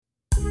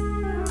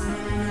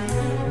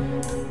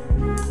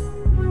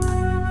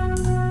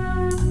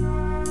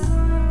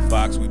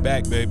Fox, we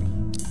back, baby.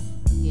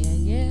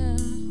 Yeah.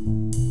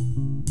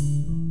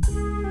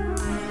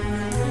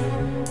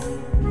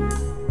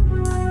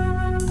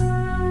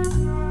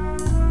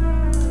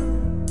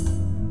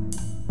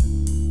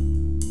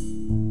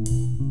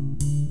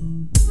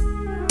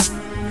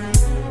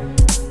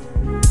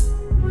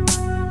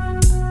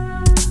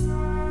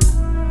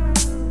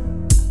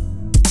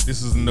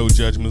 This is a no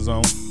judgment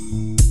zone.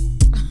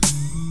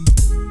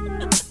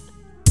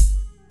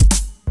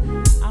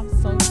 I'm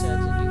so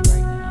judging you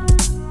right now.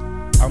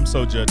 I'm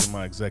so judging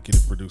my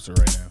executive producer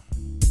right now.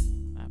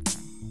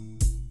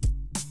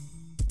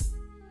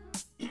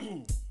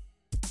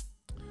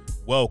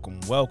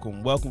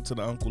 Welcome to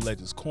the Uncle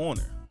Legend's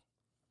Corner.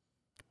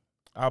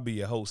 I'll be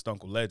your host,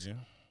 Uncle Legend.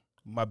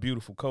 My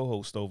beautiful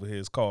co-host over here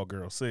is Call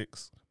Girl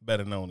 6,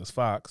 better known as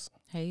Fox.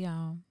 Hey,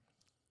 y'all.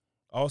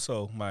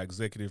 Also, my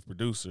executive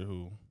producer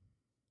who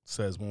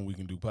says when we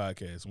can do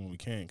podcasts, when we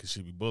can't, because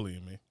she be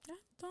bullying me.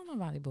 Don't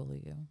nobody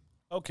bully you.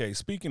 Okay,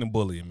 speaking of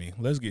bullying me,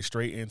 let's get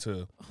straight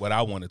into what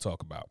I want to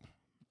talk about.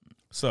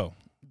 So,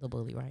 The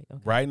bully, right?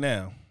 Okay. right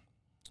now,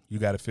 you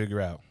got to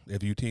figure out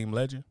if you Team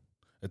Legend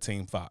or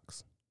Team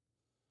Fox.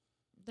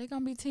 They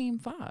gonna be Team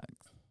Fox.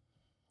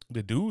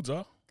 The dudes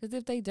are. Because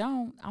if they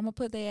don't, I'm gonna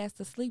put their ass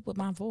to sleep with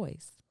my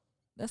voice.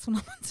 That's what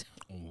I'm gonna do.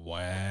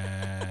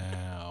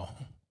 Wow.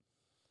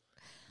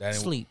 That ain't,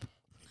 Sleep.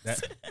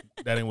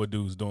 That ain't what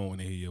dudes doing when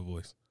they hear your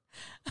voice.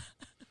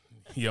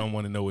 You don't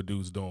want to know what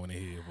dudes doing when they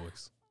hear your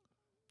voice.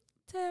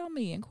 Tell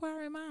me.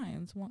 Inquiring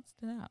minds wants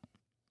to know.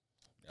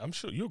 I'm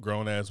sure you're a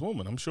grown-ass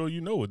woman. I'm sure you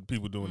know what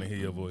people do when they hear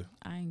your voice.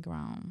 I ain't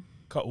grown.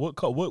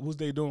 What was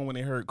they doing when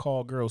they heard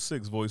Call Girl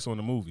 6 voice on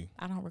the movie?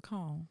 I don't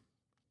recall.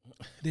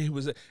 They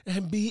was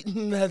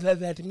beating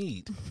that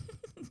meat.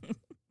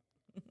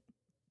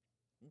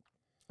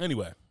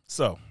 Anyway,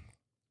 so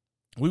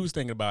we was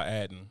thinking about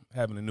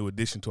having a new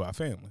addition to our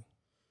family.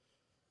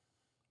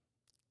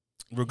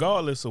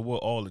 Regardless of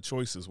what all the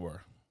choices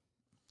were,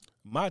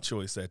 my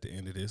choice at the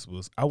end of this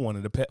was I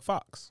wanted a pet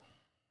fox.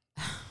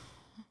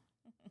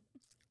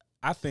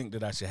 I think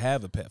that I should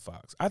have a pet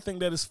fox. I think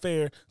that it's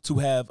fair to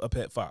have a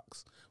pet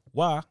fox.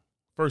 Why?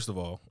 First of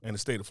all, in the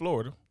state of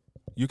Florida,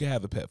 you can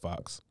have a pet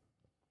fox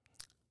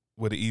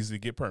with an easy to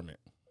get permit.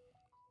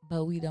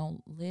 But we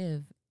don't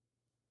live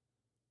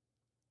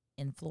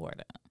in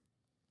Florida.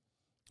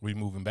 We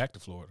moving back to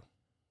Florida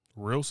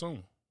real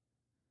soon.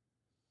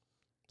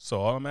 So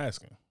all I'm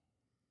asking,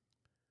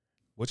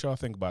 what y'all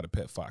think about a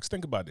pet fox?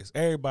 Think about this.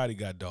 Everybody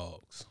got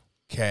dogs,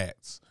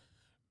 cats,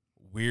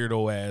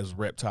 weirdo ass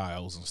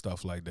reptiles and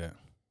stuff like that.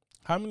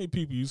 How many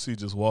people you see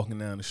just walking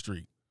down the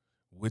street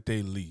with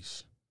a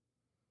leash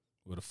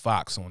with a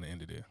fox on the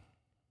end of there?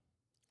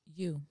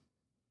 You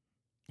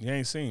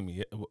ain't seen me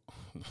yet. You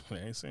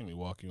ain't seen me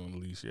walking on the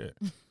leash yet.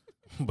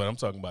 But I'm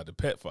talking about the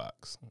pet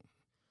fox.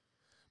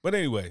 But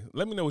anyway,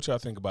 let me know what y'all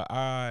think about.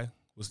 I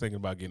was thinking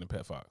about getting a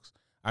pet fox.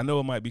 I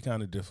know it might be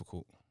kind of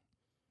difficult,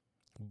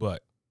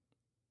 but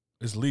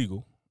it's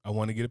legal. I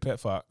want to get a pet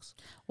fox.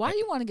 Why do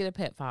you want to get a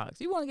pet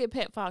fox? You want to get a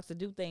pet fox to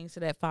do things to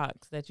that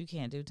fox that you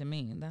can't do to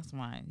me. That's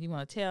why. You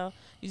want to tell.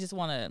 You just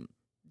want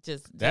to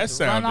That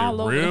run all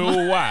sounded over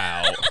real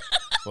wild.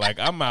 Like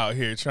I'm out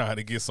here trying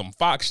to get some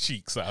fox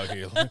cheeks out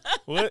here.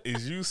 What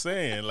is you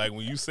saying? Like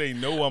when you say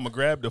no, I'm going to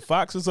grab the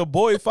fox. It's a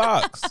boy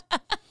fox.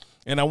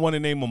 And I want to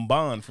name him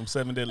Bond from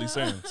Seven Deadly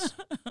Sins.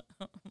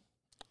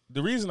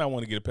 The reason I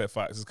want to get a pet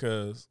fox is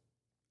because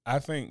I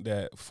think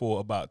that for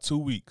about 2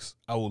 weeks,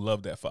 I will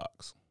love that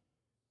fox.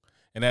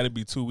 And that'd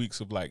be 2 weeks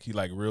of he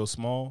real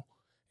small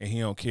and he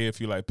don't care if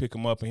you pick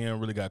him up and he don't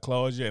really got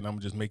claws yet. And I'm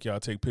gonna just make y'all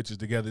take pictures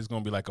together. It's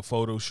gonna be like a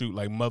photo shoot,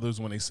 like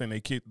mothers when they send their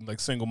kid, like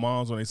single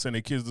moms when they send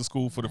their kids to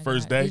school for the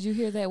first day. Did you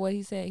hear that? What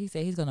he said? He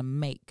said he's gonna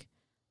make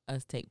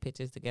us take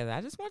pictures together.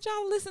 I just want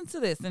y'all to listen to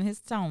this and his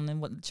tone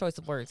and what the choice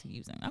of words he's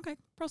using. Okay,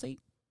 proceed.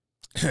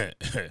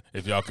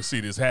 If y'all can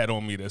see this hat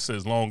on me that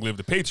says "Long live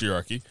the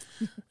patriarchy,"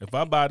 if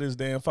I buy this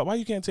damn fox, why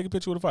you can't take a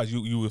picture with a fox?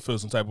 You would feel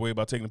some type of way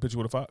about taking a picture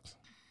with a fox?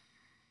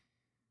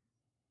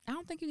 I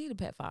don't think you need a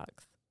pet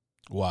fox.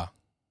 Why?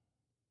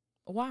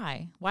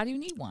 Why? Why do you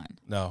need one?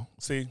 No.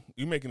 See,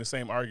 you making the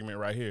same argument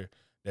right here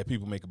that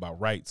people make about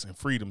rights and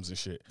freedoms and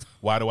shit.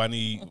 Why do I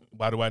need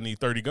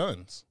 30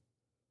 guns?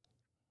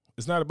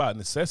 It's not about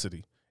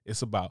necessity.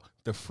 It's about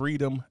the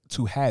freedom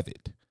to have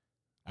it.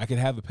 I could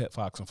have a pet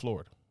fox in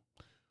Florida.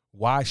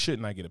 Why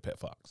shouldn't I get a pet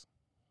fox?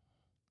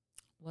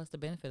 What's the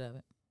benefit of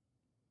it?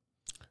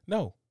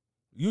 No.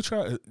 You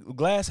try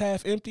glass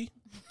half empty?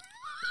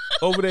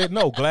 Over there,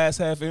 no, glass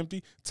half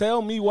empty.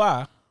 Tell me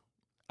why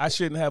I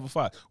shouldn't have a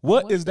fox.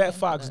 What is that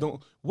fox doing?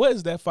 What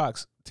is that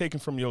fox taking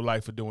from your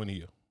life for doing to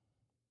you?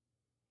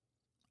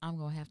 I'm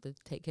going to have to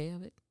take care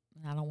of it,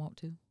 and I don't want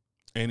to.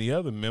 Any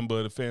other member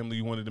of the family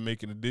you wanted to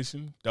make an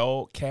addition,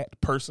 dog, cat,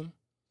 person,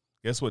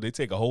 guess what? They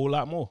take a whole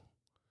lot more.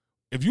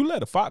 If you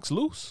let a fox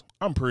loose,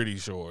 I'm pretty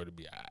sure it'll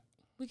be all right.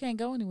 We can't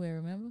go anywhere,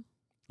 remember?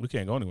 We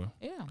can't go anywhere.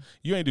 Yeah.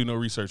 You ain't do no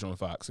research on the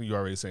fox, and you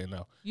already saying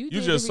no. You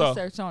did just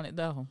research on it,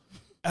 though.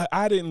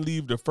 I didn't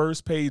leave the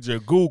first page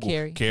of Google.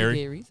 Carrie,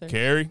 Carrie,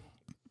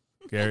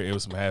 it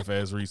was some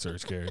half-ass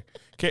research, Carrie.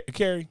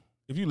 Carrie,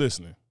 if you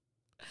listening,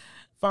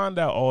 find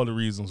out all the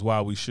reasons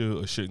why we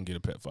should or shouldn't get a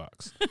pet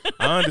fox.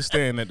 I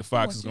understand that the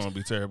fox is going to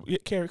be terrible. Yeah,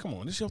 Carrie, come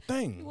on, this your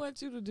thing. I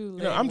want you to do.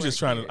 You know, I'm just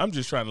trying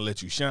to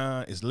let you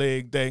shine. It's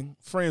leg day.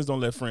 Friends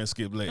don't let friends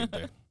skip leg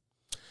day.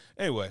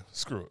 Anyway,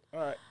 screw it. All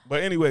right.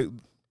 But anyway,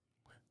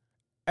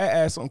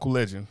 at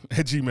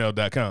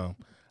AskUncleLegend@gmail.com,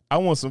 I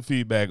want some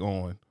feedback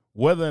on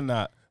whether or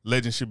not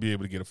Legend should be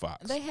able to get a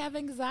fox. They have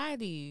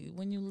anxiety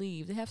when you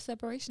leave. They have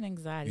separation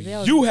anxiety.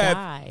 You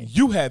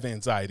have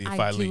anxiety if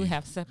I leave. I do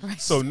have separation.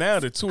 So now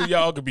the two of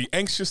y'all could be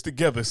anxious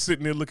together,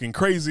 sitting there looking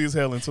crazy as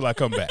hell until I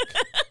come back.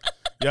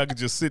 Y'all could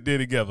just sit there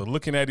together,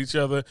 looking at each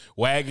other,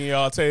 wagging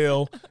y'all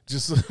tail,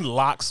 just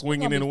lock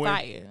swinging in the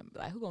wind.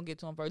 Like, who gonna get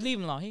to him first? Leave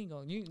him alone. He ain't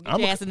gonna. You get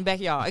your ass in the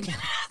backyard.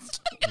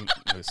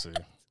 Listen,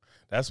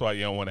 that's why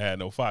you don't want to have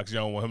no fox. You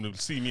don't want him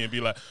to see me and be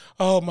like,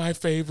 "Oh, my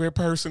favorite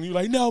person." You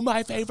like, "No,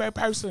 my favorite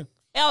person."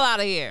 Hell out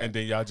of here. And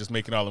then y'all just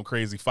making all them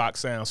crazy fox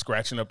sounds,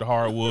 scratching up the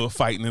hardwood,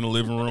 fighting in the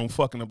living room,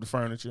 fucking up the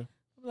furniture.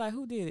 Like,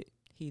 who did it?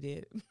 He did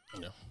it.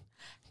 Yeah.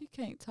 He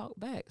can't talk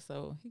back,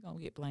 so he gonna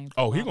get blamed.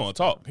 Oh, he gonna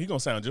talk. He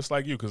gonna sound just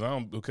like you because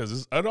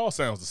it all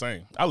sounds the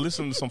same. I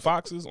listened to some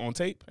foxes on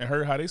tape and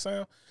heard how they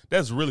sound.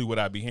 That's really what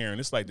I be hearing.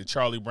 It's like the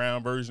Charlie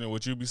Brown version of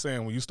what you be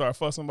saying when you start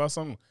fussing about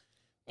something.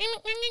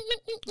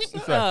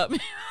 Shut up.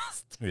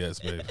 Yes,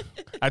 baby.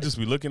 I just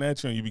be looking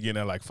at you and you be getting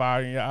that like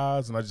fire in your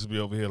eyes, and I just be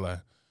over here like,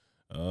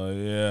 oh,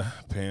 yeah,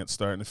 pants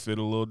starting to fit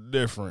a little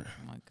different.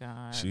 Oh, my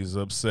God. She's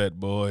upset,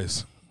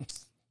 boys.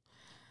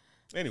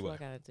 Anyway,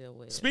 That's what I gotta deal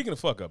with. Speaking of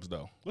fuck-ups,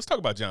 though, let's talk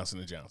about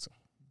Johnson & Johnson.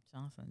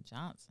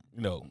 Johnson.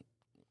 You know,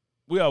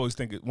 we always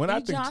think it. When I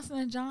think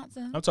Johnson &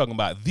 Johnson. I'm talking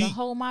about the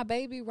Hold My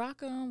Baby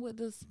Rock On with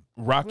this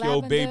rock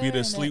your baby to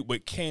and sleep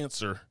with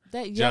cancer.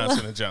 That yellow,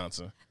 Johnson &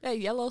 Johnson. That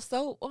yellow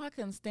soap. Oh, I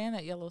couldn't stand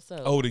that yellow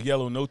soap. Oh, the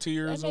yellow no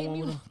tears. That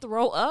made me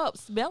throw up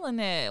smelling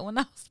that when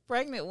I was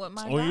pregnant with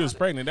my daughter. You was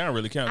pregnant. That don't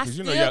really count. I You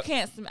still know, y'all,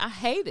 can't. I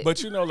hate it.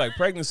 But you know, like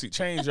pregnancy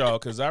changed y'all.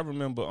 Because I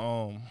remember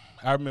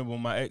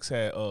when my ex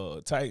had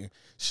Titan.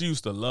 She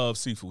used to love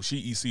seafood. She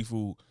eats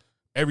seafood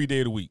every day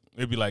of the week.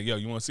 It'd be like, yo,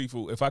 you want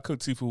seafood? If I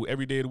cook seafood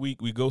every day of the week,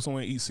 we go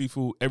somewhere and eat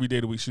seafood every day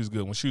of the week. She was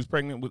good. When she was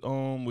pregnant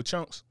with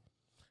Chunks,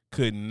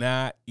 could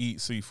not eat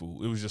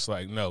seafood. It was just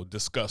like, no,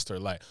 disgust her.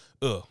 Like,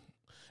 ugh.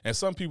 And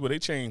some people, they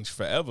change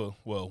forever.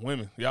 Well,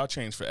 women, y'all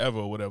change forever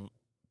or whatever.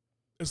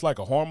 It's like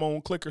a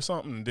hormone click or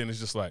something, and then it's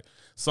just like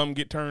some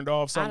get turned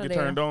off, some get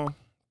turned on.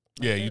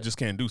 Yeah, you just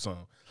can't do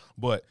something.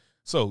 But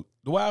so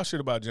the wild shit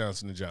about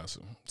Johnson &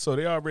 Johnson. So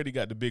they already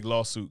got the big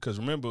lawsuit because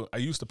remember, I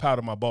used to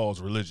powder my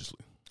balls religiously.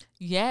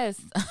 Yes.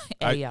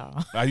 Hey,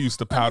 y'all. I used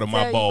to powder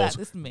my balls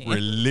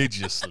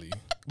religiously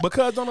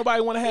because don't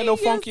nobody want to have no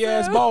funky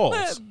ass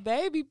balls.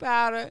 Baby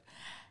powder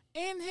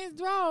in his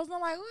drawers. I'm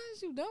like, what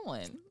is you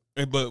doing?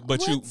 But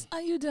what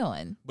are you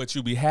doing? But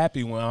you be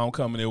happy when I don't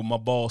come in there with my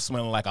balls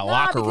smelling like a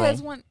locker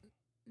room.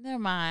 Never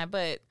mind.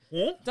 But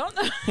don't.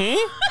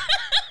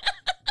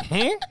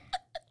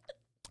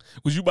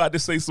 Was you about to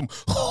say some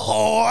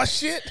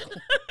shit?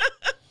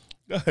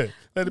 Go ahead.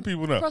 Let the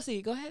people know.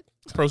 Proceed. Go ahead.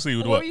 Proceed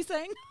with what? What were you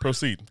saying?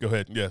 Proceed. Go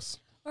ahead. Yes.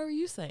 What were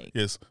you saying?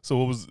 Yes. So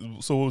what was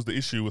the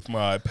issue with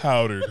my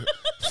powdered,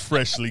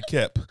 freshly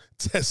kept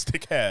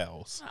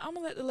testicles? I'm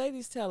gonna let the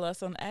ladies tell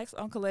us on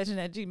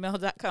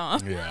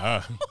AskUncleLegend@gmail.com.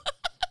 Yeah.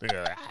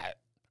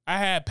 I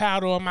had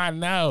powder on my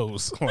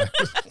nose.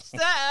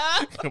 Shut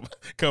up.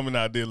 Coming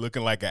out there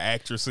looking like an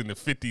actress in the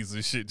 50s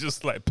and shit,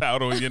 just like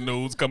powder on your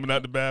nose coming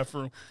out the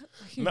bathroom.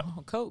 You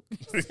know, coke.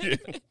 Yeah.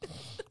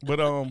 But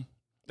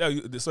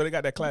so they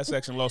got that class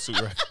action lawsuit,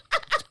 right?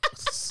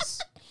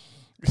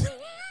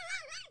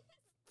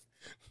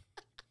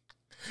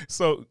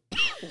 So,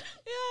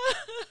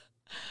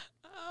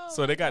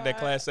 so they got that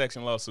class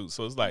action lawsuit.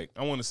 So it's like,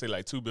 I want to say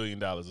like $2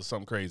 billion or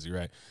something crazy,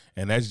 right?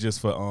 And that's just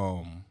for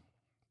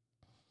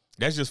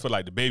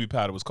like the baby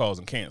powder was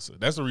causing cancer.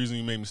 That's the reason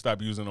you made me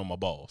stop using it on my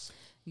balls.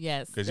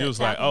 Yes. Because you was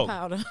like,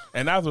 powder.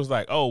 And I was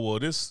like, oh, well,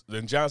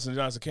 then Johnson &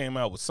 Johnson came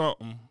out with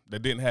something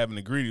that didn't have an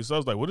ingredient. So I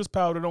was like, well, this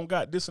powder don't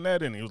got this and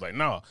that in it. He was like,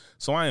 nah.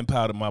 So I ain't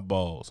powdered my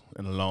balls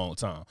in a long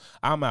time.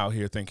 I'm out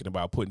here thinking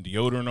about putting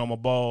deodorant on my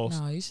balls.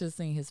 No, you should have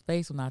seen his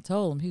face when I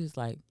told him. He was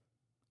like,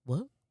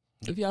 what?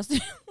 If y'all see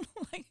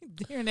like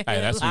during the hey,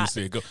 that's what he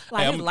said. Go.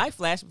 Like hey, his life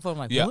flashed before. I'm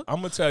like, yeah, what? I'm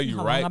gonna tell you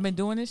How right. long I've been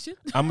doing this shit.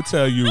 I'm gonna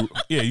tell you.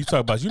 Yeah, you talk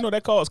about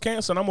that caused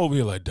cancer, and I'm over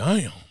here like,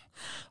 damn.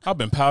 I've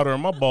been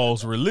powdering my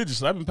balls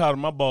religiously. I've been powdering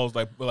my balls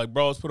like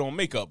bras put on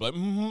makeup. Like,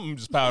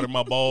 just powdering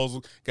my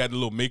balls. Got a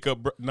little makeup.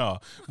 Nah.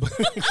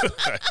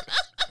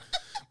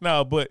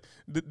 No, but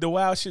the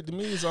wild shit to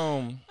me is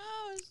the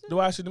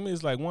wild shit to me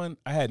is like, one,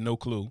 I had no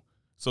clue.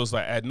 So it's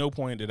like at no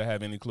point did I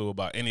have any clue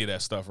about any of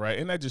that stuff, right?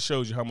 And that just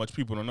shows you how much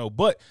people don't know.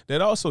 But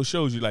that also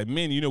shows you, like,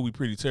 men, you know, we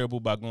pretty terrible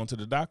about going to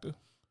the doctor.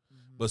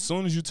 Mm-hmm. But as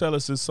soon as you tell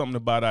us it's something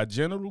about our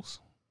genitals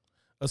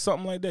or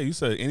something like that, you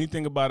said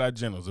anything about our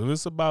genitals. If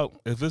it's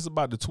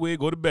about the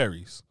twig or the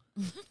berries,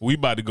 we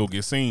about to go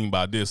get seen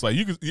by this. Like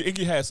you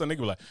can have something, they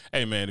can be like,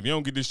 hey man, if you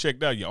don't get this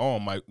checked out, your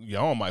arm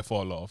might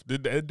fall off.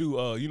 Did that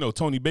dude, you know,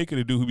 Tony Baker,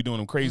 the dude who be doing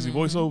them crazy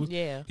voiceovers?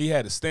 Yeah. He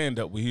had a stand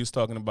up where he was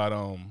talking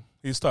about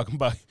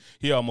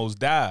he almost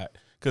died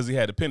because he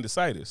had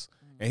appendicitis.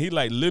 And he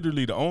like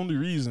literally the only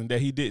reason that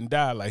he didn't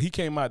die, like he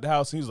came out the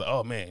house and he was like,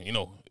 oh man, you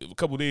know, a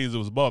couple of days it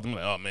was bothering me.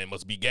 Like, oh man,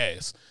 must be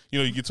gas. You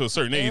know, you get to a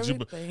certain age,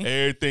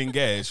 everything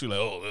gas. You're like,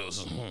 oh,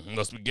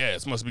 must be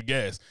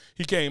gas.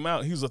 He came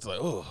out, he was like,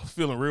 oh,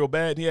 feeling real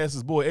bad. He asked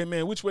his boy, hey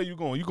man, which way you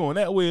going? You going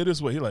that way or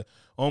this way? He like,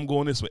 oh, I'm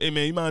going this way. Hey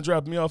man, you mind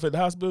dropping me off at the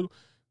hospital?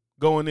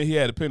 Going there, he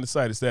had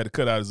appendicitis. They had to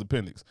cut out his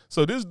appendix.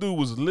 So this dude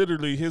was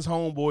literally his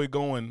homeboy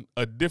going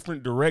a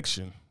different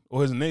direction,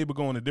 or his neighbor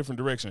going a different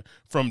direction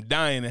from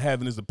dying and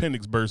having his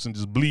appendix burst and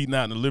just bleeding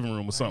out in the living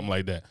room or something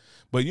like that.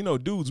 But, you know,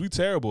 dudes, we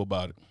terrible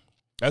about it.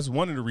 That's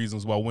one of the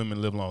reasons why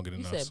women live longer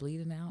than us. You said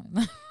bleeding out?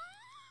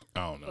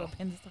 I don't know.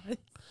 Appendicitis?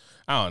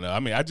 I don't know. I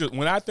mean,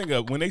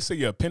 when they say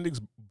your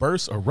appendix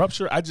burst or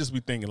rupture, I just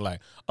be thinking like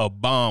a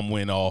bomb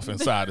went off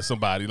inside of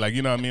somebody. Like,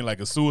 you know what I mean?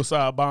 Like a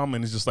suicide bomb,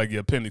 and it's just like your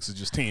appendix is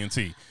just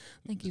TNT.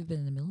 I think you've been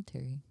in the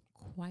military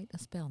quite a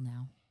spell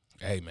now.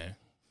 Hey, man.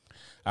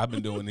 I've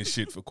been doing this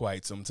shit for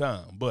quite some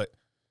time. But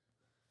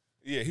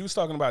yeah, he was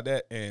talking about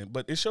that,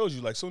 but it shows you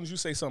like as soon as you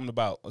say something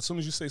about our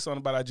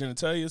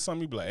genitalia or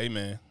something, you be like, hey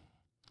man,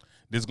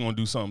 this is gonna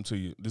do something to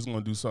you. This is gonna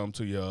do something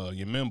to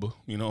your member.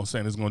 You know what I'm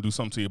saying? It's gonna do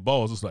something to your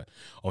balls. It's like,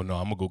 oh no,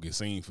 I'm gonna go get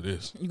seen for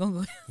this. You gonna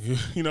go?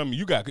 You know what I mean?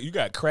 You got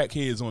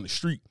crackheads on the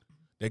street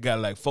that got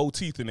like 4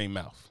 teeth in their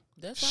mouth,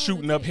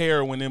 shooting up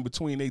heroin in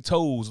between their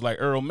toes like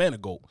Earl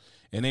Manigault,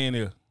 and they in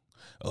there,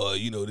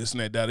 you know, this and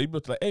that. You be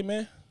like, hey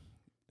man,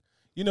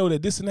 you know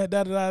that this and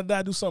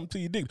that, do something to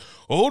your dick.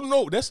 Oh,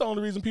 no, that's the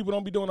only reason people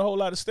don't be doing a whole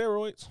lot of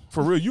steroids.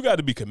 For real, you got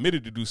to be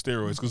committed to do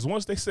steroids, because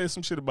once they say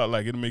some shit about,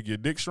 like, it'll make your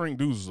dick shrink,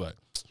 dudes is like,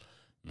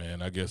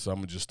 man, I guess I'm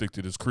going to just stick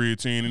to this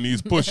creatine and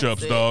these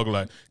push-ups, dog.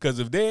 Like, because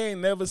if they ain't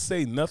never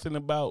say nothing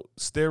about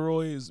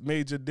steroids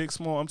made your dick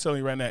small, I'm telling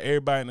you right now,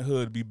 everybody in the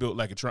hood be built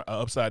like a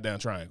upside-down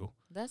triangle.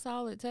 That's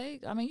all it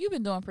takes. I mean, you've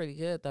been doing pretty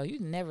good, though.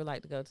 You never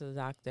like to go to the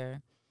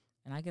doctor,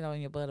 and I get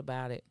on your butt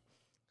about it.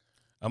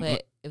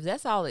 But if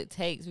that's all it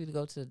takes for you to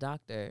go to the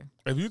doctor,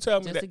 if you tell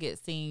me just to get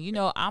seen, you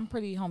know, I'm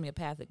pretty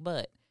homeopathic.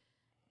 But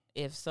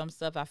if some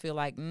stuff I feel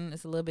like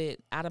it's a little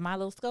bit out of my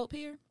little scope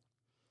here,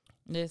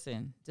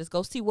 listen, just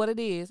go see what it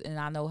is, and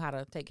I know how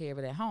to take care of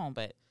it at home.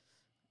 But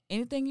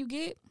anything you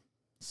get,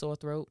 sore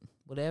throat,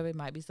 whatever, it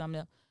might be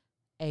something else.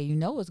 Hey, you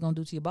know what's gonna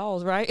do to your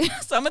balls, right?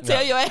 So I'm gonna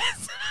tell your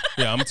ass.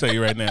 Yeah, I'm gonna tell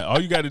you right now. All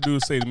you got to do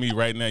is say to me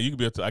right now. You can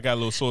be able to, I got a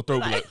little sore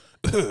throat. Like,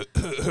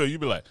 you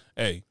be like,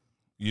 hey.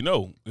 You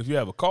know, if you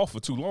have a cough for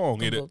too long,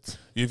 you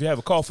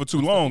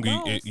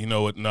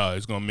know what? Nah,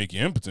 it's gonna make you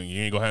impotent. You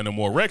ain't gonna have no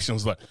more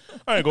erections. Like,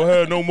 I ain't gonna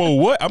have no more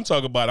what? I'm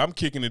talking about. I'm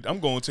kicking it. I'm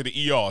going to the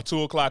ER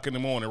 2:00 in the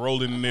morning,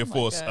 rolling in there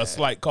for a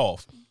slight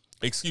cough.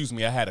 Excuse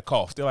me, I had a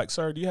cough. They're like,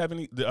 sir, do you have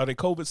any? Are they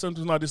COVID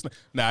symptoms? Not this.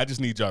 Nah, I just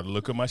need y'all to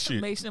look at my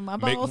shit. Make sure my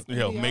balls.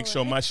 Make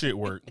sure my shit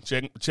work.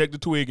 Check the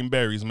twig and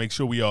berries. Make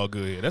sure we all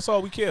good. That's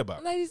all we care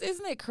about. Ladies,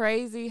 isn't it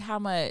crazy how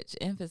much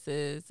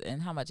emphasis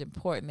and how much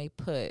importance they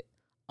put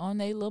on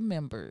their little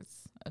members?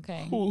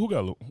 Okay. Who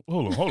got?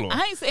 Hold on.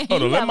 I ain't saying.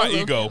 Hold on. Let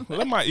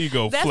my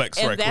ego flex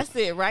right quick. That's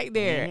it right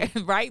there,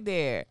 right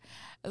there.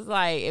 It's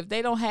like if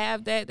they don't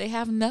have that, they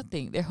have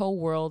nothing. Their whole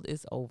world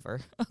is over.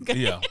 Okay.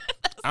 Yeah,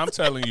 I'm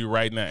telling you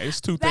right now,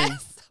 it's two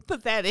things. That's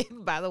pathetic,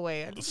 by the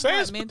way. I just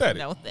say it's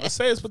pathetic.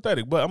 Say it's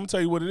pathetic, but I'm gonna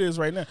tell you what it is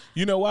right now.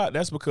 You know why?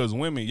 That's because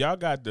women, y'all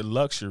got the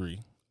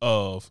luxury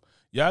of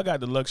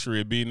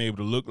being able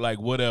to look like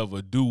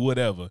whatever, do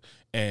whatever,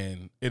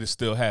 and it'll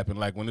still happen.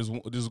 Like when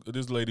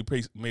this lady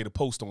made a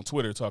post on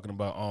Twitter talking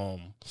about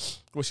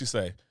what she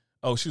say?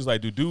 Oh, she's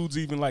like, do dudes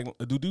even like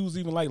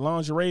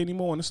lingerie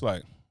anymore? And it's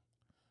like,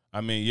 I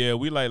mean, yeah,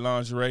 we like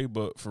lingerie,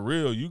 but for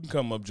real, you can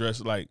come up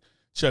dressed like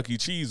Chuck E.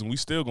 Cheese and we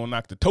still gonna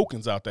knock the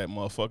tokens out that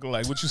motherfucker.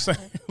 Like, what you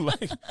saying?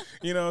 Like,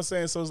 you know what I'm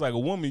saying? So it's like a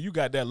woman, you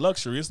got that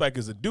luxury. It's like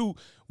as a dude,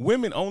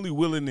 women only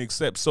willing to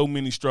accept so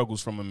many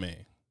struggles from a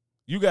man.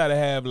 You got to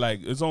have,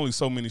 like, there's only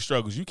so many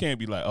struggles. You can't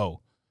be like, oh,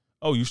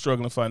 you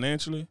struggling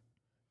financially?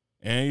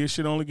 And your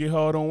shit only get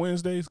hard on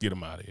Wednesdays? Get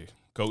them out of here,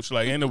 coach.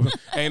 Like,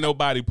 ain't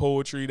nobody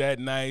poetry that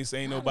nice.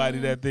 Ain't nobody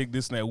that thick,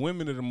 this and that.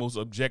 Women are the most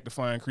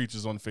objectifying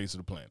creatures on the face of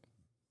the planet.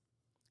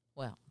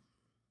 Well,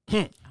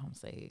 I don't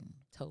say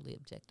totally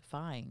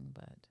objectifying,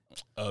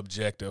 but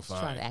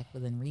objectifying. Try to act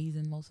within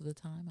reason most of the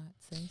time,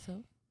 I'd say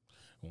so.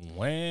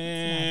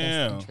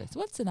 Wow.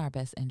 What's in our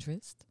best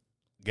interest?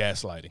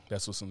 Gaslighting.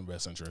 That's what's in the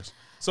best interest.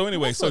 So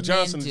anyway, that's what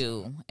Johnson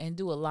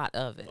do a lot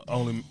of it.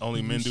 Only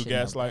men do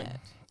gaslight.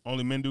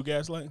 Only men do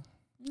gaslight.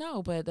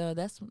 No, but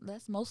that's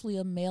mostly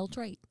a male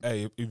trait.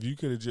 Hey, if you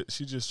could have,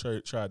 she just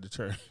tried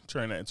to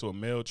turn that into a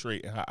male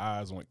trait, and her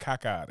eyes went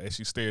cockeyed as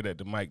she stared at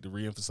the mic to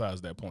reemphasize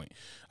that point.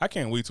 I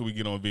can't wait till we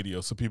get on video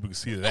so people can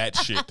see that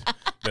shit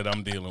that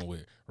I'm dealing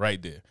with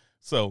right there.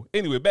 So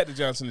anyway, back to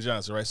Johnson &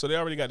 Johnson, right? So they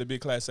already got the big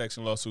class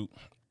action lawsuit,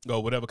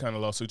 or whatever kind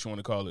of lawsuit you want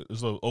to call it.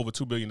 It's over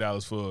 $2 billion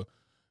for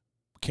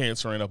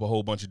cancering up a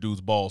whole bunch of dudes'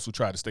 balls who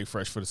try to stay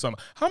fresh for the summer.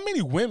 How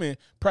many women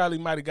probably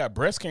might have got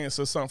breast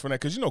cancer or something from that?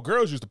 Because, you know,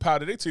 girls used to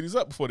powder their titties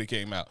up before they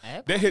came out.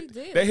 They hit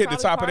the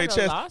top of their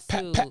chest.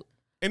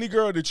 Any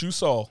girl that you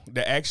saw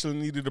that actually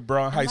needed a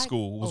bra in high like-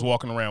 school was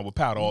walking around with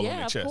powder all on yeah,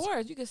 their of chest.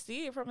 course. You could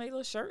see it from their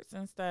little shirts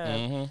and stuff.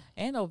 Mm-hmm.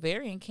 And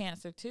ovarian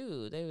cancer,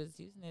 too. They was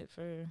using it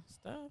for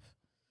stuff.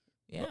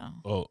 Yeah.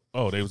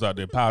 Oh, they was out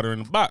there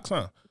powdering the box,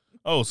 huh?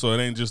 Oh, so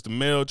it ain't just a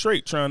male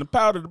trait trying to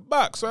powder the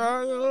box,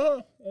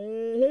 huh?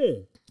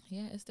 Mm-hmm.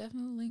 Yeah, it's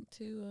definitely linked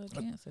to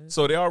cancer.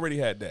 So they already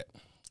had that.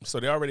 So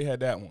they already had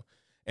that one.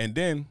 And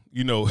then,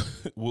 you know,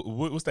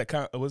 what's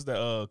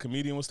that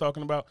comedian was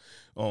talking about?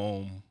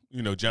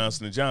 You know,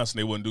 Johnson & Johnson,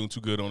 they wasn't doing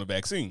too good on the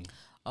vaccine.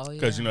 Oh, yeah.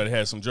 Because, you know, they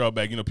had some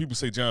drawback. You know, people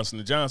say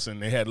Johnson & Johnson,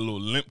 they had a little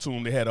limp to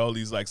them. They had all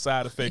these, like,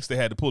 side effects. They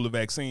had to pull the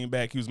vaccine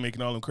back. He was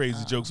making all them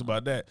crazy jokes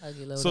about that.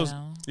 Huggy low So,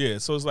 down. yeah,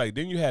 so it's like,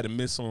 then you had to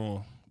miss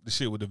on the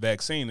shit with the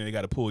vaccine, and they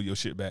got to pull your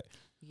shit back.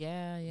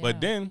 Yeah, yeah.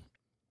 But then,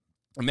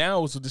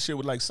 now it's the shit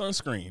with, like,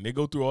 sunscreen. They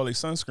go through all their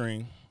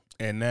sunscreen,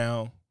 and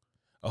now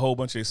a whole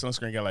bunch of their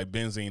sunscreen got, like,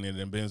 benzene in it,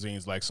 and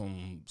benzene's, like,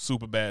 some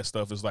super bad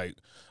stuff. It's, like,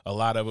 a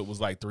lot of it was,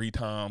 like, 3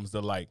 times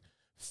the, like,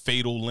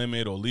 fatal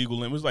limit or legal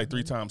limit. It was like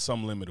 3 times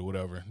some limit or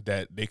whatever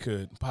that they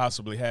could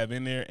possibly have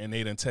in there, and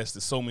they done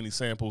tested so many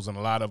samples, and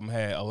a lot of them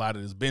had a lot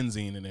of this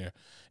benzene in there,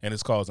 and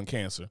it's causing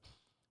cancer.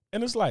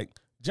 And it's like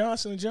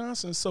Johnson &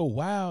 Johnson's so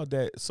wild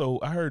that, so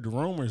I heard the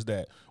rumors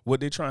that what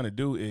they're trying to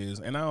do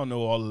is, and I don't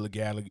know all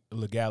the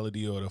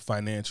legality or the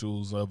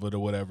financials of it or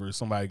whatever,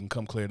 somebody can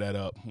come clear that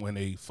up when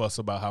they fuss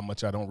about how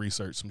much I don't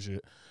research some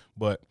shit,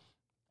 but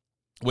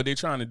what they're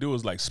trying to do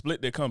is like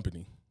split their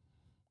company.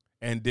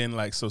 And then,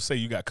 like, so say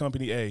you got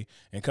company A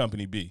and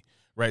company B,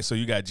 right? So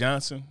you got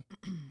Johnson,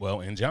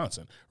 and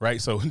Johnson,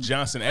 right? So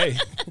Johnson A,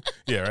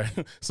 yeah,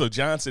 right? So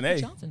Johnson A.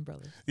 Johnson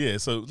Brothers. Yeah,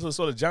 so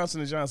the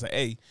Johnson & Johnson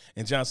A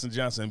and Johnson &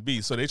 Johnson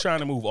B. So they're trying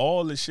to move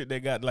all this shit they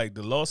got, like,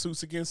 the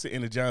lawsuits against it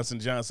into Johnson &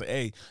 Johnson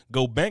A,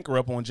 go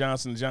bankrupt on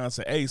Johnson &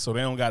 Johnson A so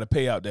they don't got to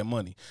pay out that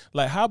money.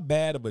 Like, how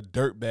bad of a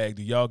dirtbag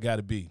do y'all got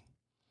to be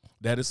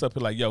that it's up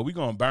here like, yo, we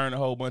going to burn a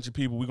whole bunch of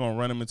people, we going to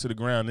run them into the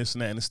ground, this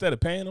and that. And instead of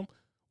paying them,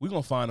 we're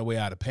going to find a way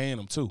out of paying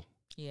them, too.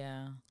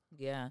 Yeah,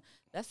 yeah.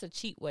 That's a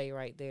cheap way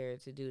right there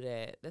to do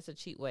that. That's a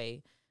cheap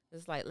way.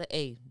 It's like,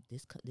 hey,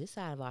 this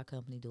side of our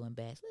company doing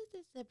bad. So let's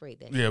just separate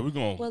that. Yeah, we're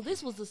going to. Well,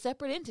 this was a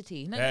separate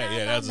entity. No,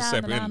 that's a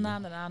separate entity. No.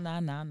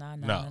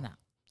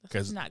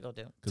 Because not going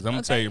to do. Because I'm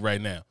going to tell you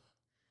right now,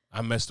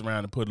 I messed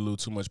around and put a little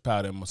too much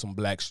powder in some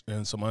black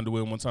and some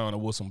underwear one time. I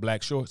wore some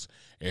black shorts.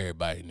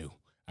 Everybody knew.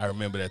 I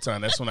remember that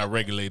time. That's when I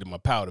regulated my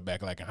powder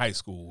back, like in high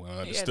school. I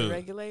understood. You had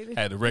to regulate it?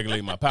 Had to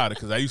regulate my powder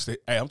because I used to.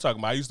 Hey, I'm talking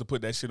about. I used to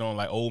put that shit on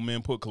like old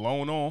men put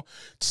cologne on.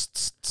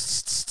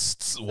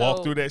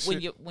 Walk through that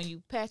shit. When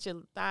you pat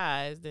your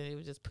thighs, then it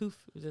was just poof.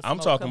 It was just I'm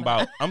smoke talking coming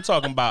about. out. I'm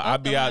talking about. I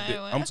be out there.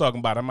 Come on, I'm talking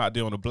about. I'm out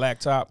there on the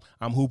blacktop.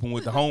 I'm hooping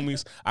with the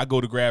homies. I go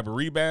to grab a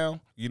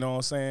rebound. You know what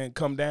I'm saying?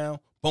 Come down.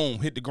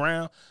 Boom. Hit the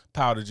ground.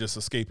 Powder just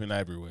escaping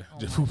everywhere. Oh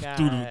Just my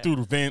through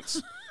the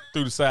vents.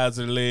 Through the sides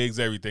of the legs,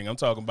 everything. I'm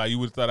talking about you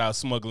would have thought I was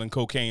smuggling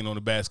cocaine on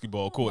the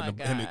basketball court in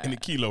the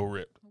kilo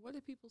rip. What do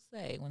people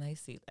say when they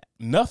see that?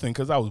 Nothing,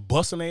 because I was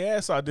busting their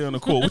ass out there on the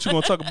court. What you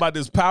going to talk about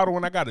this powder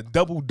when I got a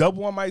double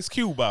on my Ice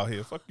Cube out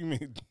here? Fuck you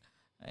mean?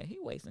 Hey, he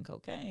wasting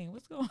cocaine.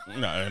 What's going on?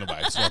 No, ain't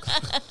nobody smoking.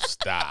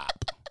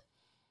 Stop.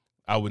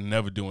 I would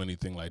never do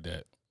anything like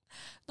that.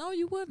 No,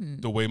 you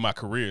wouldn't. The way my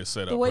career is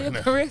set up. The way right your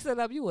now. career set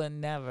up, you would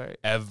never.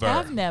 Ever.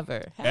 Have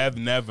never. Have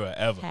never,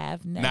 ever.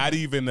 Have never. Not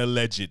even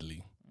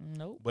allegedly.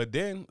 Nope. But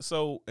then,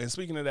 so, and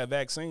speaking of that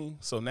vaccine,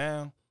 so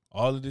now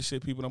all of this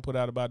shit people don't put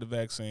out about the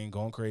vaccine,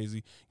 going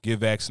crazy, get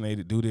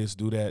vaccinated, do this,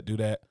 do that, do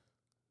that.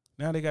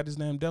 Now they got this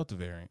damn Delta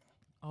variant.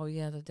 Oh,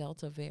 yeah, the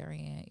Delta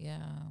variant,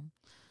 yeah.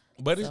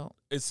 But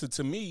it's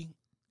to me,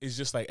 it's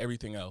just like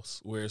everything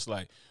else, where it's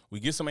like we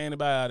get some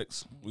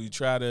antibiotics, we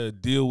try to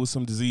deal with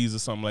some disease or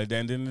something like that,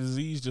 and then the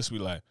disease just be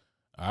like,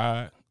 all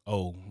right,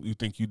 oh, you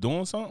think you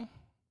doing something?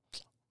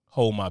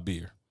 Hold my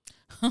beer.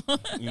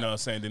 You know what I'm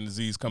saying? Then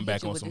disease come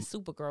back on with some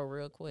the Supergirl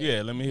real quick.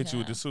 Yeah, let me hit you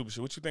with the super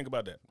shit. What you think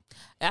about that?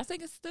 I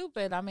think it's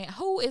stupid. I mean,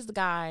 who is the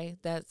guy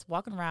that's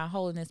walking around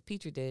holding this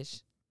petri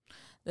dish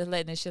that's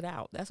letting this shit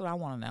out? That's what I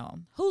want to know.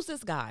 Who's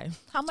this guy?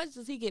 How much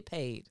does he get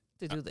paid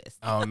to do this?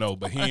 I don't know,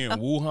 but he in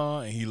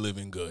Wuhan and he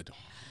living good.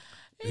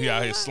 He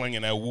out here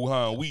slinging that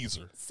Wuhan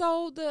Weezer.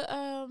 So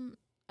the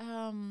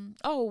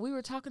we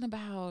were talking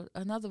about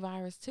another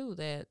virus too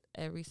that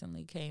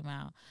recently came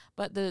out,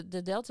 but the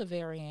Delta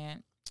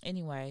variant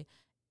anyway.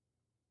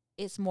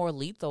 It's more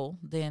lethal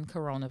than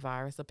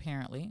coronavirus,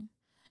 apparently,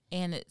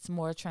 and it's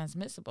more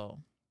transmissible.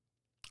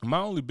 My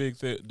only big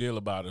deal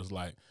about it is,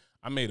 like,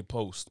 I made a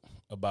post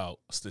about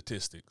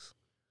statistics.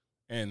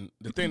 And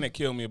the thing that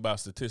killed me about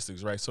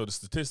statistics, right? So the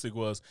statistic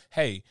was,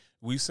 hey,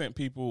 we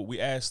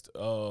asked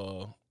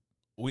all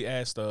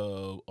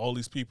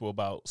these people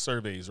about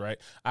surveys, right?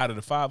 Out of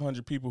the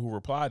 500 people who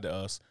replied to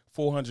us,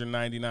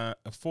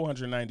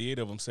 498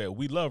 of them said,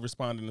 we love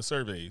responding to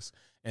surveys.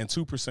 And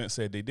 2%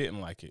 said they didn't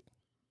like it.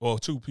 or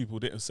 2 people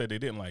didn't say they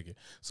didn't like it.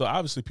 So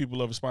obviously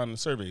people are responding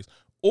to surveys.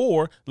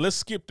 Or let's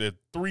skip the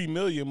 3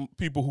 million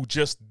people who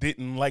just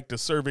didn't like the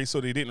survey,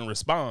 so they didn't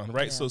respond,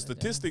 right? Yeah, so they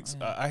statistics,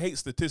 didn't, yeah. I hate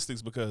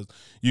statistics because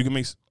you can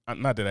make,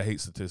 not that I hate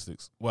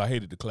statistics. Well, I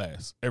hated the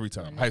class every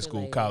time, high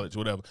school, Manipulated. college,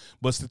 whatever.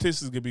 But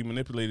statistics can be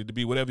manipulated to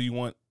be whatever you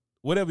want,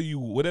 whatever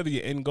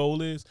your end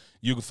goal is,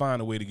 you can find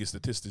a way to get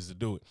statistics to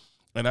do it.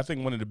 And I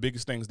think one of the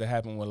biggest things that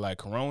happened with like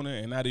Corona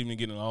and not even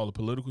getting all the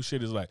political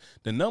shit is like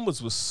the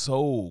numbers was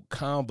so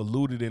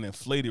convoluted and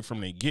inflated from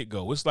the get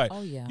go. It's like,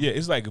 Oh, yeah.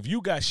 it's like if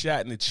you got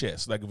shot in the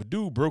chest, like if a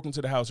dude broke into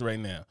the house right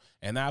now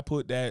and I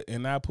put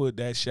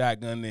that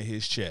shotgun in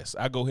his chest,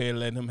 I go ahead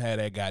and let him have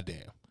that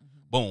goddamn.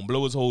 Boom,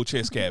 blow his whole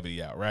chest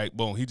cavity out, right?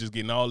 Boom, he just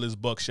getting all this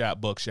buckshot.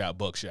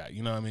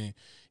 You know what I mean?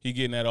 He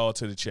getting that all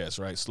to the chest,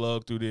 right?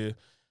 Slug through there.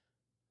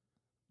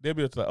 They'll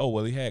be like, oh,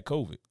 well, he had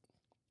COVID.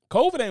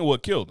 COVID ain't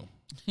what killed him.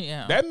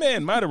 Yeah. That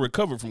man might have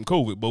recovered from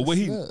COVID, but what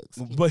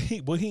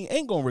slugs. he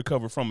ain't gonna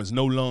recover from is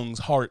no lungs,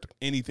 heart,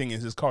 anything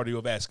in his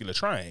cardiovascular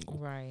triangle.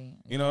 Right.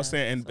 You know what I'm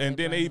saying? And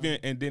then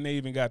they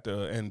even got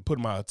and put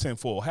my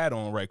tinfoil hat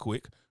on right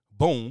quick.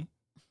 Boom.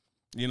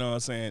 You know what I'm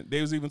saying? They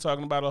was even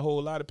talking about a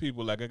whole lot of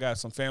people. Like I got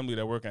some family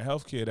that work in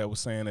healthcare that was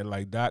saying that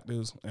like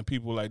doctors and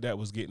people like that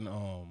was getting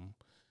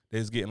they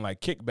was getting like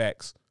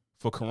kickbacks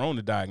for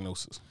corona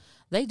diagnosis.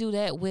 They do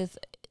that with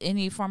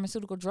any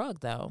pharmaceutical drug,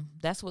 though.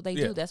 That's what they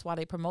Yeah. do. That's why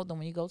they promote them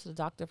when you go to the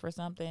doctor for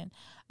something.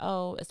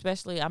 Oh,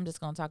 especially, I'm just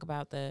going to talk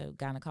about the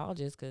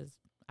gynecologist because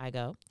I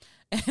go.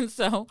 And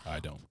so, I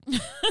don't.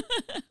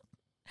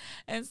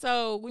 and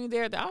so when you're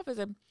there at the office,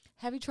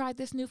 have you tried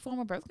this new form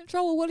of birth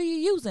control? Or what are you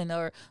using?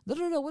 Or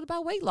what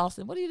about weight loss?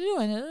 And what are you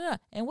doing?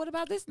 And what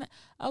about this?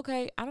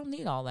 Okay, I don't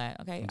need all that.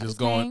 Okay, I Just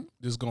came going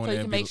so there you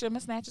and can be, make sure my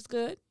snatch is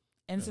good.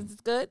 And since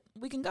it's good,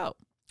 we can go.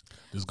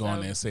 just go in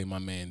there and say my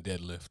man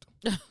deadlift.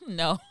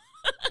 No.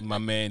 My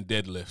man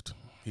deadlift.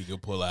 He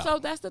could pull out. So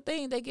that's the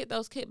thing. They get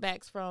those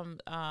kickbacks from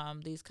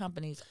these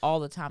companies all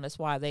the time. That's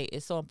why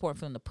it's so important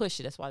for them to push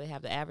it. That's why they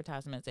have the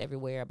advertisements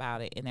everywhere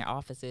about it in their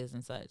offices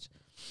and such.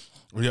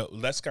 Yeah,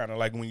 that's kind of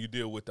like when you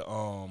deal with the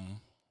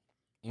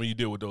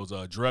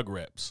those drug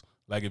reps.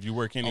 Like if you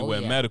work anywhere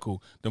yeah.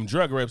 medical, them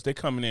drug reps, they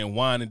coming in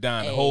wine and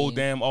dine the whole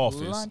damn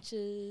office.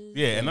 Lunches.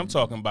 Yeah, and I'm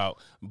talking about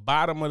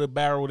bottom of the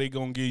barrel they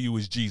gonna give you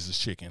is Jesus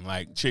chicken,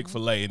 like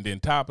Chick-fil-A, and then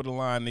top of the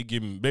line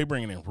they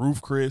bringing in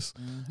Roof Chris,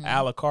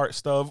 a la carte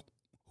stuff.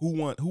 Who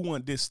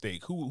want this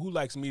steak? Who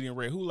likes medium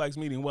rare? Who likes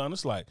medium well? And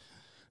it's like,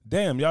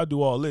 damn, y'all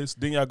do all this,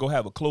 then y'all go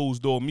have a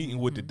closed door meeting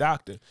with the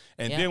doctor,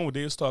 and then what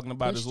they was talking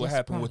about Push is what this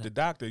happened with the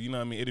product. doctor. You know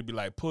what I mean? It'd be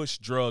like push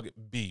drug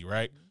B,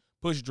 right?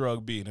 Push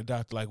drug B, and the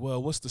doctor like,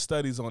 well, what's the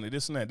studies on it?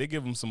 This and that. They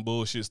give them some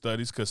bullshit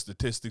studies because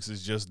statistics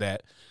is just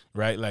that,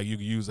 right? Like you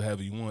can use it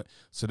however you want.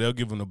 So they'll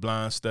give them a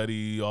blind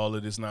study, all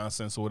of this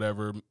nonsense or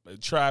whatever.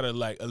 Try to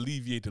like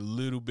alleviate a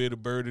little bit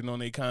of burden on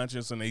their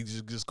conscience, and they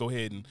just go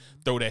ahead and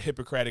throw that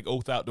Hippocratic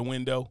oath out the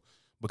window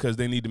because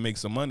they need to make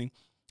some money.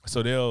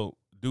 So they'll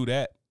do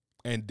that,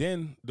 and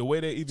then the way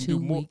they even 2 do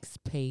more. weeks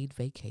paid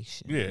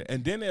vacation. Yeah,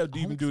 and then they'll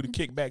even do the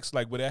expensive. kickbacks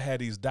like where they had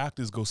these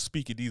doctors go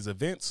speak at these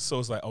events. So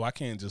it's like, oh, I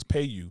can't just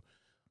pay you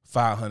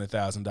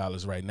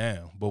 $500,000 right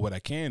now, but what I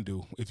can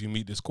do if you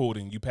meet this quota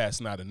and you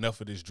passing out enough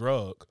of this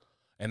drug,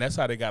 and that's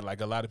how they got like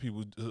a lot of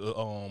people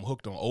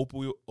hooked on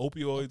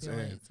opioids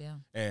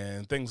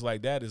and things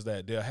like that. Is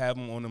that they'll have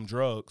them on them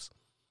drugs,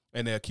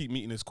 and they'll keep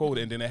meeting this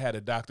quota, and then they had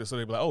a doctor, so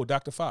they be like, oh,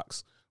 Dr.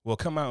 Fox, well,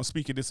 come out and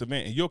speak at this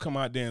event, and you'll come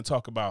out there and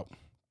talk about.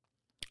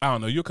 I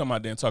don't know. You'll come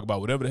out there and talk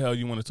about whatever the hell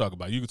you want to talk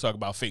about. You can talk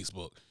about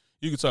Facebook.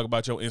 You can talk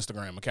about your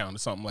Instagram account or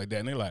something like that.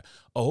 And they're like,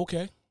 oh,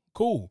 okay,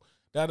 cool.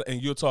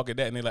 And you'll talk at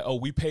that, and they're like, oh,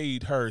 we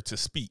paid her to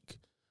speak.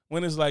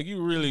 When it's like,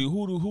 you really,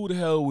 who the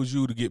hell was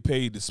you to get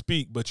paid to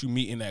speak, but you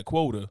meeting that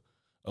quota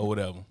or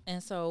whatever?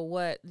 And so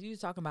what you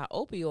talking about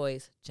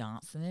opioids,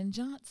 Johnson &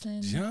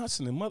 Johnson.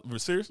 Johnson and mother,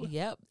 seriously?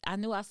 Yep.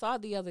 I saw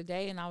it the other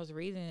day, and I was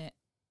reading it.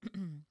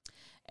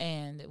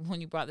 And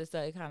when you brought this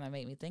up, it kind of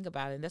made me think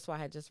about it. And that's why I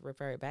had just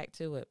referred back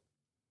to it.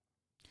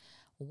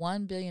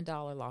 $1 billion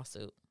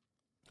lawsuit.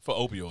 For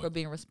opioid. For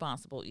being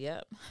responsible.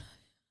 Yep.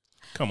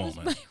 Come on,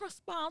 man. Being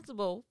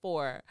responsible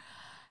for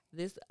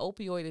this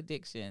opioid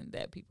addiction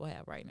that people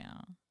have right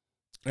now.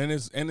 And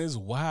it's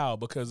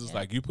wild because it's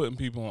like you putting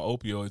people on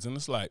opioids, and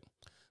it's like,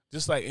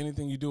 just like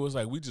anything you do, it's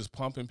like we just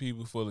pumping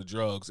people full of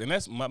drugs. And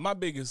that's my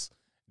biggest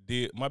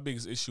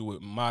issue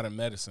with modern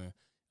medicine.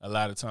 A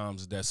lot of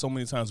times is that so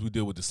many times we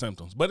deal with the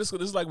symptoms, but it's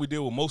like we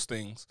deal with most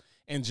things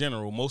in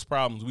general. Most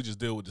problems we just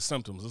deal with the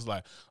symptoms. It's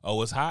like,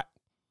 oh, it's hot.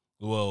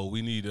 Well,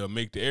 we need to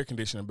make the air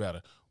conditioner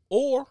better,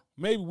 or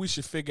maybe we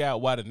should figure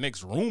out why the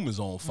next room is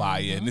on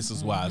fire, and this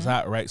is why it's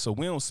hot, right? So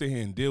we don't sit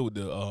here and deal with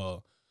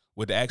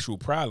the actual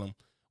problem.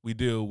 We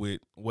deal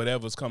with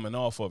whatever's coming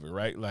off of it,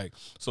 right? Like,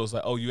 so it's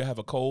like, oh, you have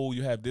a cold,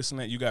 you have this and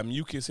that, you got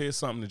mucus. Here's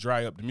something to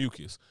dry up the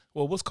mucus.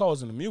 Well, what's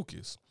causing the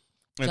mucus?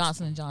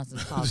 Johnson &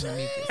 Johnson's causing the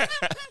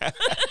mucus.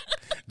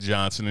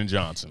 Johnson &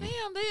 Johnson.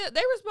 Damn,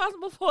 they're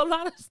responsible for a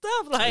lot of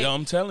stuff. Like, yeah,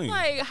 I'm telling you.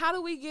 Like, how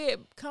do we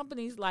get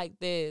companies like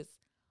this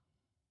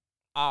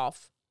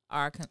off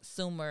our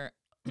consumer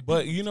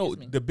But you know,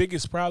 Excuse me. the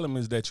biggest problem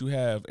is that you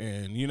have,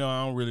 and you know,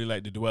 I don't really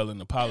like to dwell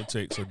into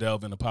politics or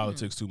delve into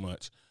politics too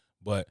much.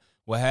 But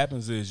what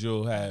happens is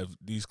you'll have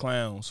these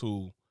clowns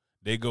who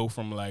they go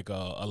from like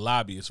a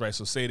lobbyist, right?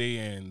 So say they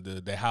in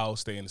the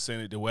House, they in the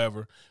Senate,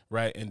 whatever,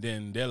 right? And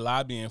then they're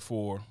lobbying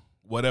for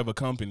whatever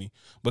company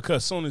because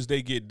as soon as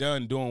they get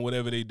done doing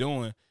whatever they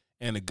doing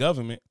in the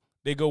government,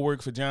 they go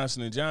work for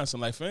Johnson and Johnson.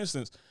 Like for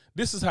instance,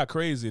 this is how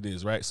crazy it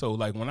is, right? So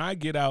like when I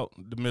get out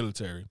the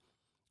military,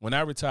 when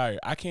I retire,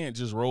 I can't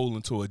just roll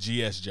into a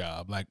GS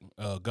job, like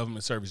a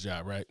government service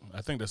job, right?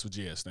 I think that's what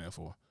GS stand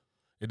for.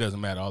 It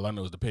doesn't matter. All I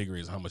know is the pay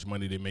grade is how much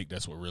money they make.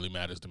 That's what really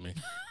matters to me.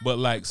 But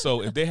like,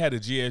 so if they had a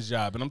GS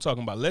job, and I'm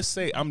talking about, let's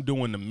say I'm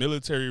doing the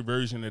military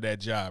version of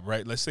that job,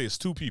 right? Let's say it's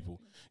two people.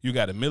 You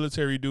got a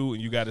military dude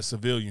and you got a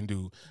civilian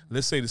dude.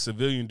 Let's say the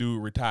civilian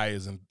dude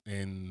retires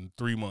in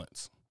 3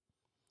 months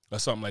or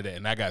something like that,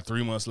 and I got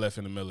 3 months left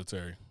in the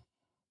military.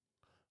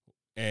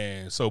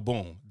 And so,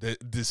 boom,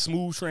 the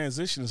smooth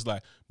transition is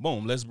like,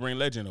 boom, let's bring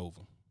Legend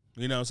over.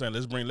 You know what I'm saying?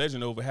 Let's bring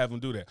Legend over, have them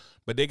do that.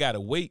 But they got to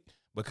wait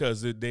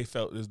because they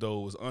felt as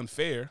though it was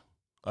unfair.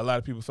 A lot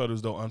of people felt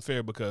as though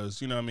unfair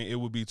because, you know what I mean, it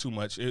would be too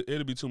much.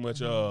 It'd be too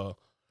much,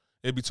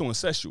 it'd be too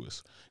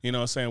incestuous. You know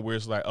what I'm saying? Where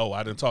it's like, oh,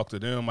 I done talked to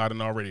them. I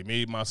done already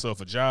made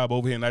myself a job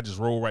over here, and I just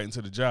roll right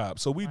into the job.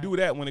 So we do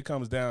that when it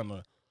comes down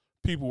to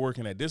people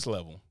working at this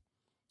level.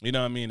 You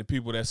know what I mean? The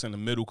people that's in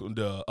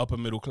the upper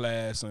middle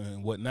class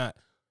and whatnot.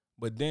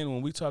 But then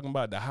when we talking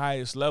about the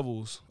highest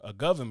levels of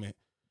government,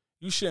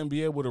 you shouldn't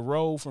be able to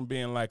roll from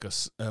being like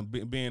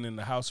being in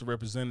the House of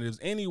Representatives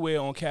anywhere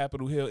on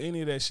Capitol Hill,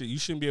 any of that shit. You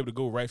shouldn't be able to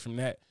go right from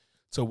that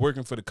to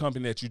working for the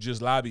company that you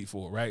just lobbied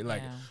for, right?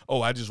 Like,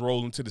 oh, I just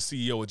rolled into the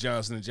CEO of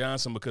Johnson &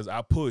 Johnson because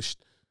I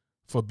pushed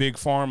for Big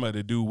Pharma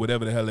to do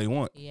whatever the hell they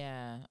want.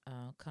 Yeah,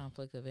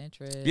 conflict of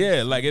interest.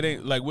 Yeah, like it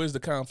ain't like where's the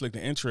conflict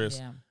of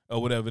interest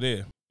or whatever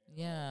there.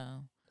 Yeah.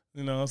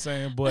 You know what I'm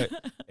saying? But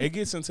it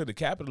gets into the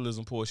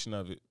capitalism portion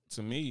of it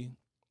to me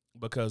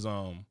because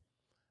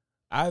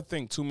I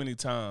think too many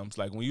times,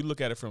 like when you look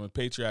at it from a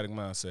patriotic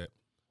mindset,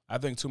 I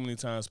think too many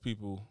times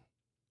people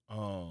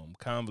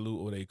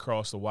convolute or they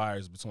cross the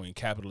wires between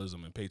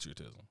capitalism and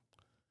patriotism,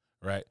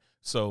 right?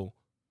 So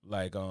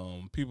like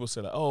people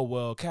say like, oh,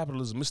 well,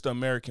 capitalism is the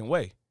American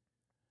way.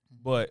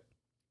 But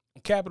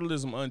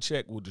capitalism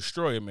unchecked will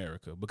destroy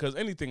America because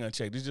anything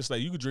unchecked, it's just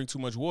like you could drink too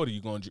much water,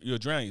 you'll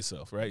drown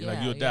yourself, right?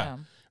 Like you'll die,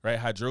 right?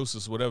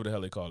 Hydrosis, whatever the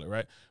hell they call it,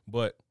 right?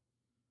 But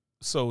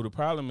so the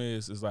problem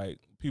is like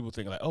people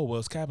think like, oh, well,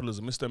 it's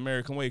capitalism, it's the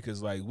American way,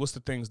 because like what's the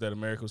things that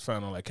America was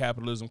founded on, like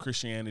capitalism,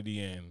 Christianity,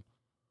 and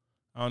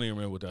I don't even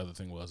remember what the other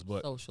thing was,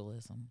 but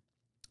socialism.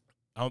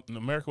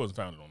 America wasn't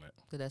founded on that.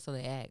 Because that's how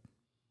they act.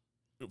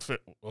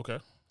 Okay.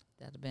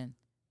 That'd have been.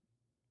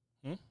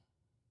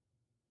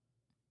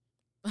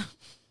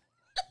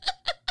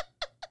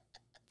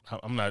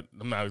 I'm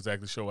not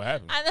exactly sure what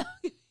happened. I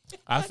know.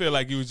 I feel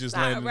like you was just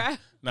landing. Right.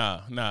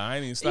 Nah, I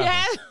ain't even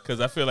stopping. Because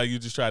I feel like you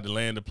just tried to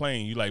land the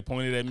plane. You like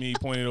pointed at me,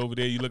 pointed over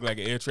there. You look like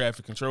an air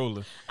traffic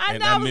controller. I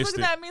know. I was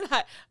looking at me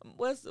like,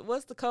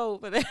 what's the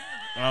code for that?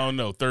 I don't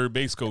know. Third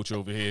base coach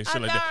over here. Shit I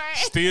like know, that.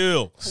 right?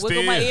 Still.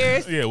 Wiggle my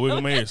ears. Yeah,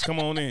 wiggle my ears. Come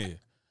on in here.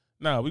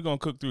 Nah, we're going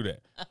to cook through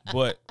that.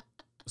 But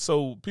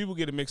so people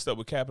get it mixed up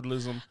with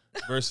capitalism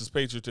versus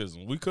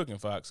patriotism. We cooking,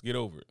 Fox. Get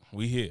over it.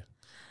 We here.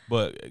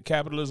 But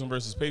capitalism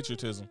versus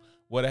patriotism,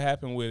 what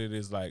happened with it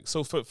is like,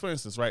 so for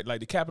instance, right, like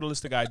the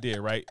capitalistic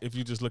idea, right, if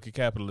you just look at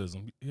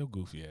capitalism, your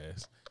goofy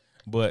ass.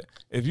 But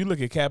if you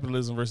look at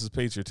capitalism versus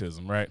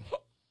patriotism, right,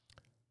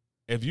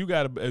 if you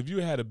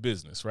had a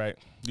business, right,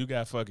 you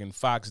got fucking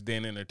Fox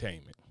Den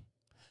Entertainment.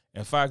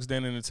 And Fox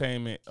Den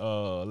Entertainment,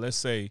 let's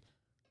say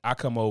I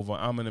come over,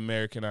 I'm an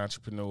American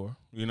entrepreneur,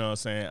 you know what I'm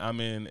saying, I'm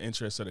in the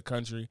interest of the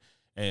country,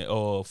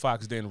 or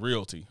Fox Den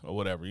Realty or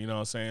whatever, you know what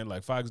I'm saying?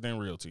 Like Fox Den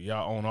Realty,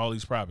 y'all own all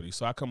these properties.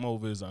 So I come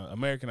over as an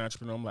American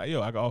entrepreneur. I'm like,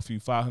 yo, I can offer you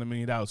 $500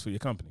 million for your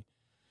company.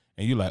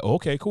 And you're like,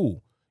 okay,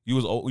 cool. You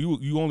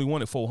only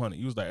wanted 400.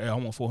 You was like, hey, I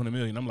want 400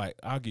 million. I'm like,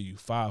 I'll give you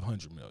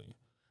 500 million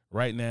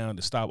right now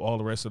to stop all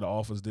the rest of the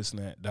offers, this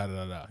and that, da da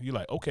da da. You're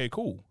like, okay,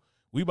 cool.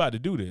 We about to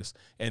do this.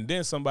 And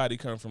then somebody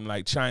come from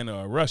like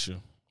China or Russia,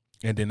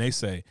 and then they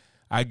say,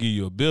 I give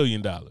you $1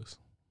 billion.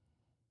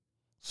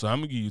 So I'm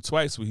gonna give you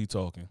twice what he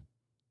talking.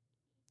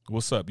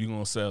 What's up? You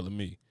gonna sell to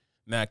me?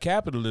 Now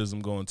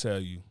capitalism gonna tell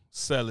you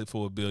sell it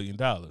for $1 billion.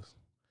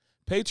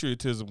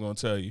 Patriotism gonna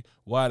tell you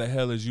why the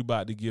hell is you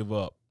about to give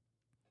up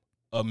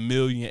 1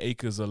 million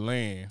acres of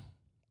land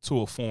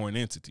to a foreign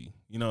entity?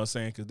 You know what I'm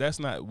saying? Because that's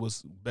not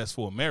what's best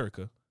for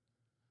America.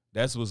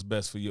 That's what's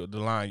best for the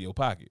line in your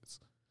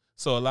pockets.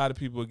 So a lot of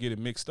people get it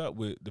mixed up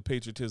with the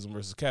patriotism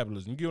versus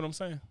capitalism. You get what I'm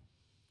saying?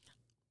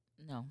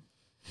 No.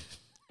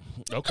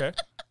 Okay.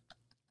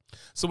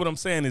 So what I'm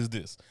saying is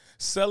this: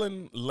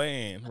 selling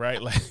land,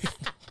 right?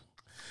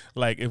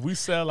 Like if we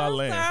sell our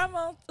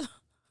land,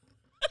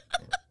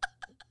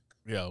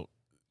 yo,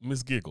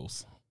 Miss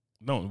Giggles.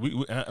 No,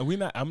 we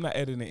not. I'm not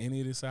editing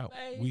any of this out.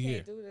 Hey, we you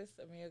here. can't do this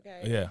to me,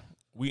 okay? Yeah,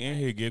 we in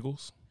here,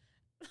 Giggles.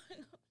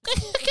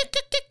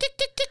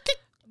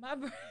 My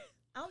brain,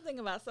 I'm thinking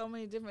about so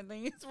many different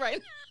things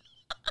right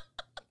now.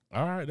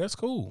 All right, that's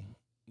cool.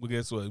 Well,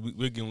 guess what?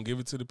 We're gonna give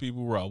it to the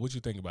people raw. What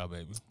you think about,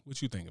 baby?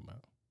 What you thinking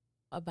about?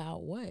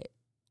 About what?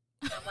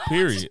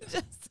 Period.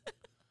 Just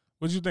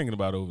What you thinking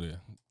about over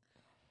there?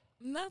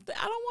 nothing.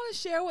 I don't want to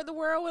share with the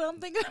world what I'm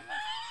thinking about.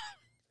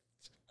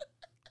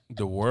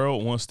 The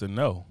world wants to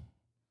know.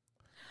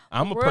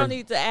 I'm The a world person.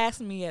 needs to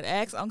ask me at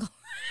Ask Uncle.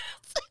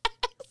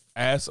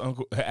 Ask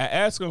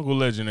Uncle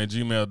Legend at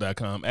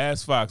gmail.com.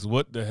 Ask Fox,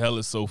 what the hell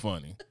is so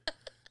funny?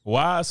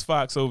 Why is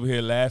Fox over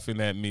here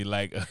laughing at me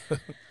like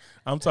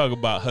I'm talking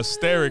about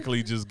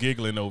hysterically just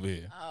giggling over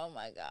here? Oh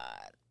my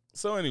God.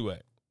 So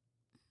anyway,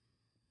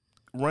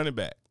 run it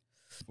back.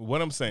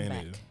 What I'm saying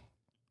Back. is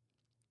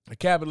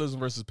capitalism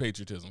versus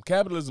patriotism.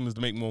 Capitalism is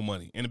to make more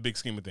money in the big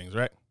scheme of things,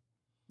 right?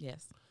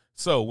 Yes.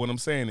 So what I'm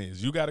saying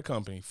is you got a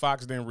company,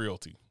 Fox Den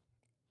Realty.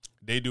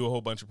 They do a whole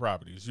bunch of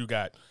properties. You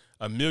got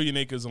 1 million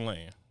acres of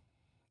land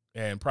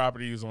and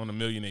properties on 1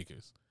 million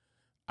acres.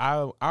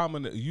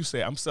 You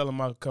say I'm selling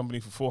my company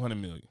for $400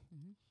 million.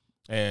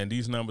 And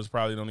these numbers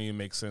probably don't even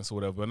make sense or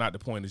whatever, but not the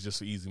point. It's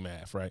just easy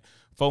math, right?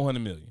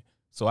 $400 million.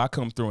 So I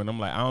come through and I'm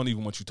like, I don't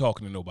even want you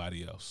talking to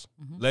nobody else.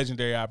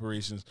 Legendary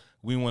Operations,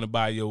 we want to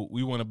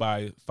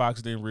buy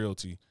Fox Den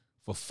Realty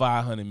for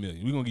 $500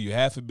 million. We're gonna give you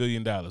 $500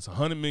 million,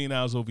 $100 million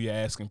over your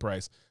asking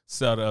price.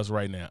 Sell to us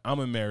right now. I'm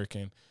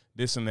American,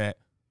 this and that.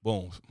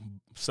 Boom,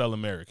 sell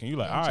American. You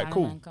like, And all right, China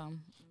cool. man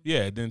come.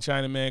 Yeah, then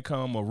Chinaman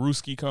come or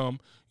Ruski come,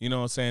 you know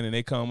what I'm saying, and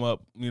they come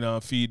up,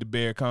 feed the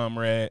bear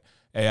comrade.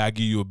 Hey, I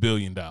give you $1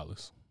 billion.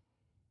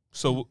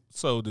 So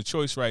the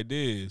choice right there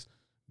is,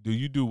 do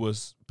you do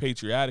what's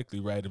patriotically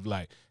right of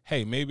like,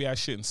 hey, maybe I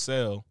shouldn't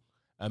sell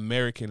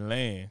American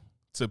land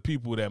to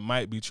people that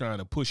might be trying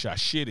to push our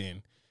shit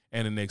in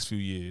the next few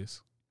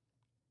years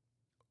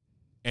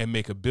and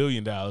make $1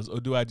 billion, or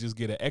do I just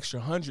get an extra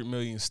 $100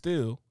 million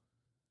still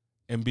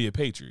and be a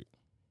patriot?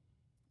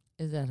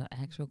 Is that an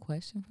actual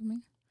question for me?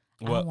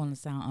 I What? don't want to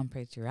sound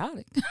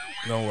unpatriotic.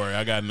 Don't worry,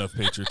 I got enough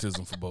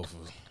patriotism for both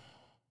of us.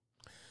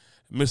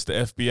 Mr.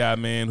 FBI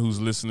man who's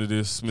listening to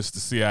this, Mr.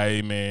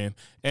 CIA man,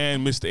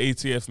 and Mr.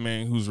 ATF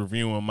man who's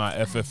reviewing my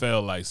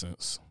FFL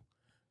license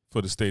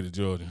for the state of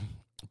Georgia.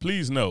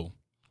 Please know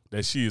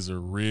that she is a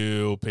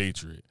real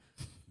patriot.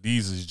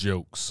 These is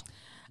jokes.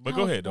 But I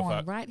go was ahead, though. born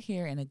Fox. right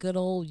here in the good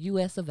old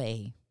U.S. of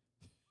A.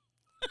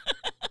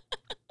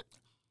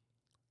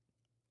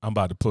 I'm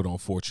about to put on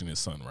Fortunate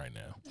Son right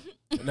now.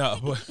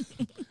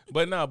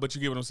 But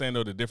you get what I'm saying,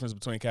 though, the difference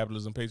between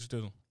capitalism and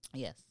patriotism?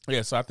 Yes.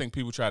 Yeah, so I think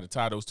people try to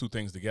tie those two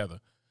things together.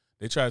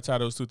 They try to tie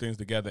those two things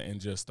together and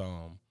just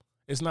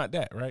it's not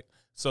that, right?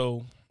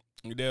 So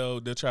they'll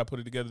try to put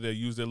it together. They'll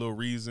use their little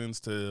reasons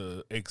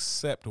to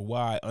accept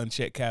why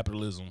unchecked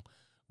capitalism,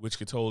 which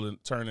could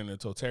turn into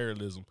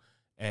totalitarianism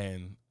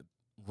and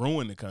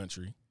ruin the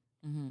country.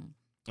 Mm-hmm.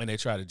 And they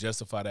try to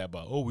justify that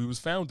by, we was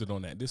founded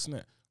on that, this and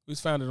that. We was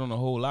founded on a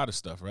whole lot of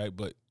stuff, right?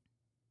 But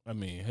I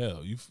mean,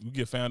 hell, you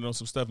get founded on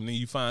some stuff and then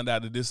you find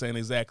out that this ain't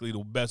exactly the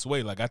best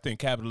way. Like, I think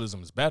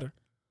capitalism is better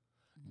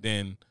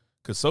than,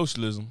 because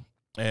socialism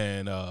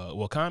and,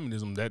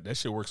 communism, that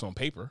shit works on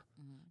paper.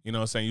 You know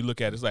what I'm saying? You look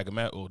at it, it's like,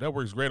 that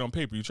works great on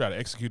paper. You try to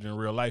execute it in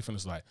real life and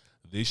it's like,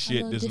 this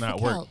shit does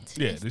not work.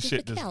 Yeah, this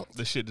shit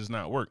does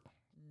not work.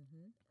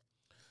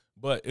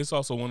 But it's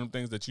also one of the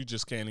things that you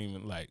just can't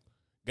even, like,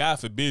 God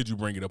forbid you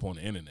bring it up on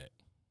the internet.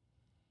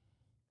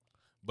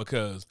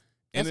 Because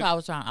that's why I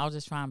was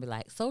just trying to be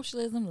like,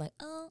 socialism, like,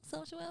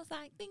 socialism,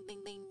 like, ding, ding,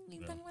 ding, ding,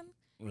 ding, ding.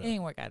 Yeah. It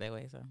didn't work out that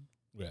way, so.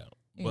 Yeah.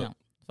 You know,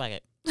 fuck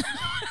it.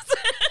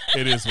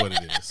 It is what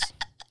it is.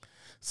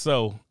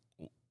 So,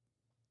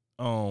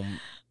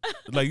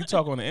 like, you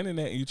talk on the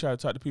internet and you try to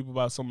talk to people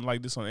about something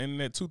like this on the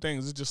internet, two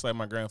things, it's just like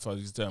my grandfather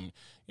used to tell me.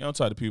 You don't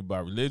talk to people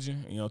about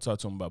religion and you don't talk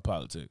to them about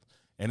politics.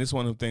 And it's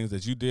one of the things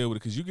that you deal with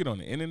because you get on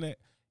the internet,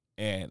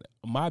 and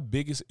my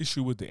biggest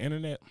issue with the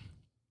internet,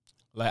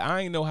 like,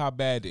 I ain't know how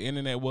bad the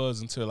internet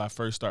was until I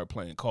first started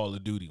playing Call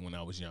of Duty when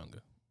I was younger.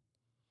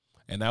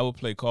 And I would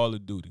play Call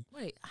of Duty.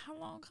 Wait, how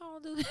long Call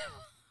of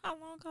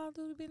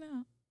Duty been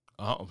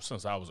out?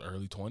 Since I was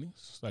early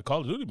 20s. Like,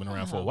 Call of Duty been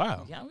around for a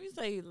while. Yeah, you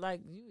say,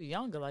 like, you were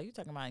younger, like, you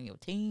talking about in your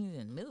teens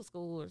and middle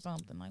school or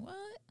something. Like, what?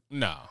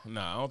 No,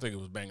 I don't think it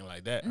was banging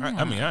like that. Nah, I I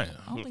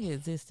don't think it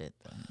existed.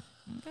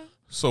 Okay.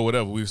 So,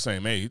 whatever, we were the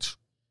same age.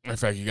 In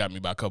fact, you got me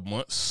by a couple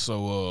months.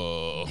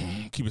 So,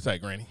 keep it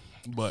tight, Granny.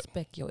 But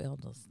respect your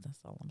elders. That's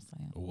all I'm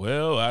saying.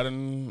 Well, I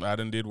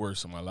done did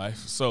worse in my life.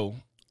 So,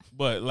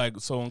 but like,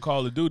 so on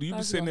Call of Duty, you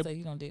be sitting there. Say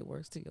you don't did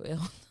worse to your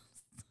elders.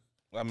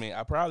 I mean,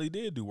 I probably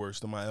did do worse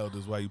than my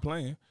elders while you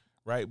playing,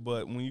 right?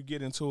 But when you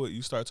get into it,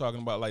 you start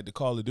talking about like the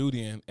Call of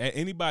Duty, and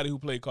anybody who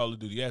played Call of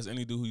Duty, ask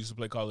any dude who used to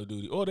play Call of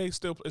Duty, or it's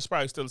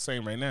probably still the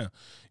same right now.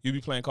 You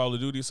be playing Call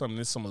of Duty or something.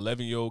 There's some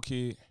 11-year-old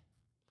kid,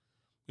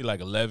 he like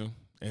 11,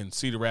 in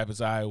Cedar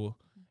Rapids, Iowa.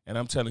 And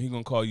I'm telling you, he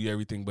gonna call you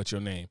everything but your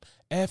name.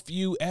 F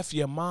you, F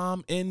your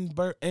mom,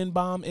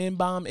 N-bomb,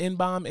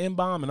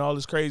 and all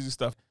this crazy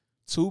stuff.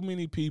 Too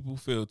many people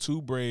feel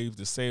too brave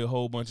to say a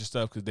whole bunch of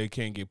stuff because they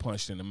can't get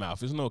punched in the mouth.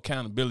 There's no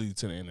accountability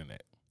to the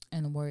internet.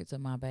 In the words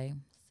of my babe,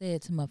 say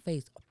it to my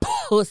face,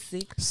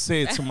 pussy.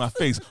 Say it to my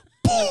face,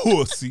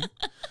 pussy.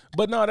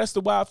 But no, that's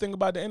the wild thing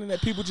about the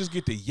internet. People just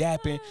get to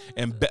yapping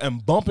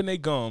and bumping their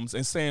gums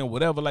and saying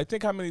whatever. Like,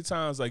 think how many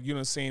times, like, you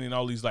done seen in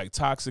all these, like,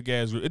 toxic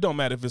ass, it don't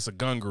matter if it's a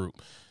gun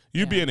group.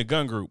 You be in a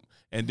gun group,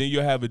 and then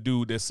you'll have a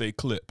dude that say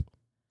clip.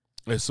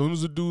 As soon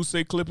as a dude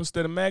say clip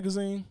instead of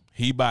magazine,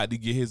 he about to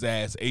get his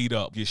ass ate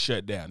up, get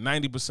shut down.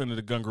 90% of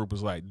the gun group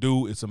is like,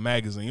 dude, it's a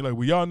magazine. You're like,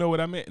 well, y'all know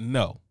what I meant?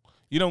 No.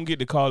 You don't get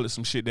to call it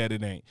some shit that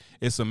it ain't.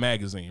 It's a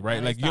magazine, right?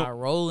 Now like they start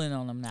rolling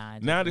on them now.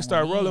 Now they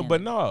start rolling,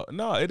 but no,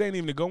 it ain't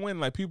even to go in.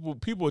 Like people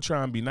are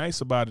trying to be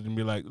nice about it and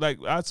be like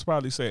I'd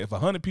probably say if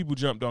 100 people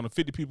jumped on it,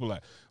 50 people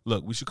like,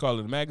 look, we should call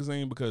it a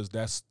magazine because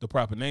that's the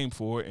proper name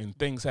for it, and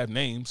things have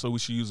names, so we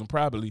should use them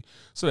properly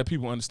so that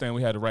people understand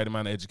we had the right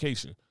amount of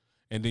education.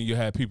 And then you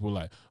have people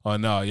like, oh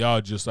no,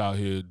 y'all just out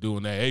here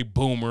doing that. Hey,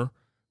 boomer,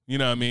 you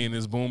know what I mean?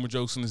 There's boomer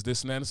jokes and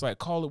this and that. It's like,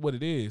 call it what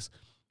it is.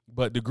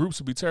 But the groups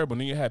would be terrible.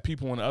 And then you have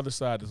people on the other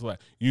side that's like,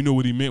 you know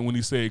what he meant when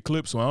he said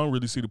clip, so I don't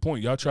really see the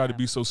point. Y'all try to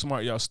be so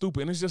smart, y'all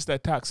stupid. And it's just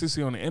that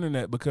toxicity on the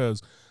internet,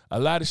 because a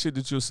lot of shit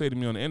that you'll say to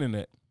me on the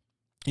internet,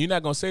 you're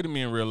not going to say to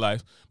me in real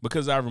life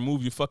because I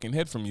remove your fucking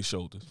head from your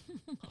shoulders.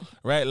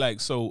 Right? Like,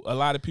 so a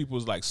lot of people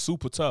is like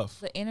super tough.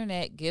 The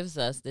internet gives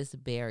us this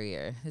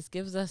barrier. This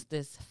gives us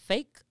this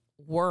fake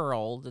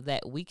world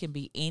that we can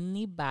be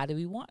anybody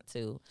we want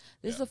to.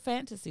 This is a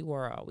fantasy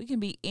world. We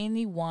can be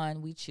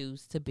anyone we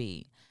choose to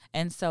be.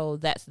 And so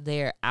that's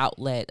their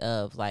outlet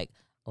of like,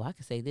 oh, I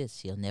can say this,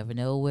 she'll never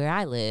know where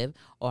I live,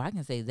 or I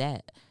can say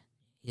that,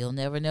 he'll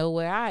never know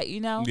where I,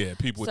 Yeah,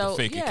 people with the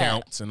fake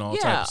accounts and all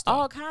type of stuff.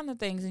 All kind of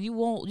things, and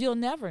you'll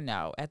never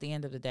know at the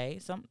end of the day.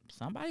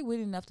 Somebody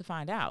waiting enough to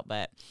find out,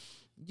 but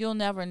you'll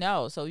never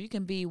know. So you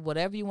can be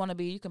whatever you want to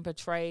be. You can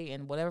portray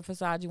in whatever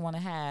facade you want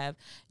to have.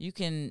 You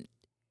can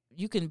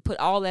put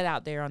all that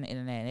out there on the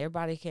internet, and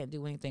everybody can't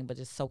do anything but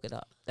just soak it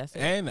up. That's it.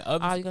 And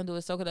all you're going to do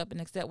is soak it up and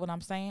accept what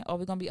I'm saying, or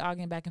we're going to be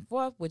arguing back and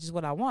forth, which is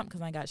what I want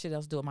because I ain't got shit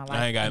else to do with my life.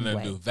 I ain't got nothing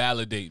to do.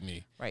 Validate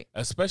me. Right.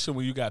 Especially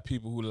when you got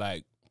people who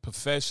like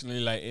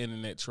professionally like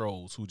internet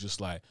trolls who just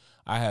like,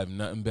 I have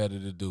nothing better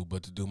to do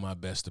but to do my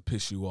best to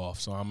piss you off.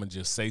 So I'm going to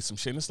just say some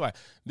shit. And it's like,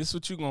 this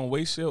what you're going to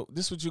waste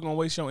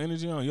your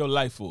energy on? Your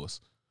life force.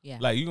 Yeah.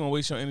 Like, you going to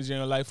waste your energy on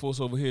your life force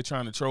over here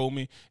trying to troll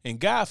me. And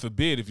God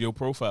forbid if your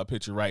profile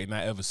picture right and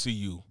I ever see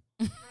you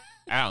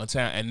out in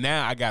town, and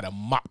now I gotta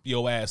mop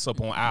your ass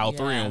up on aisle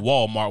 3 in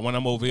Walmart when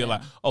I'm over here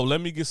like, oh, let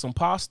me get some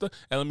pasta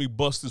and let me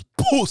bust this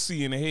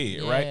pussy in the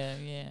head, right?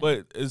 Yeah.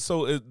 But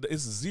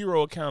it's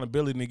zero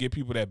accountability to give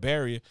people that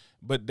barrier.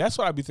 But that's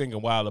what I be thinking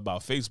wild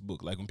about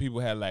Facebook. Like when people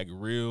had like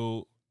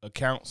real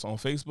accounts on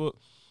Facebook,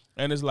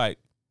 and it's like,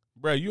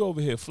 bro, you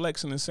over here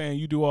flexing and saying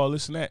you do all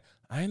this and that.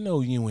 I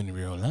know you in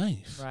real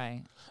life.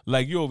 Right.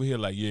 Like, you over here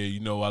like,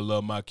 yeah, I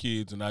love my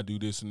kids and I do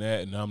this and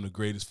that and I'm the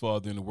greatest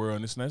father in the world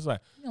and this and that. It's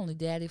like, you only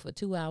daddy for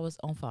 2 hours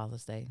on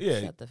Father's Day.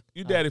 Yeah,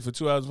 you daddy for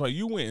 2 hours.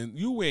 You went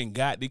and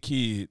got the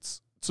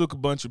kids, took a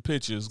bunch of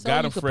pictures, so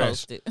got them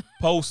fresh,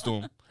 post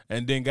them,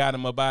 and then got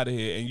them up out of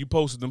here. And you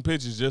posted them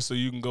pictures just so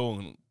you can go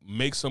and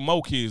make some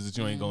more kids that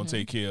you ain't going to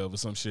take care of or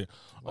some shit.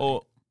 Right.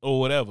 Or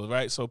whatever,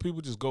 right? So people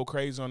just go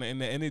crazy on the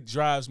internet, and it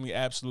drives me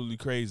absolutely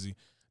crazy.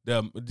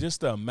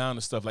 Just the amount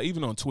of stuff, like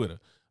even on Twitter.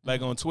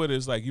 Like on Twitter,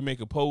 it's like you make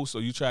a post or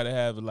you try to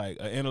have like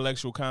an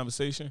intellectual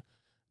conversation.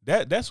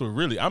 That's what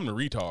really, I'm the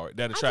retard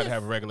that'll try to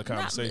have a regular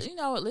conversation.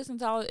 Listen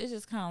to all, it's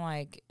just kind of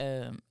like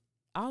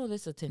all of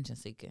it's attention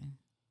seeking.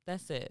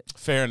 That's it.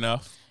 Fair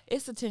enough.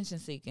 It's attention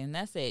seeking.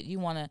 That's it. You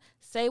want to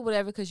say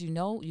whatever because you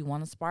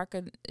want to spark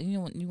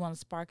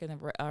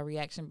a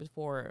reaction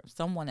before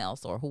someone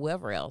else or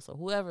whoever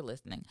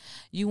listening.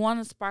 You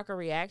want to spark a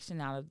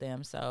reaction out of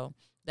them. So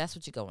that's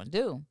what you're going to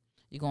do.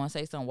 You're going to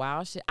say some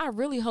wild shit. I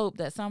really hope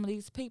that some of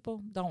these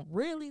people don't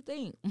really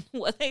think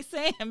what they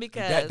saying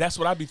because that's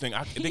what I be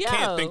thinking. They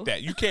can't think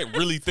that. You can't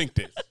really think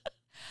this.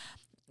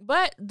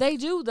 But they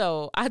do,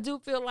 though. I do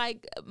feel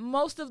like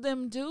most of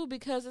them do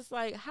because it's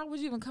like, how would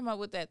you even come up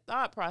with that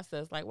thought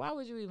process? Like, why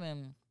would you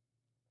even?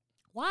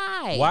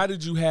 Why? Why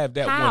did you have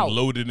that one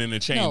loaded in the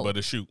chamber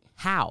to shoot?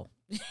 How?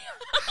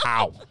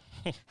 How?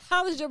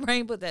 How did your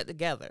brain put that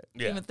together?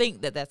 Yeah. Even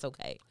think that that's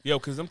okay? Yo,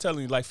 because I'm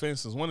telling you, like, for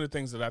instance, one of the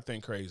things that I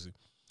think crazy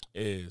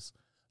is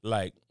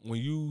like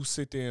when you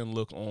sit there and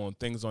look on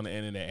things on the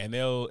internet and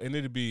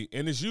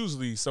it's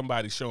usually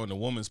somebody showing a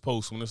woman's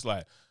post when it's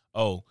like,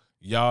 oh,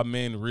 y'all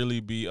men really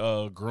be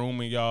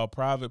grooming y'all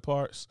private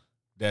parts,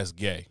 that's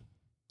gay.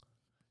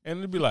 And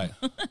it'd be like,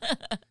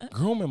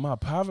 grooming my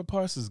private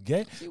parts is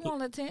gay? She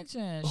want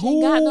attention. She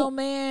ain't got no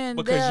man.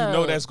 Because you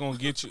know that's gonna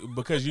get you,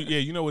 because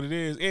you know what it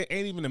is. It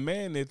ain't even a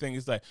man that thing.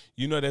 It's like,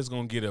 that's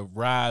gonna get a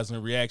rise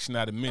and reaction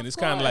out of men. It's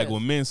kind of like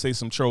when men say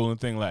some trolling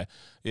thing like,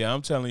 yeah,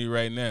 I'm telling you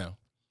right now,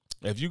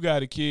 if you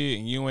got a kid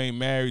and you ain't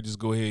married, just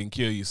go ahead and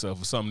kill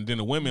yourself or something. Then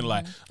the women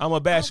like, I'm a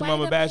bash him,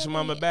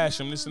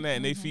 this and that,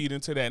 and they feed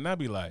into that. And I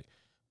be like,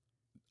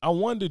 I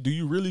wonder, do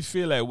you really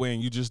feel that way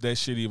and you just that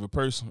shitty of a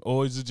person,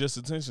 or is it just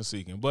attention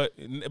seeking? But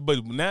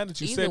now that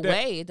you said that, either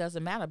way, it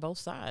doesn't matter. Both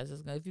sides.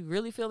 If you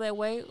really feel that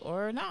way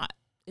or not,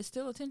 it's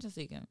still attention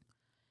seeking.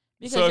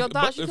 Because So your if-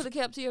 thoughts but you if- could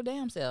have kept to your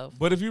damn self.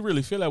 But if you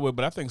really feel that way,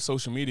 but I think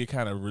social media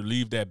kind of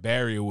relieved that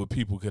barrier where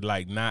people could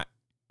like not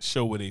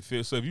show what they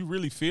feel. So if you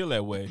really feel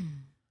that way,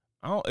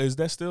 is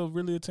that still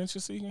really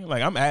attention seeking?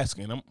 Like I'm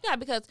asking. Yeah,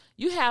 because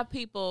you have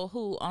people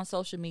who on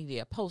social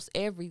media post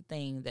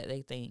everything that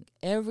they think,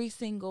 every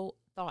single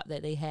thought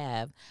that they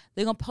have.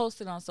 They're gonna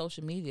post it on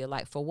social media.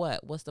 Like for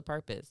what? What's the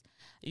purpose?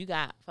 You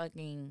got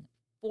fucking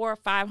 400 or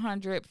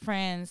 500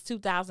 friends,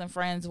 2,000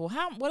 friends. Well,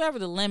 whatever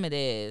the limit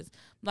is.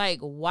 Like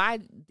why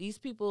these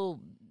people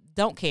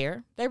don't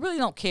care? They really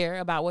don't care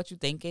about what you're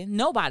thinking.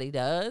 Nobody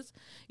does.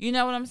 You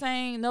know what I'm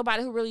saying?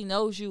 Nobody who really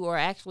knows you or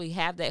actually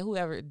have that,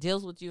 whoever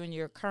deals with you in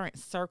your current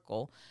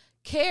circle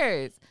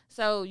cares.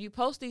 So you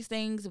post these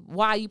things.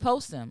 Why you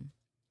post them?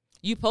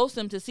 You post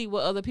them to see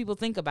what other people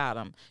think about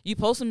them. You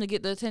post them to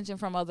get the attention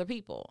from other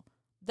people.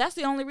 That's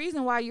the only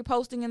reason why you're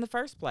posting in the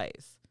first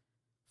place.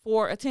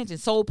 For attention.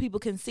 So people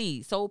can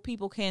see. So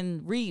people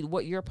can read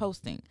what you're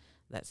posting.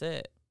 That's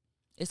it.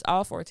 It's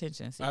all for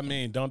attention seeking. I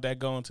mean, don't that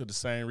go into the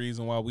same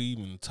reason why we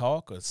even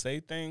talk or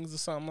say things or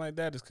something like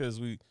that? It's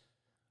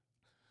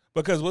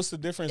because what's the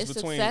difference it's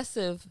between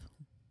excessive.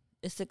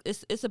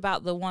 It's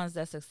about the ones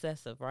that's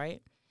excessive,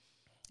 right?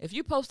 If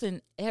you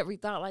posting every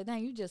thought like that,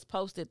 you just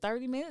posted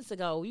 30 minutes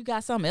ago. You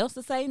got something else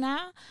to say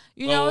now?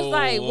 You know, it's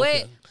like, okay.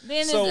 what?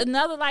 Then So- it's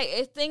another, like,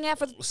 it's thing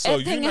after So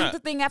thing you're after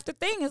not- thing after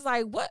thing. It's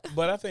like, what?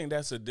 But I think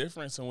that's a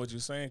difference in what you're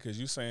saying, because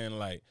you're saying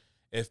like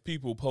if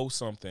people post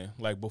something,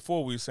 like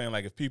before we were saying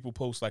like if people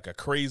post like a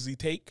crazy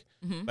take,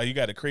 like you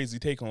got a crazy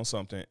take on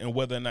something, and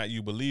whether or not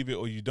you believe it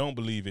or you don't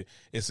believe it,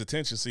 it's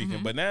attention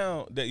seeking. But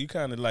now that you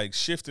kind of like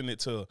shifting it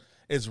to,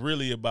 it's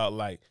really about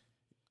like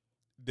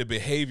the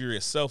behavior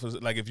itself. Is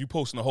like if you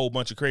posting a whole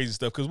bunch of crazy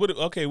stuff, because what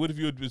if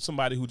you're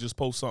somebody who just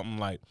posts something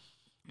like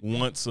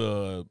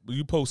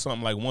you post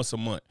something like once a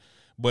month,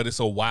 but it's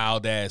a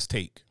wild ass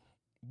take.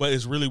 But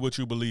it's really what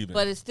you believe in.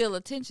 But it's still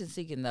attention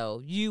seeking,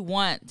 though. You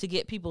want to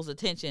get people's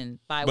attention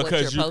by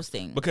Because what you're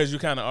posting. Because you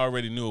kind of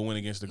already knew it went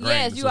against the grain.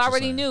 Yes, is you what you're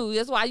already saying. knew.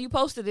 That's why you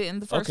posted it in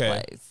the first Okay.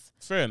 place.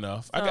 Fair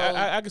enough. So,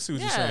 I can see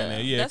what you're saying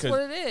there. Yeah, that's 'cause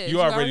what it is. You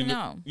You already already knew.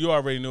 know. You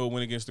already knew it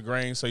went against the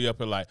grain, so you up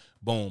here like,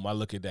 boom, I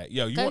look at that.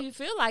 Yo, If you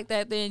feel like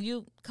that, then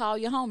you call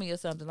your homie or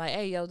something. Like,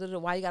 hey, yo,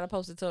 why you got to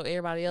post it to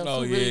everybody else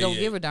who really don't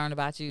give a darn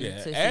about you?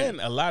 Yeah, to and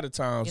see? a lot of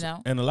times,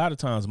 You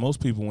know? most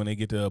people when they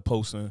get to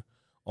posting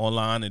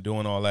online and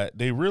doing all that,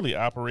 they really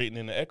operating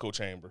in the echo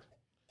chamber,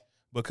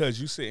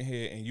 because you sitting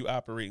here and you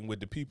operating with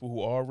the people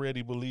who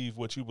already believe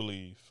what you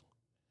believe,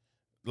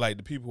 like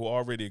the people who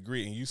already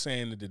agree, and you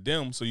saying it to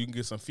them so you can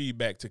get some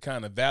feedback to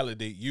kind of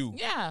validate you.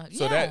 Yeah.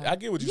 So yeah. that I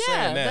get what you're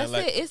yeah, saying now. that's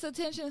Like, it. It's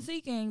attention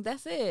seeking.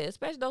 That's it.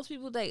 Especially those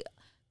people that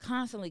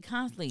constantly.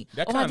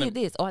 That Oh, I kinda- did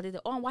this. Oh, I did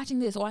that. Oh, I'm watching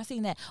this. Oh, I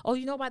seen that. Oh,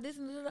 you know about this?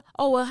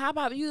 Oh, well, how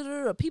about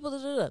you?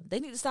 People. They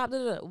need to stop.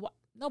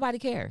 Nobody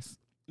cares.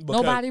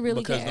 Nobody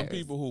really because cares. them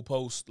people who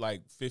post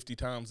like 50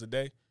 times a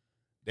day,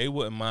 they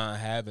wouldn't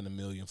mind having 1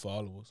 million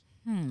followers.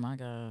 My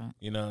God.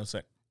 You know what I'm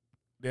saying?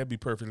 They'd be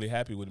perfectly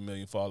happy with 1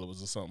 million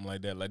followers or something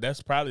like that. Like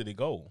that's probably the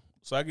goal.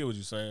 So I get what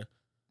you're saying.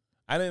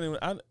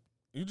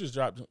 You just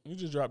dropped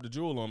the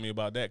jewel on me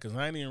about that, because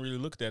I ain't even really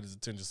looked at it as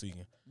attention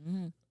seeking.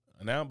 Mm-hmm.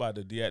 And now I'm about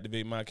to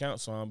deactivate my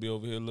account, so I'll be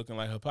over here looking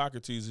like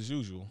Hippocrates as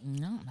usual.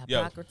 No,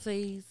 Yo,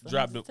 Hippocrates.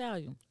 drop Let me tell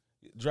you.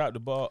 Drop the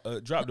bar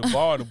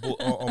on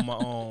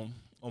the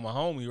on my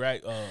homie,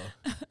 right?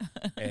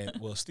 And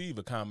well, Steve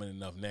a common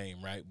enough name,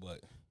 right?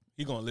 But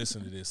he gonna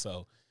listen to this,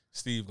 so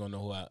Steve gonna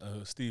know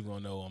Steve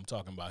gonna know I'm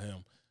talking about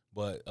him.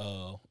 But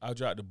I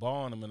dropped the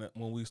ball on him, and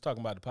when we was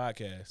talking about the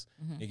podcast,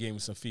 he gave me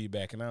some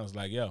feedback, and I was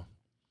like, "Yo,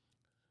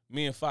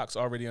 me and Fox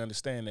already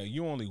understand that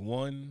you only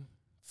one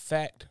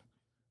fact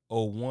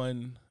or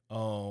one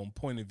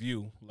point of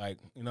view, like,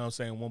 you know what I'm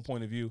saying, one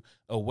point of view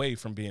away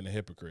from being a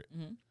hypocrite."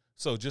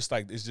 So just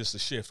like it's just a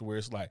shift where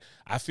it's like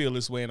I feel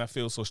this way and I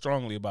feel so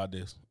strongly about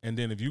this, and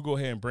then if you go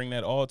ahead and bring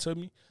that all to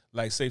me,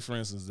 like say for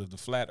instance, if the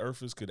flat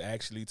earthers could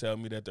actually tell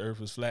me that the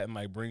earth is flat and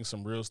like bring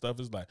some real stuff,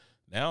 it's like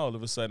now all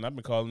of a sudden I've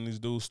been calling these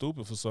dudes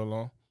stupid for so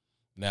long.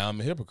 Now I'm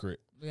a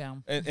hypocrite. Yeah.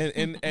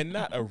 And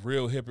not a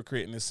real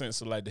hypocrite in the sense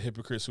of like the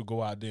hypocrites who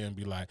go out there and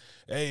be like,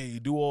 hey,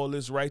 do all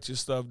this righteous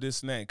stuff, this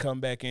and that, and come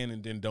back in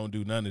and then don't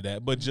do none of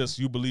that. But just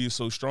you believe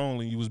so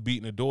strongly, you was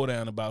beating the door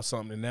down about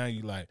something, and now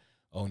you like,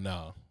 oh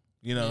no.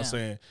 You know what I'm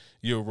saying?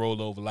 You'll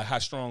roll over. Like how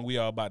strong we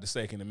are about the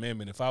Second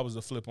Amendment. If I was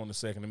to flip on the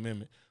Second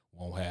Amendment,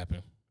 won't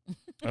happen.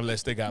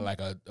 Unless they got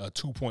like a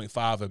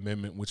 2.5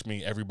 amendment, which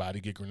means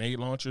everybody get grenade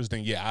launchers,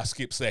 then yeah, I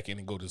skip second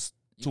and go to 2.5.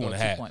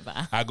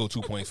 2.5. I go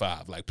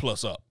 2.5, like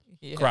plus up.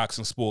 Yeah. Crocs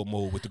in sport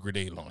mode with the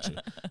grenade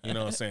launcher. You know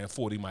what I'm saying?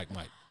 40 Mike.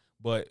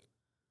 But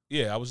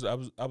yeah, I was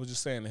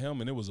just saying to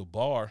him, and it was a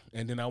bar,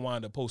 and then I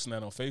wound up posting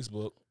that on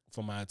Facebook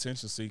for my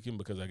attention seeking,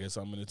 because I guess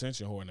I'm an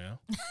attention whore now.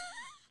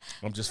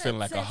 I'm just feeling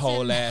like a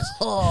whole ass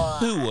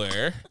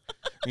whore.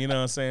 You know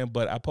what I'm saying?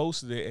 But I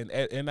posted it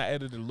and I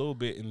edited a little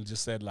bit and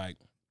just said like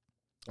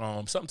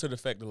something to the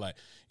effect of like,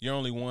 you're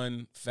only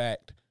one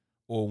fact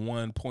or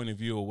one point of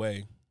view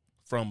away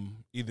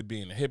from either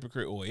being a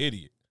hypocrite or an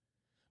idiot.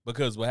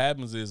 Because what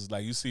happens is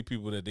like you see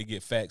people that they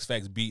get facts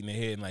beating their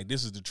head and like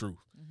this is the truth.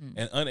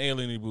 and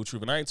unalienable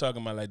truth. And I ain't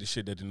talking about like the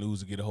shit that the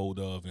news will get a hold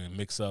of and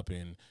mix up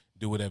and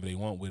do whatever they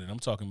want with it. I'm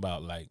talking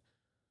about like,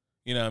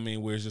 you know what I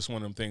mean, where it's just one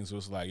of them things where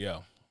it's like,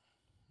 yo,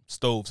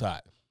 stove's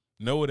hot.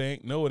 No, it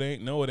ain't. No, it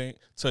ain't. No, it ain't.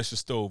 Touch the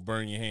stove,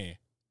 burn your hand.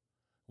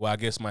 Well, I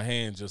guess my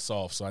hand's just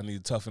soft, so I need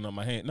to toughen up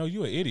my hand. No,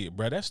 you an idiot,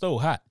 bro. That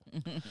stove hot.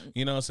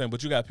 You know what I'm saying?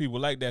 But you got people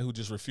like that who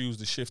just refuse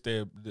to shift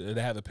to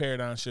have a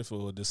paradigm shift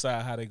or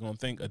decide how they're going to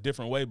think a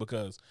different way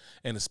because,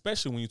 and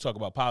especially when you talk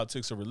about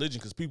politics or religion,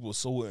 because people are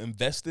so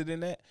invested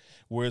in that,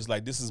 where it's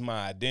like, this is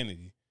my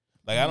identity.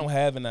 Like, I don't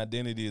have an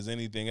identity as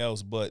anything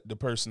else but the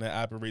person that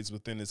operates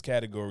within this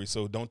category,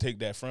 so don't take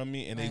that from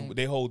me. And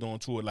they hold on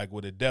to it like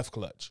with a death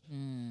clutch.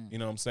 You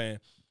know what I'm saying?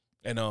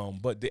 And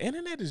but the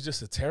internet is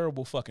just a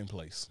terrible fucking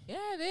place. Yeah,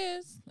 it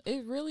is.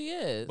 It really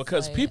is.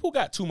 Because like, people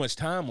got too much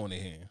time on their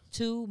hands.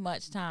 Too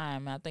much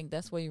time. I think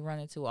that's where you run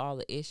into all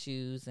the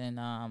issues and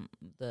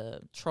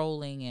the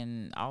trolling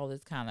and all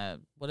this kind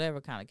of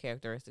whatever kind of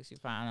characteristics you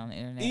find on the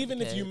internet.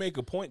 Even if you make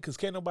a point, because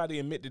can't nobody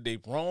admit that they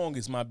wrong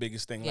is my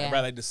biggest thing. Yeah. Like,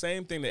 right, like the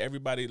same thing that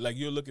everybody, like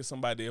you'll look at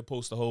somebody, they'll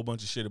post a whole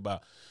bunch of shit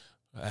about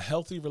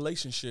healthy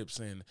relationships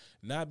and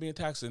not being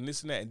toxic and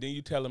this and that. And then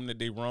you tell them that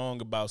they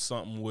wrong about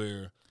something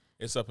where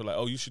it's up to like,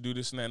 oh, you should do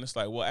this and that. And it's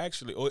like, well,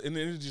 actually, and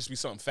then it'll just be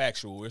something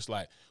factual where it's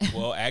like,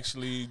 well,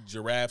 actually,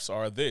 giraffes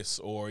are this,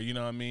 or you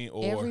know what I mean?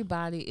 Or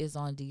everybody is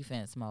on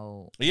defense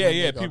mode.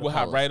 Yeah. People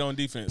hop right on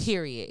defense.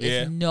 Period.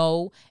 Yeah.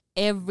 It's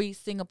every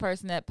single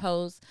person that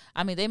posts,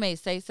 I mean, they may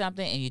say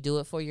something and you do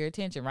it for your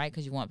attention, right?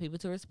 Because you want people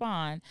to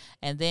respond.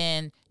 And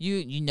then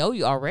you know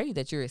already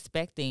that you're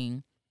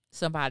expecting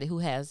somebody who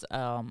has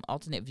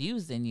alternate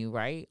views than you,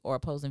 right? Or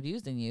opposing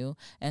views than you.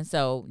 And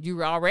so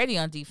you're already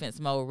on defense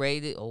mode,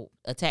 ready to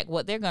attack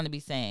what they're going to be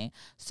saying.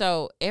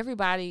 So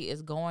everybody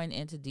is going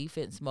into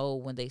defense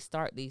mode when they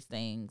start these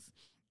things.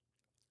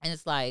 And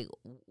it's like,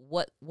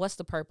 what's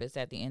the purpose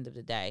at the end of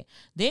the day?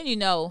 Then you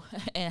know,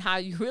 and how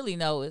you really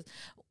know is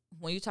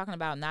when you're talking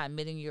about not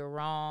admitting you're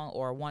wrong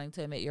or wanting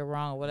to admit you're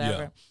wrong or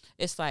whatever,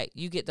 it's like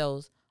you get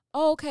those,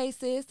 oh, okay,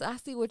 sis, I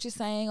see what you're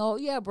saying. Oh,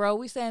 yeah, bro,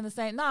 we saying the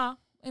same. Nah.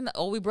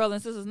 We brother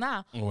and sisters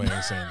now. We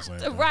ain't saying the same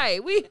thing.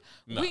 Right. We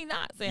not saying the same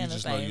thing. You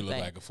just know you look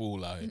like a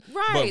fool out here.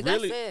 Right, but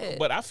really, that's it.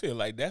 But I feel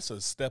like that's a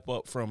step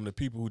up from the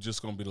people who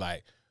just going to be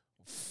like,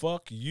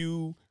 fuck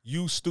you,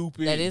 you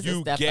stupid,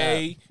 you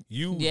gay,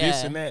 you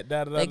this and that,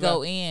 da da da. They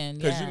go in,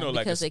 you know,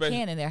 like because they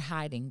can, and they're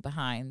hiding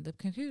behind the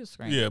computer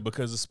screen. Yeah,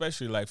 because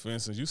especially like, for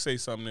instance, you say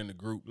something in the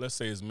group, let's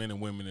say it's men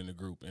and women in the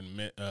group,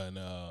 and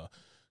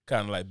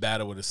kind of like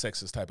battle with a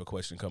sexist type of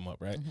question come up,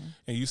 right?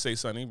 And you say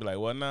something, you be like,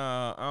 well,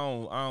 nah,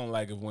 I don't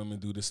like if women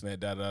do this and that,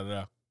 da da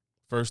da.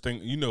 First thing,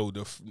 you know,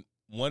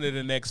 one of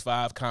the next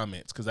 5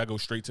 comments, because I go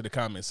straight to the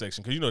comment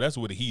section, because you know that's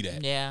where the heat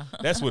at. Yeah.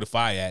 That's where the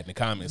fire at in the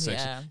comment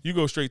section. Yeah. You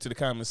go straight to the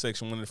comment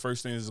section, one of the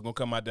first things that's going to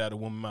come out of the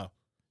woman's mouth.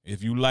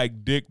 If you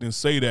like dick, then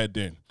say that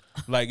then.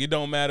 Like, it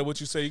don't matter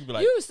what you say. You can be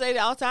like, you say that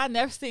all the time. I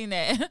never seen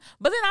that.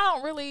 But then I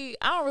don't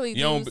really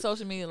do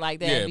social media like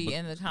that. Yeah, be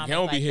in the comments. You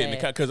don't like be hitting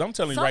that. the because I'm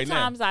telling you right now.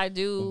 Sometimes I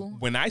do.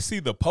 When I see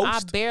the post, I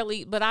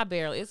barely.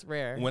 It's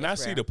rare. When I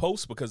see the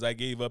post, because I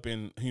gave up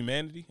in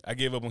humanity, I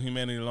gave up on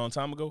humanity a long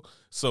time ago.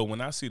 So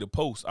when I see the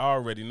post, I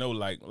already know.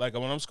 Like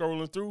when I'm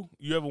scrolling through,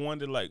 you ever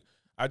wonder like,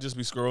 I just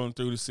be scrolling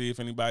through to see if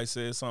anybody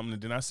says something,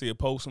 and then I see a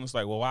post, and it's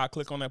like, well, why I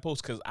click on that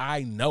post? Because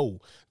I know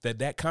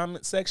that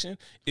comment section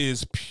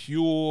is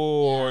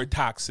pure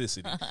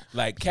toxicity.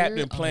 Like pure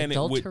Captain Planet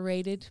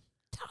adulterated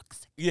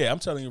toxic. Yeah, I'm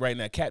telling you right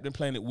now, Captain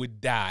Planet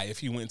would die if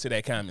he went into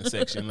that comment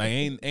section. Like,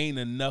 ain't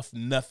enough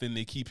nothing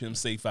to keep him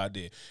safe out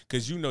there.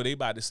 Because you know they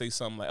about to say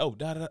something like, oh,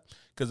 da da.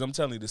 Because I'm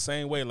telling you the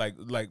same way.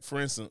 Like for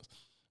instance.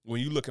 When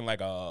you looking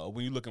like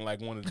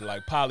one of the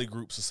like poly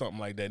groups or something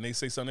like that, and they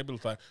say something, they be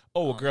like,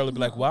 "Oh, a girl would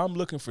be like, well, I'm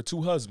looking for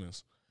 2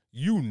 husbands."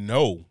 You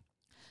know,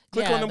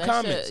 click on them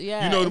comments.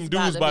 Shit, you know them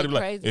dudes about to be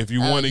like, if you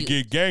want to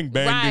get gangbanged,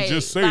 then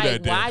just say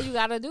that. Why you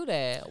gotta do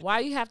that? Why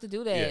you have to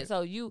do that? Yeah.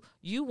 So you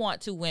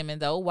want 2 women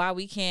though? Why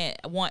we can't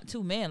want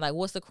 2 men? Like,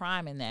 what's the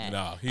crime in that?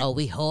 Nah,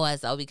 we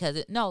whores. Oh,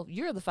 because no,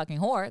 you're the fucking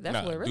whore.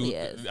 That's what it really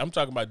is. I'm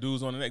talking about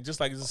dudes on the neck, just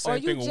like it's the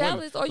same thing with women.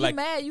 Or you jealous? Or you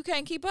mad? You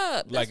can't keep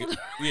up. Like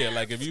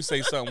if you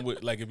say something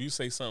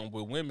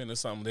with women or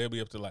something, they'll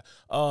be up to like,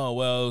 oh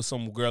well,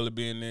 some girl will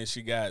be in there.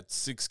 She got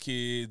 6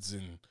 kids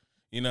and.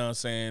 You know what I'm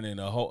saying?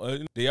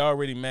 And they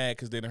already mad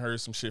because they done heard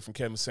some shit from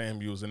Kevin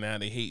Samuels and now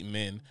they hate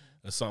men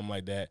or something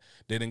like that.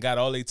 They done got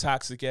all they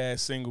toxic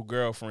ass single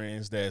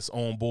girlfriends that's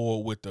on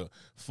board with the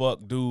fuck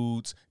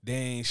dudes, they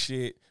ain't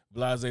shit,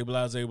 blase,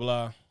 blase,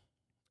 blah.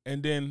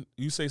 And then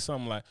you say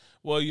something like,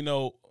 well, you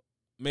know,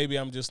 maybe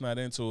I'm just not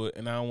into it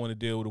and I don't want to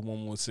deal with a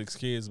woman with 6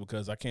 kids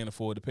because I can't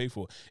afford to pay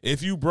for it.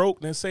 If you broke,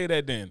 then say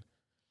that then.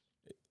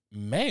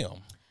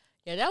 Ma'am.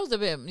 Yeah, that was a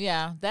bit,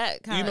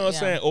 that kind of, you know what I'm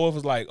saying? Or if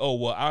it's like, oh,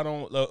 well, I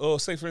don't, or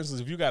say, for instance,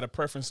 if you got a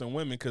preference in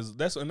women, because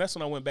that's when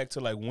I went back to,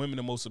 like, women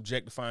the most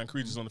objectifying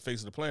creatures on the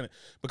face of the planet,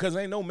 because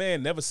ain't no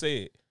man never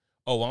said,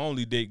 oh, I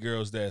only date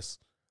girls that's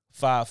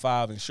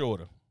 5'5" and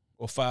shorter,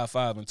 or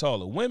 5'5" and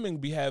taller. Women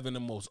be having the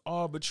most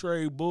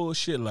arbitrary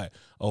bullshit, like,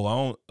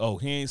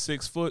 he ain't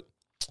 6 foot,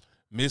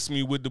 miss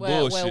me with the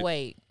bullshit.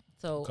 Wait.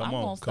 So Come I'm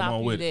on. gonna Come stop on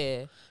you with it.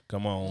 there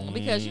Come on.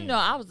 because you know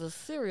I was a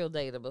serial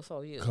dater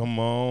before you. Come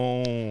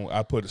on.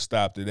 I put a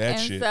stop to that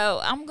And shit. so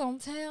I'm gonna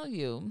tell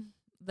you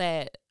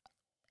that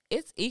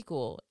it's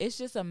equal. It's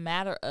just a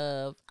matter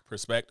of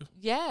Perspective.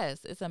 yes,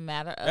 it's a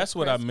matter of That's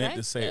what I meant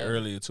to say perspective.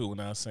 earlier too when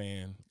I was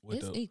saying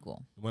It's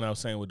equal. when I was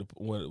saying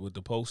with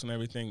the post and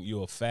everything,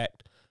 you're a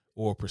fact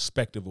or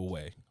perspective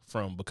away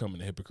from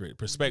becoming a hypocrite.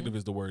 Perspective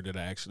is the word that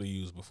I actually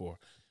used before.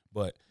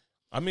 But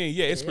I mean,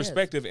 yeah, it's It is.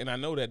 perspective, and I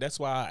know that. That's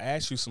why I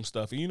asked you some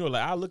stuff. And you know,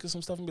 like I look at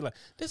some stuff and be like,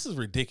 this is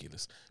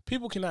ridiculous.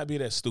 People cannot be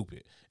that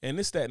stupid. And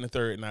this, that, and the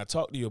third. And I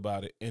talk to you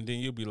about it, and then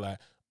you'll be like,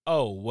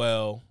 oh,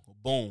 well,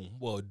 boom.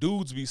 Well,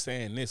 dudes be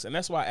saying this. And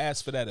that's why I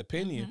asked for that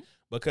opinion,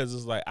 because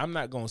it's like I'm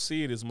not gonna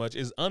see it as much,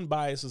 as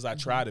unbiased as I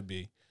try to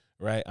be,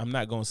 right? I'm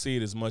not gonna see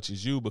it as much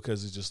as you,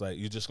 because it's just like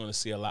you're just gonna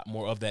see a lot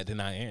more of that than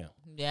I am.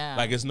 Yeah.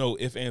 Like it's no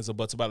ifs, ands, or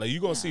buts about it. Like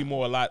you're gonna see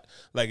more a lot.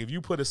 Like if you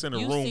put us in a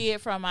you room. see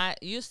it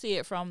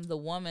from the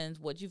woman,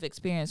 what you've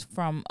experienced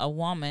from a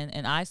woman,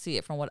 and I see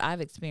it from what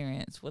I've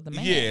experienced with a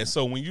man. Yeah,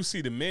 so when you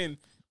see the men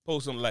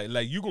post them,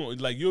 like you gonna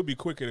like you'll be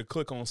quicker to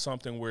click on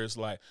something where it's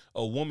like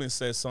a woman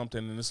says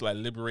something and it's like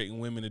liberating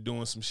women and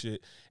doing some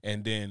shit,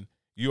 and then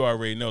you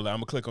already know, like I'm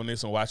gonna click on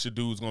this and watch the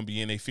dude's gonna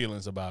be in their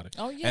feelings about it.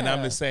 Oh yeah. And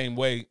I'm the same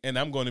way, and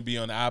I'm gonna be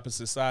on the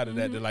opposite side of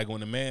that. That like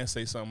when a man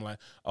say something like,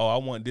 "Oh, I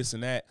want this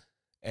and that,"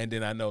 and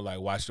then I know like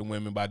watch the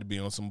women about to be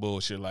on some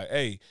bullshit like,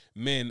 "Hey,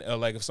 men,"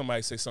 like if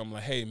somebody say something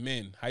like, "Hey,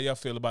 men, how y'all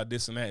feel about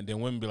this and that?" and then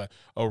women be like,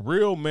 "A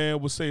real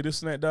man would say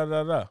this and that, da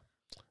da da."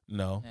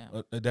 No,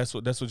 that's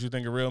what you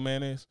think a real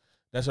man is.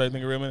 That's what you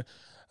think a real man.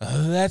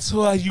 That's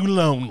why you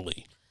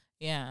lonely.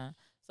 Yeah.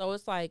 So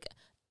it's like,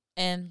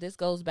 and this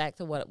goes back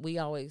to what we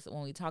always,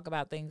 when we talk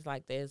about things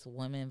like this,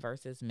 women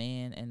versus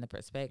men and the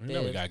perspective. You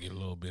know we gotta get a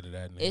little bit of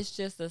that in there. It's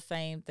just the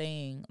same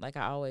thing. Like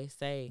I always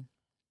say,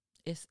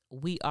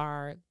 we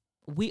are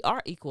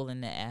equal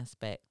in that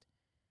aspect.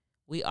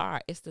 We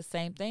are. It's the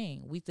same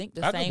thing. We think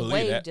the same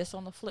way, that. just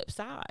on the flip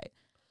side.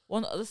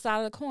 On the other side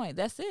of the coin.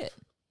 That's it.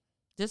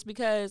 Just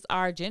because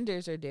our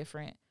genders are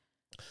different,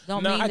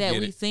 don't mean that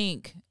we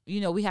think,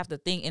 we have to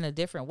think in a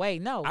different way.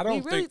 No,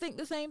 we really think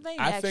the same thing,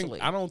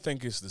 actually. I don't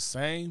think it's the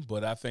same,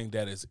 but I think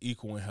that it's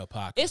equal in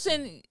hypocrisy. It's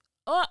in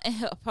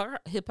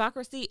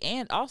hypocrisy,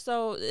 and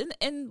also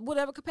in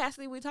whatever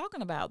capacity we're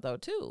talking about, though,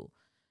 too.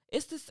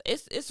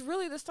 It's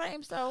really the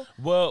same. So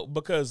well,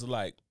 because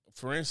like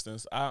for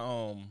instance,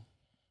 I'm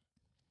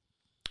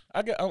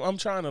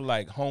trying to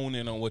like hone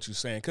in on what you're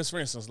saying. Because for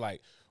instance,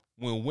 like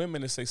when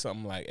women say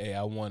something like, "Hey,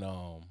 I want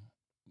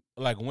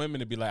like women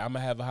to be like, I'm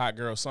gonna have a hot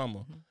girl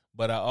summer,"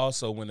 but I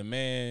also, when a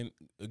man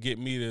get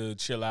me to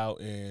chill out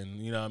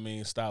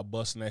and stop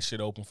busting that shit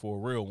open for a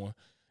real one,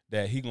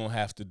 that he gonna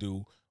have to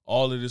do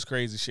all of this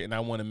crazy shit, and I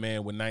want a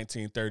man with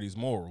 1930s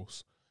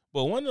morals.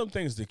 But one of them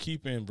things to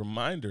keep in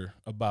reminder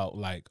about,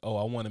 like, oh,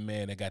 I want a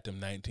man that got them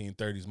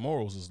 1930s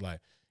morals, is like,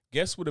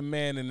 guess what a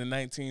man in the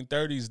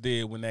 1930s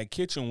did when that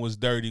kitchen was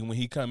dirty, when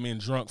he come in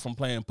drunk from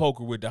playing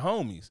poker with the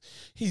homies?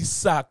 He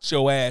socked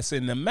your ass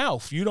in the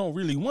mouth. You don't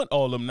really want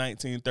all them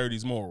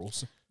 1930s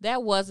morals.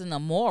 That wasn't a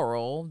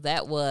moral.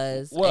 That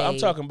was I'm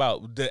talking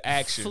about the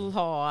action.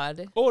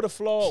 Flawed. Or the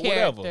flawed,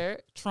 character, whatever.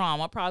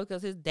 Trauma, probably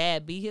because his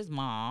dad beat his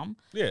mom.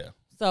 Yeah.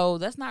 So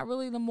that's not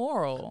really the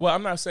moral. Well,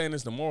 I'm not saying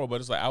it's the moral,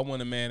 but it's like I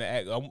want a man to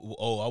act.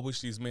 I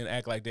wish these men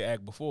act like they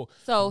act before.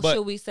 So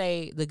should we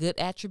say the good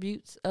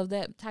attributes of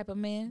that type of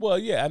man? Well,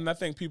 yeah, and I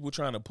think people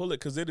trying to pull it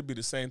because it'd be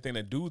the same thing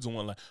that dudes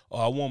want. Like, oh,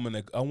 I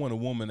want a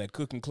woman that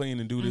cook and clean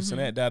and do this and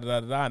that, da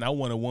da da da. And I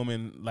want a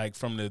woman like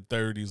from the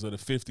 30s or the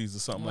 50s or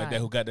something like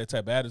that who got that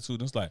type of attitude.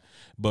 And it's like,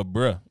 but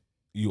bruh,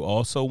 you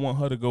also want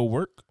her to go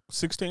work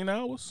 16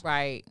 hours?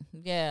 Right.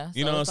 Yeah.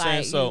 You know what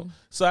I'm saying?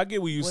 So I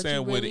get what you're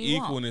saying, where the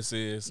equalness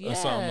is or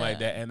something like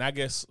that. And I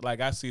guess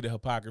like I see the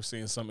hypocrisy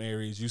in some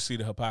areas. You see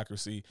the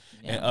hypocrisy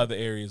in other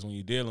areas when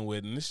you're dealing with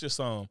it. And it's just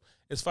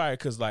it's fire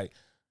because like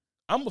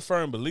I'm a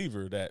firm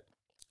believer that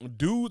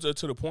dudes are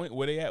to the point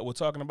where we're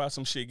talking about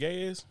some shit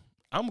gay is.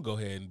 I'm gonna go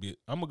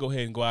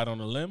ahead and go out on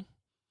a limb.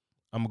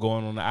 I'm gonna go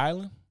on the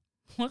island.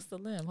 What's the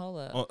limb? Hold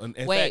up.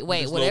 Wait.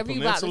 Whatever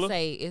you're about to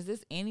say, is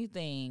this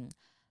anything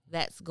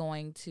that's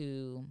going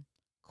to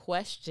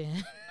question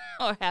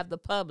or have the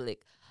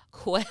public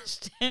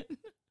question?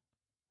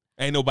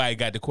 Ain't nobody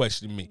got to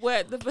question me.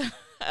 Okay.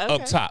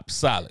 Up top,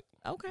 solid.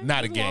 Okay.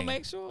 Not a game.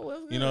 Make sure it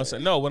was good. You know what I'm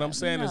saying? No, what I'm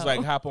saying is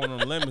like hop on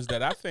the limb is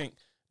that I think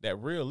that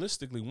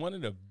realistically one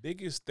of the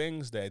biggest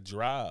things that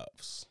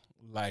drives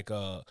like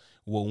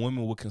what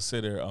women would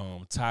consider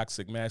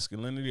toxic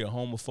masculinity or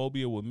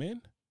homophobia with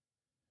men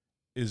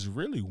is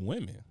really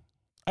women.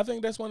 I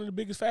think that's one of the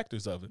biggest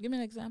factors of it. Give me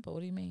an example.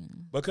 What do you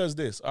mean? Because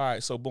all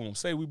right, so boom,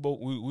 say we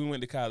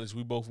went to college,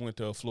 we both went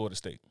to Florida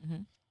State.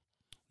 Mm-hmm.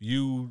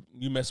 You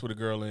mess with a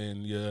girl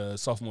in your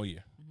sophomore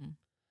year. Mm-hmm.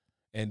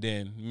 And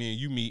then me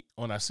and you meet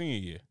on our senior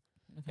year.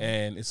 Okay.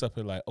 And it's up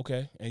here like,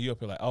 okay. And you up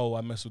here like, oh,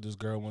 I messed with this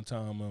girl one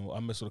time. And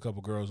I messed with a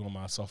couple girls on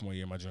my sophomore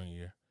year, my junior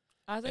year.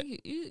 I think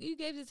you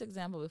gave this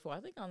example before. I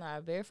think on our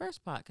very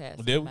first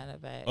podcast. Did we? Matter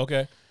of fact.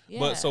 Okay. Yeah,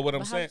 but so what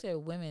I'm how saying, do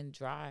women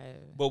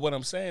drive? but what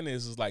I'm saying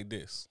is like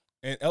this.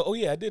 And oh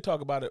yeah, I did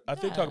talk about it. I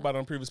did Yeah. talk about it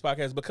on previous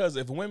podcasts because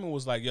if women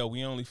was like, yo,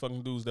 we only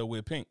fucking dudes that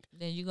wear pink.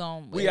 Then you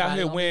gonna We out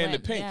here everybody gonna be wearing the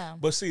wearing- pink. Yeah.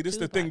 But see, this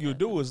Two the thing you podcasts.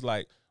 do is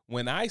like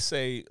when I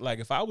say like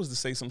if I was to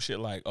say some shit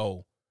like,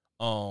 oh,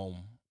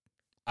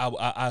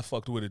 I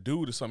fucked with a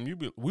dude or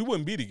something, we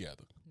wouldn't be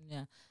together.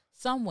 Yeah.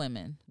 Some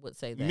women would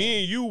say that.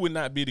 Me and you would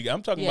not be together.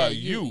 I'm talking Yeah, about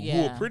you, who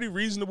yeah. a pretty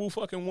reasonable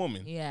fucking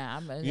woman. Yeah,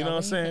 You know what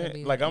I'm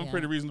saying? Like I'm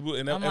pretty reasonable,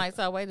 and I'm like,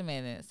 so wait a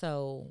minute.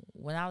 So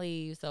when I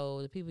leave,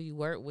 so the people you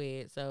work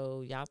with,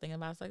 so y'all thinking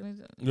about sucking?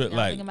 yeah, Y'all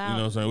like thinking you about, know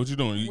what I'm saying? What you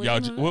doing? what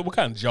Y'all, you- what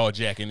kind of jaw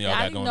jacking y'all Yeah, I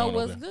got need to going know on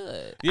what's over there?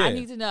 good. Yeah. I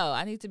need to know.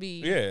 I need to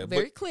be Yeah,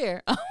 very but-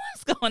 clear on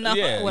what's going on.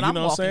 Yeah, what you I'm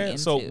know what I'm walking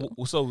saying?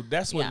 into. So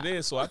that's what Yeah. it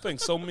is. So I think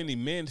so many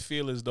men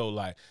feel as though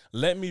like,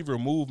 let me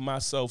remove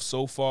myself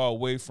so far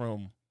away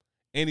from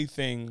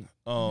anything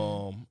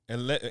and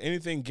let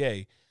anything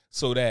gay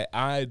so that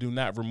I do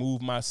not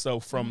remove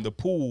myself from the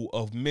pool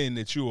of men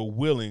that you are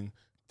willing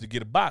to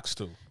get a box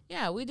to.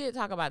 Yeah, we did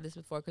talk about this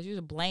before because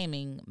you're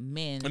blaming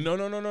men.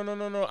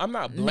 No. I'm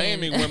not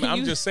blaming Men. women. I'm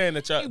You- just saying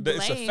that you that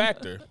it's a blame-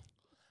 factor.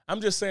 I'm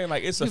just saying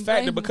like it's a You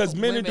factor blame because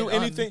men will do women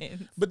on anything.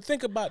 men. But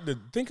think about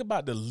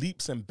the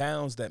leaps and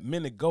bounds that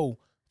men would go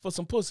for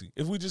some pussy.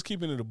 If we just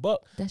keeping it a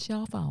buck, That's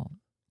your fault.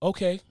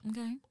 okay,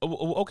 Okay.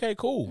 okay,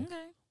 cool.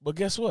 Okay. But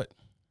guess what?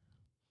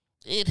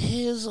 It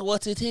is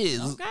what it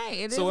is.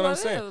 Okay. It is So what I'm it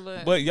saying,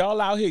 is, but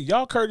y'all out here,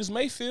 y'all Curtis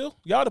Mayfield,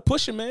 y'all the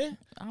pusher man.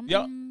 I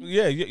Y'all, mean,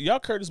 y'all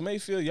Curtis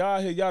Mayfield, y'all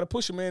out here, y'all the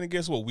pusher man, and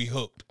guess what? We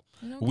hooked.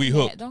 don't we get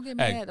mad- hooked. Don't get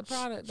mad Hey. at the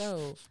product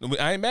though.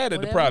 I ain't mad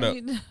at the Whatever product.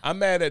 you do. I'm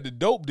mad at the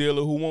dope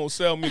dealer who won't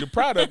sell me the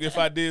product if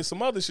I did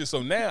some other shit.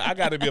 So now I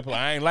got to be up.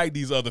 I ain't like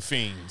these other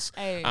fiends.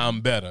 Hey,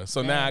 I'm better.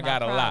 So that now I ain't my got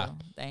to lie. problem.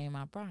 That ain't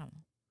my problem.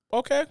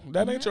 Okay,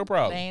 that ain't your That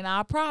problem. ain't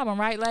our problem,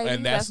 right, ladies?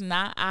 And That's that's-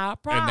 not our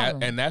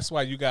problem. And that's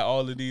why you got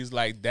all of these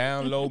like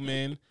down low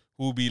men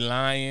who be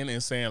lying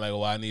and saying like,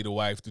 "Oh, I need a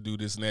wife to do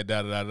this and that,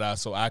 da da da da,"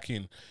 so I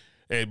can,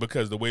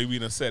 because the way we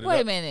done set it Wait a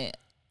up. minute.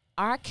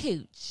 Our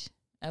cooch,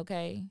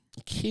 okay?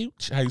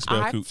 Cooch? How you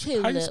spell Our cooch? How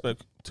you tulip. spell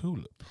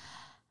tulip?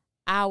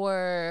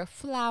 Our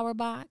flower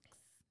box,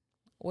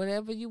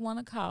 whatever you want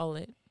to call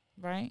it,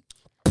 right?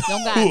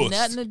 Don't got Puss.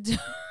 nothing to do.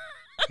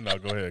 No,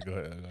 go ahead.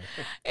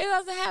 It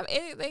doesn't have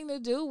anything to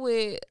do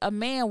with a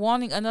man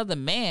wanting another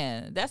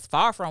man. That's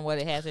far from what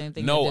it has anything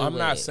to do No, with. I'm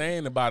not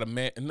saying about a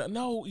man.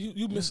 No,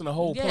 you missing the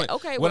whole Yeah, point.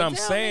 okay, what well, I'm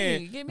tell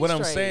saying, me. Get me what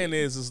I'm straight. saying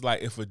is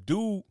like if a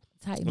dude,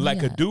 Tighten me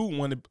like a up. dude,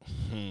 want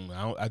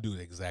to, I do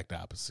the exact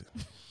opposite.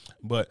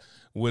 But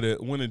when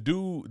a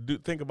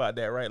dude think about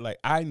that, right? Like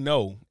I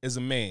know as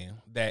a man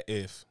that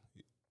if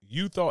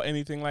you thought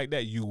anything like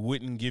that, you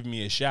wouldn't give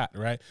me a shot,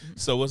 right? Mm-hmm.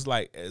 So it's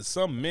like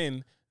some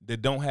men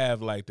that don't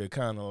have like the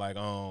kind of like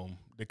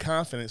the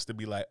confidence to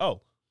be like, oh,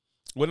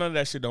 well, none of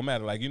that shit don't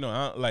matter. Like, you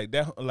know, like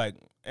that, like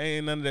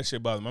ain't none of that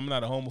shit bother me. I'm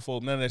not a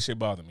homophobe. None of that shit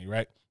bother me,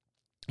 right?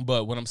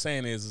 But what I'm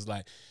saying is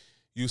like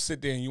you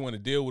sit there and you want to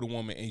deal with a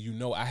woman and you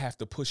know I have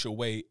to push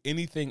away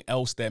anything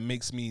else that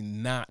makes me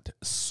not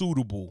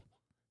suitable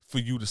for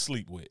you to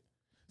sleep with.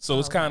 So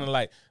it's Okay. kind of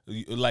like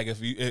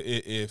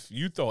if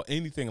you thought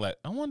anything like,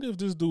 I wonder if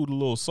this dude a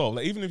little soft.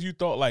 Like even if you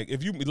thought like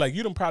if you like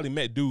you done probably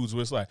met dudes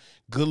where it's like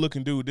good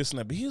looking dude this and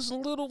that, but he's a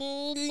little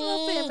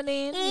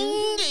feminine.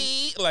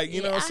 like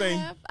you know what I'm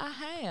saying. I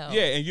have.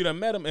 Yeah, and you done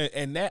met him,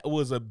 and that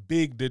was a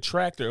big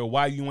detractor of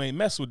why you ain't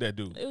mess with that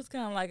dude. It was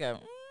kind of like a.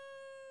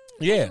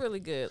 Yeah. That's really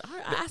good.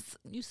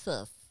 You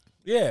sus.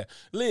 Yeah,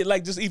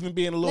 like just even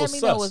being a little Let me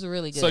sus. know what's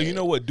really So you good.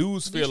 know what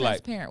dudes Be feel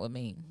like, transparent with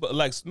me. but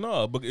like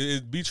no, but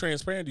be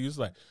transparent to you. It's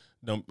like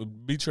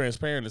don't be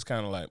transparent. It's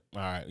kind of like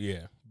all right,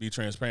 yeah, be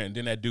transparent.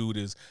 Then that dude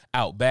is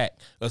out back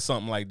or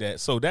something like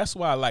that. So that's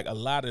why like a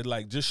lot of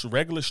like just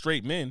regular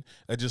straight men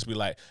are just be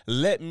like,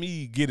 let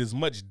me get as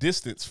much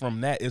distance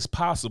from that as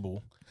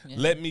possible. Yeah.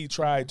 Let me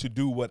try to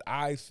do what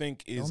I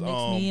think is Don't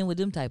mix me in with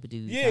them type of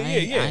dudes. yeah, I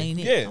ain't, yeah, I ain't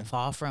it. yeah. I'm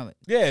far from it.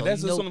 yeah, So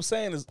that's you just know what I'm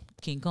saying is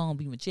King Kong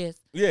be my chest.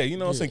 yeah, you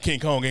know what I'm saying? Good. King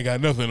Kong ain't got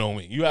nothing on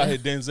me. You out here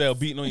Denzel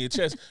beating on your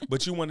chest,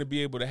 but you want to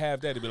be able to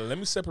have that to be like, let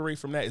me separate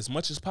from that as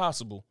much as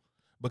possible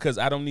because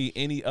I don't need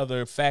any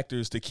other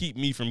factors to keep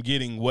me from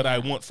getting what I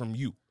want from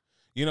you.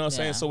 You know what I'm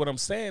saying? Yeah. So what I'm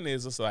saying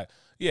is it's like,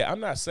 yeah,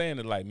 I'm not saying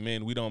that like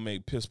men, we don't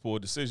make piss poor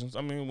decisions.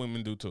 I mean,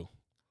 women do too.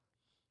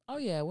 Oh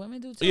yeah, women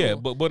do too. Yeah,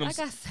 but I'm like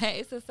I said,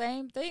 it's the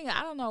same thing.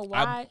 I don't know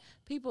why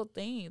people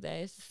think that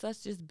it's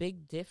such this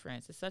big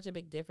difference. It's such a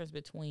big difference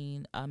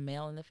between a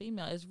male and a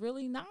female. It's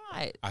really not.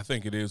 I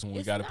think it is when we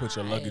It's got to put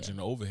your not. luggage in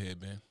the overhead,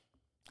 man.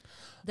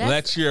 That's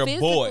Let your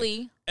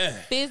boy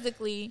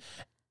physically,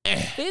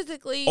 that's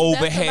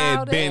overhead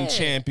about Ben it.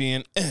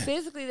 champion.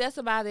 Physically, that's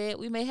about it.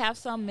 We may have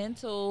some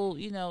mental,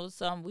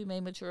 we may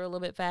mature a little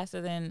bit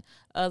faster than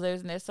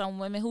others, and there's some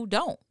women who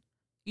don't.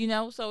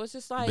 So it's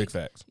just like Big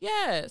facts.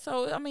 Yeah.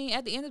 So I mean,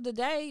 at the end of the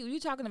day, you're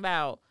talking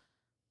about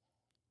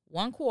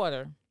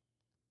 1/4.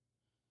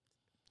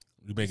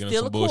 You making us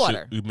Still some a bullshit.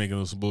 quarter. You making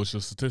us some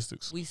bullshit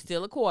statistics. We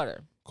still a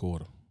quarter.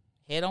 Quarter.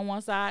 Head on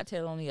one side,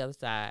 tail on the other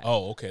side.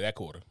 Oh, okay, that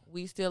quarter.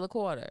 We still a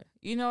quarter.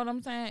 You know what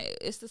I'm saying?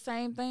 It's the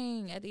same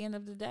thing at the end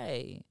of the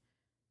day.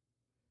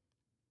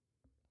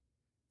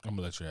 I'm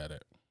gonna let you have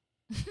that.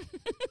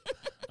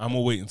 I'm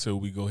gonna wait until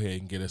we go ahead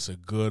and get us a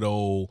good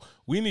old.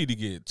 We need to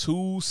get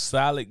 2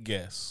 solid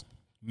guests,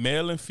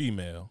 male and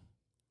female.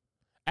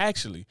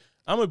 Actually,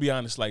 I'm gonna be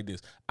honest like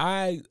this.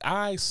 I'm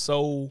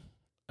so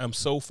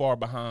far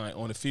behind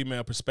on the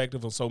female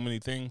perspective on so many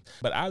things,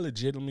 but I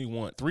legitimately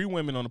want 3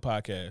 women on the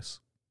podcast,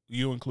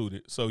 you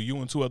included. So you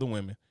and 2 other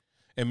women,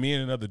 and me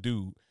and another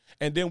dude,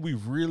 and then we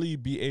really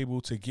be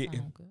able to get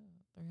in. Good.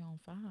 3 on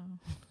 5.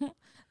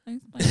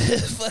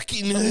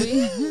 Fucking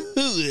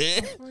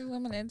 3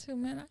 women and 2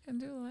 men. I can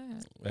do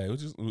that. Hey,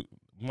 we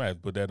might have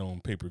to put that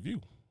on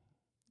pay-per-view.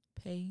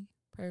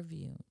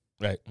 Pay-per-view.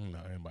 Right? No,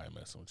 everybody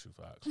messing with you,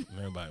 Fox.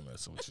 Everybody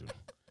messing with you.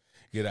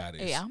 Get out of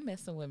here. Hey, I'm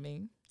messing with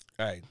me.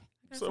 All right.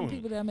 There's some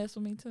people that mess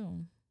with me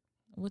too.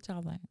 What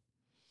y'all think?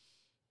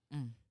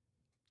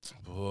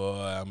 Boy,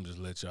 I'm just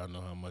let y'all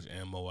know how much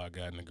ammo I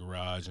got in the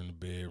garage and the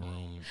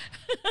bedroom.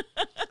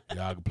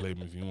 Y'all can play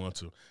me if you want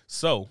to.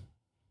 So,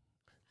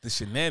 the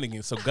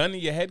shenanigans. So, gun in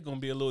your head gonna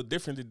be a little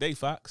different today,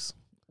 Fox.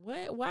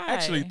 What? Why?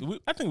 Actually,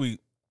 we've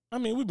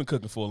been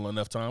cooking for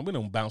enough time. We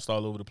done bounced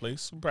all over the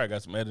place. We probably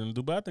got some editing to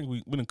do, but I think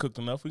we done cooked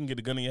enough. We can get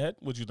a gun in your head.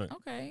 What you think?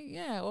 Okay,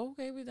 yeah.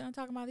 Okay, we done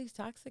talking about these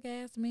toxic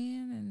ass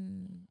men,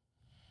 and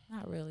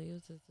not really. It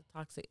was just the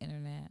toxic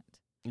internet.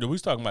 Yeah, we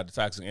was talking about the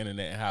toxic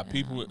internet and how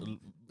people.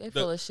 They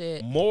full of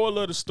shit. Moral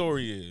of the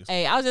story is.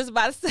 Hey, I was just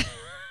about to say.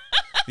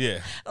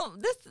 Yeah.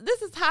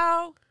 This is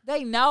how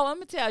they know. I'm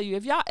gonna tell you.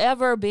 If y'all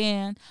ever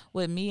been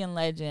with me and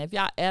Legend, if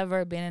y'all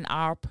ever been in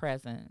our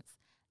presence,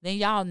 then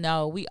y'all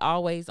know we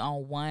always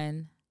on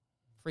one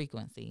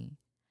frequency.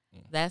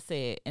 That's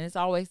it. And it's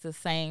always the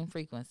same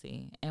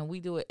frequency. And we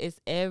do it. It's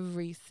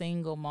every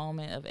single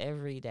moment of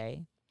every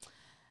day.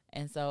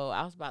 And so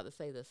I was about to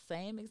say the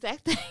same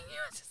exact thing you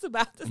were just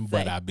about to say.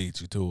 But I beat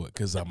you to it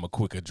because I'm a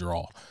quicker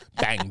draw.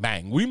 Bang,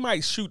 bang. We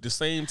might shoot the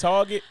same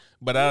target,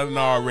 but I done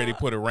already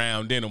put a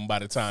round in them by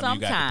the time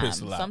you got the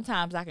pistol out.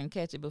 Sometimes I can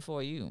catch it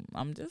before you.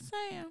 I'm just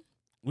saying.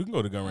 We can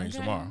go to gun range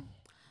tomorrow.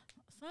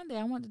 Sunday.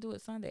 I want to do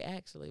it Sunday,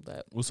 actually.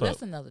 But that's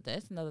up? Another day.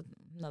 That's another.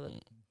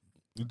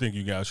 You think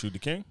you got to shoot the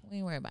king? We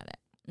ain't worry about that.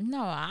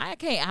 No, I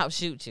can't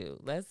outshoot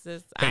you.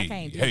 I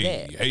can't do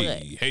that.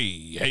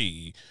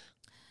 Hey.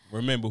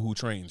 Remember who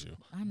trained you.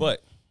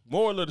 But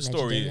moral of the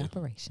story is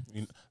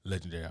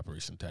Legendary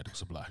Operation Tactical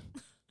Supply.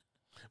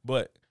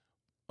 But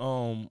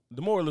the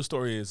moral of the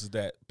story is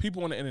that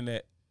people on the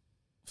internet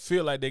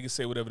feel like they can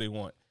say whatever they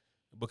want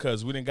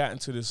because we done got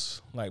into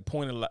this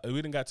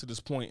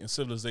point in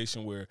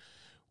civilization where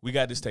we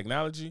got this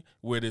technology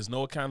where there's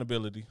no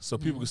accountability, so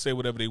people can say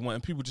whatever they want,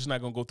 and people just not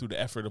going to go through the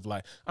effort of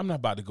I'm not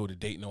about to go to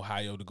Dayton,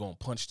 Ohio to go and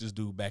punch this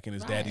dude back in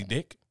his daddy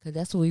dick. Because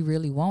that's what we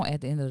really want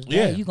at the end of the day.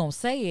 Yeah. You going to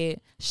say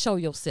it, show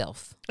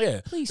yourself.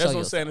 Yeah. Please that's show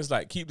what I'm saying. It's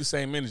keep the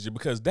same energy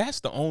because that's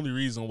the only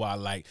reason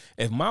why,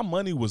 if my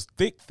money was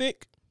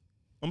thick,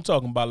 I'm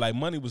talking about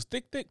money was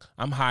thick,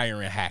 I'm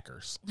hiring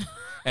hackers.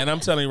 And I'm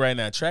telling you right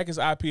now, track his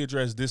IP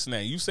address, this and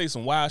that. You say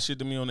some wild shit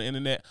to me on the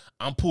internet,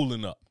 I'm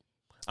pulling up.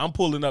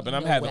 And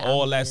I'm having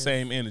all that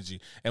same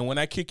energy. And when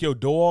I kick your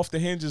door off the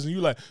hinges and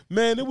you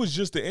man, it was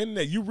just the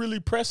internet. You really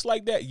pressed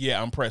like that?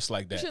 Yeah, I'm pressed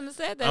like that. You shouldn't have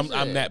said that.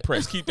 I'm that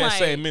pressed. Keep that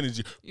same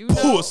energy.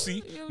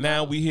 Pussy.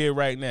 Now we here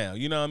right now.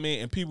 You know what I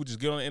mean? And people just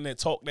get on the internet,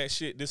 talk that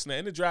shit, this and that.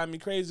 And it drives me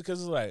crazy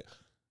because it's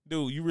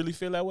dude, you really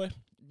feel that way?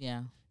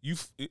 Yeah. You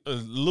a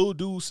little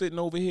dude sitting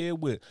over here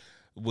with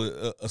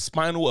a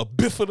spinal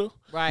bifida.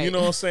 Right. You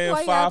know what I'm saying?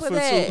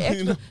 5'2".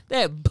 You know?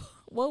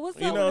 What was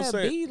that? You know what I'm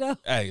saying?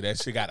 Hey, that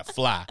shit gotta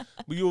fly.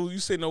 But you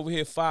sitting over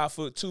here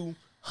 5'2",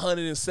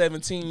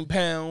 117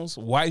 pounds,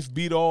 wife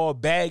beat all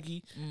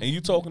baggy, and you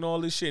talking all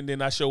this shit, and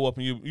then I show up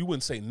and you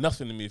wouldn't say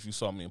nothing to me if you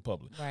saw me in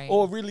public. Right.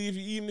 Or really,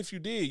 even if you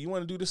did, you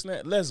want to do this and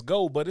that, let's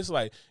go. But it's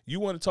you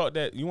want to talk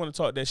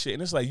that shit,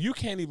 and it's you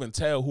can't even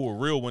tell who a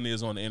real one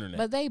is on the internet.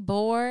 But they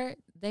bored.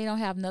 They don't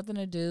have nothing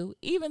to do.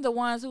 Even the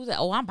ones who say,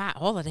 "Oh, I'm about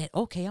all of that."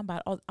 Okay, I'm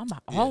about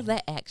all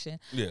that action.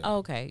 Yeah.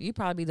 Okay, you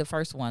probably be the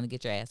first one to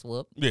get your ass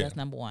whooped. Yeah. That's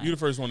number one. You're the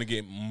first one to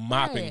get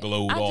mopping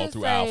glowed all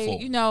through our folk.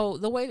 You know,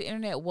 the way the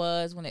internet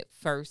was when it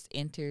first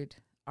entered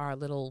our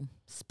little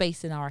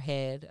space in our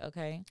head.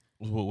 Okay.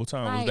 What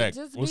time was that?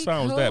 What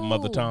time was that,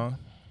 Mother Tom?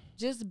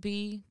 Just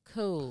be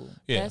cool.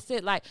 Yeah. That's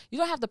it. You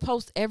don't have to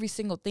post every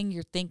single thing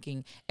you're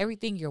thinking,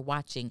 everything you're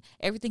watching,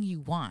 everything you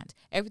want,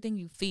 everything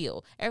you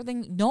feel,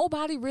 everything.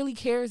 Nobody really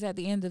cares at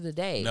the end of the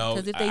day. No.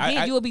 Because if they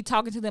did, you would be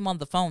talking to them on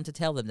the phone to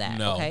tell them that.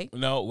 No. Okay?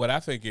 No. What I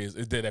think is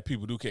that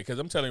people do care. Because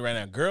I'm telling you right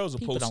now, girls are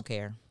people don't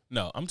care.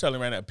 No. I'm telling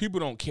you right now, people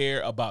don't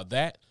care about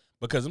that.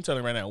 Because I'm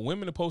telling you right now,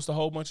 women will post a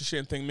whole bunch of shit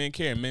and think men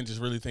care, and men just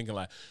really thinking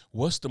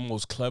what's the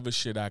most clever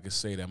shit I could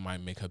say that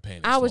might make her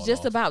panties I was fall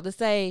just off? about to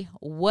say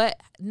what?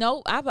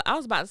 No, I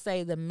was about to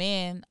say the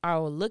men are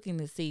looking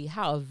to see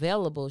how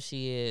available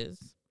she is.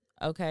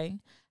 Okay,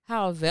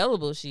 how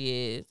available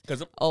she is.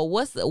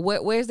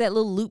 Where's that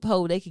little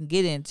loophole they can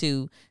get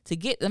into to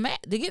get the ass?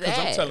 Because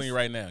I'm telling you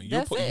right now,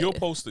 you'll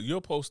post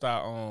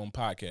our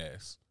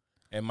podcast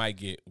and might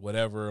get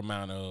whatever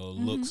amount of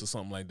looks or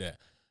something like that.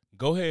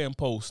 Go ahead and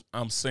post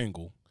I'm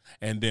single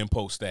and then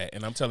post that.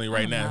 And I'm telling you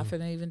right now. I'm not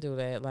finna even do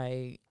that.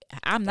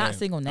 I'm not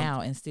single now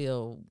and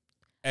still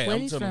Hey, Where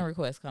I'm these telling friend you,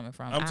 requests coming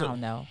from? I'm I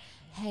don't know.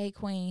 Hey,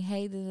 queen.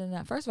 Hey, da, da,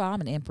 da. First of all,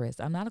 I'm an empress.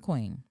 I'm not a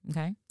queen.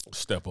 Okay,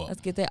 step up.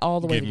 let's get that all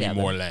the way Give me together.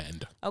 more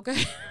land.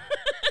 Okay.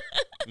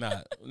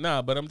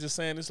 Nah, but I'm just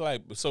saying it's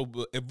like so.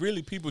 If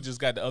really people just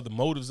got the other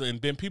motives,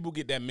 and then people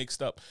get that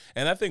mixed up,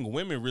 and I think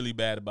women really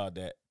bad about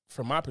that.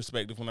 From my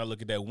perspective, when I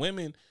look at that,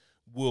 women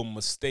will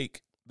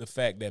mistake the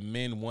fact that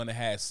men want to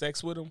have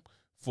sex with them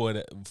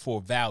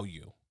for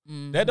value.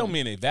 Mm-hmm. That don't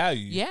mean they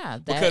value you. Yeah,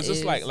 that because it's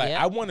is, like yep.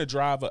 I want to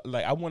drive a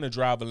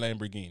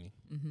Lamborghini.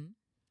 Mm-hmm.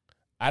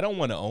 I don't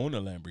want to own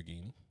a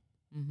Lamborghini.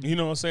 Mm-hmm. You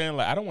know what I'm saying?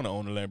 Like, I don't want to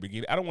own a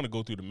Lamborghini. I don't want to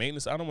go through the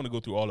maintenance. I don't want to go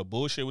through all the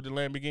bullshit with the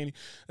Lamborghini.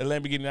 A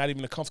Lamborghini, not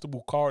even a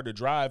comfortable car to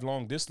drive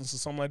long distance or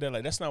something like that.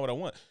 Like, that's not what I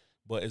want.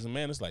 But as a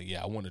man, it's like,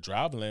 yeah, I want to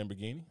drive a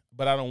Lamborghini,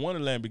 but I don't want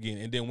a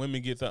Lamborghini. And then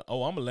women get the,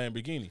 oh, I'm a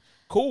Lamborghini.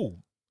 Cool.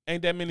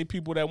 Ain't that many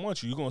people that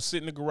want you. You're going to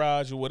sit in the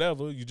garage or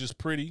whatever. You're just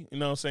pretty. You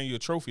know what I'm saying? You're a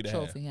trophy to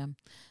have. Trophy, yeah.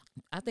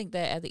 I think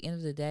that at the end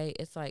of the day,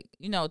 it's like,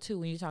 you know, too,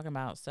 when you're talking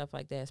about stuff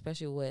like that,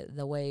 especially with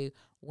the way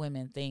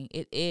women think,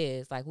 it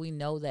is like we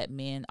know that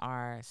men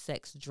are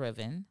sex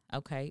driven,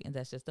 okay? And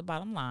that's just the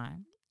bottom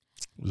line.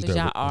 Because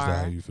y'all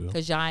are,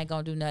 because y'all ain't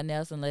going to do nothing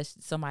else unless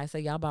somebody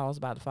say y'all balls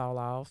about to fall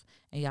off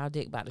and y'all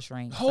dick about to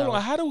shrink. Hold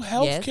on, how do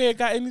healthcare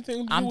got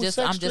anything to do with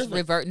sex I'm just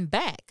reverting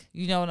back.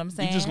 You know what I'm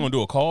saying? You just going to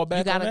do a call back?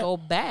 You got to go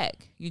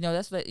back. You know,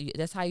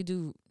 that's how you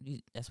do.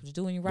 That's what you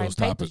do when you write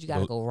papers. You got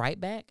to go right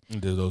back.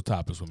 And those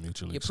topics were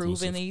mutually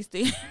exclusive. You're proving these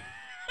things.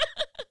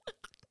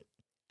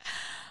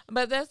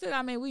 But that's it.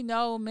 I mean, we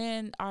know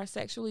men are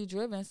sexually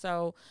driven.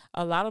 So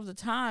a lot of the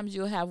times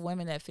you'll have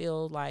women that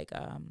feel like,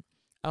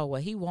 oh,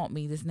 well, he want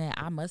me this and that.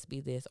 I must be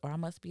this, or I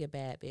must be a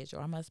bad bitch, or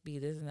I must be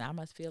this and that. I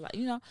must feel like,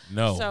 you know.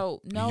 No. So,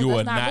 no, you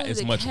that's are not really as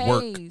the much case.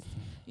 work.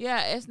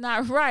 Yeah, it's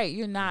not right.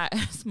 You're not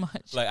as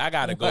much. Like, I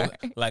gotta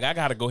work. go. Like, I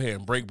gotta go ahead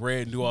and break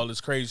bread and do all this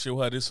crazy shit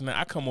with her. This and that.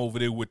 I come over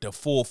there with the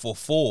 4 for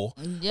 4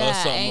 or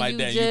something like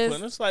that.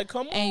 It's like,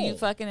 come on. And you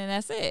fucking, and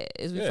that's it.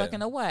 Is we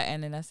fucking or what?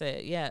 And then that's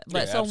it. Yeah.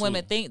 But some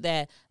women think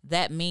that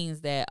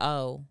means that,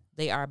 oh,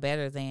 they are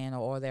better than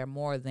or they're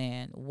more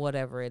than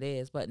whatever it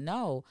is. But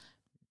no.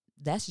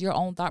 That's your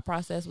own thought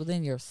process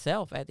within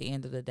yourself at the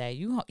end of the day.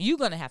 You're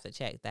going to have to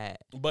check that.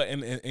 But,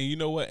 and you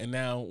know what? And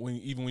now, when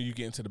you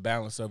get into the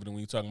balance of it and when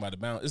you're talking about the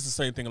balance, it's the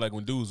same thing like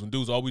when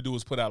dudes, all we do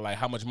is put out like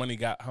how much money we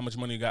got.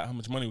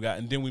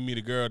 And then we meet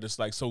a girl that's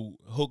like so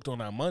hooked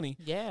on our money.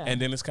 Yeah.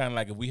 And then it's kind of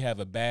like if we have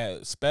a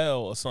bad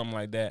spell or something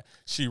like that,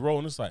 she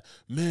rolling. It's like,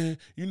 man,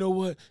 you know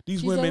what?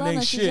 These women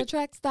ain't shit. She's a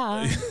track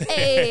star.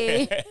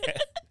 Hey.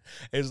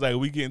 It's like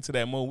we get into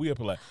that moment. We up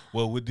like,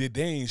 well,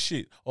 they ain't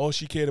shit. All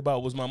she cared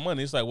about was my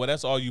money. It's like, well,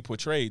 that's all you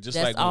portrayed. Just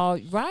that's like all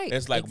right.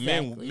 It's like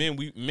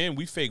exactly.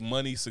 we fake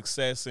money,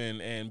 success,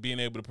 and being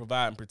able to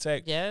provide and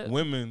protect. Yeah.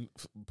 Women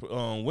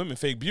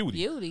fake beauty.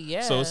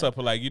 Yeah. So it's up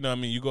for like, you know what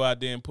I mean? You go out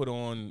there and put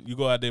on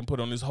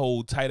this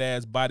whole tight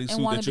ass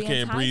bodysuit that you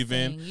can't breathe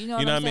in. You know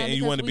what I mean? And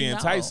you want to be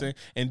enticing,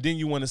 and then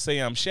you want to say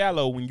I'm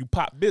shallow when you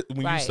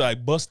you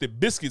start busted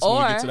biscuits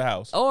when you get to the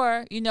house.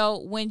 Or, you know,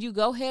 when you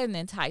go ahead and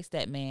entice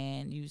that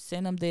man, you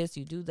send him this,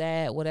 you do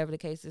that, whatever the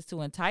case is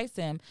to entice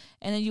him,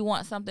 and then you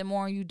want something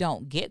more and you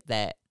don't get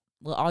that.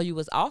 Well, all you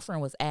was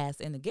offering was ass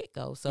in the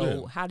get-go.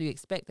 So how do you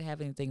expect to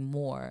have anything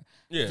more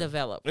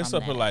developed It's from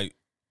up that? for like,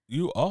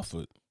 you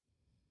offered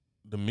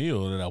the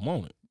meal that I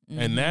wanted.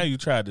 Mm-hmm. And now you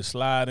tried to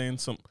slide in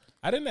some.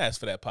 I didn't ask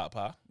for that pot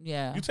pie.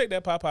 Yeah. You take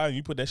that pot pie and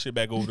you put that shit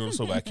back over there.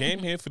 So I came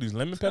here for these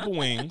lemon pepper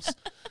wings,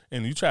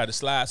 and you tried to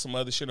slide some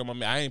other shit on my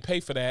meal. I ain't pay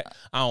for that.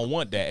 I don't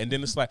want that. And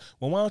then it's like,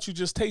 well, why don't you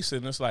just taste it?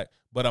 And it's like,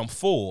 but I'm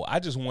full. I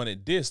just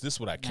wanted this. This is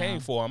what I came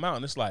for. I'm out.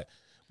 And it's like,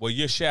 well,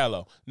 you're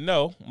shallow.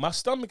 No, my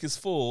stomach is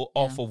full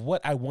off of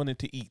what I wanted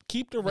to eat.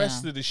 Keep the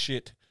rest of the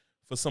shit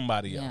for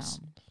somebody else.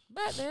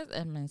 But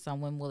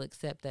some women will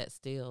accept that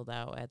still,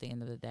 though, at the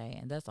end of the day.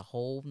 And that's a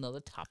whole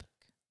nother topic.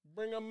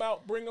 Bring them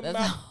out.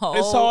 That's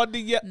It's hard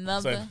to get.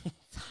 Another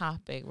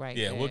topic right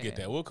there. Yeah, we'll get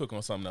that. We'll cook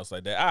on something else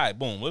like that. All right,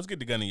 boom. Let's get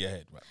the gun in your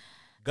head. Right.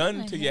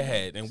 Gun to your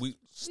head. And we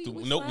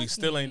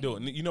still ain't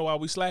doing it. You know why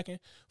we slacking?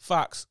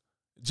 Fox,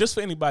 just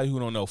for anybody who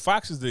don't know,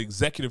 Fox is the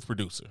executive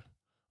producer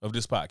of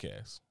this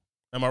podcast.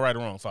 Am I right or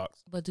wrong,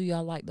 Fox? But do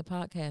y'all like the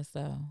podcast,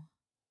 though?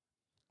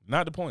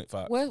 Not the point,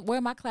 Fox. Where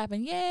am I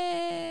clapping?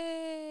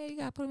 Yay! You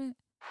got to put them in.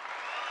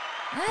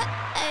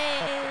 Hey!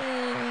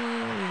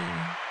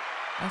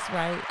 That's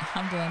right.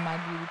 I'm doing my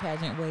beauty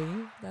pageant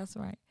wave. That's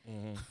right.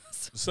 Mm-hmm.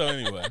 So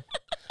anyway,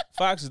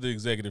 Fox is the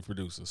executive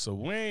producer. So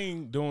we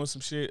ain't doing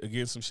some shit or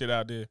getting some shit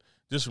out there.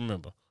 Just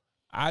remember,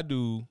 I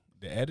do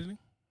the editing.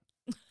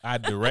 I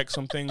direct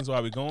some things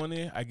while we going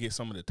there. I get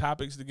some of the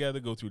topics together,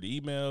 go through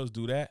the emails,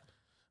 do that.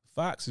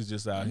 Fox is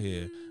just out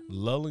here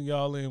lulling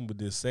y'all in with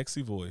this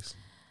sexy voice.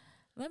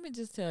 Let me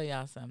just tell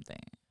y'all something.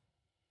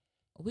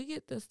 We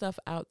get this stuff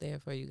out there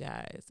for you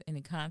guys.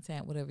 Any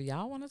content, whatever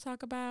y'all want to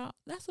talk about,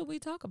 that's what we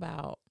talk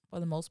about for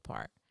the most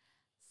part.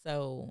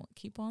 So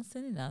keep on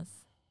sending us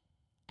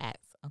at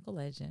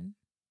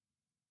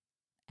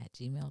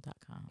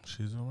unclelegend@gmail.com.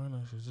 She's a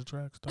runner. She's a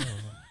track star.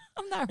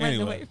 I'm not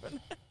running away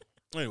from that.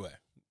 Anyway,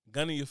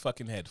 gun in your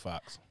fucking head,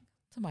 Fox.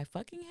 To my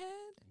fucking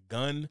head?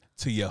 gun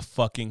to your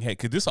fucking head.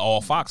 Because this is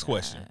all Fox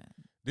question.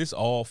 This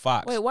all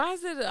Fox. Wait, why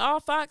is it an all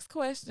Fox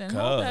question?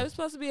 No, it's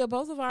supposed to be a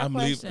both of our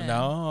questions.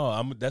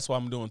 That's why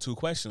I'm doing 2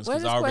 questions, Where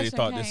because this I already question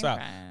thought this came out.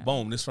 from?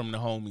 Boom, this from the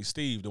homie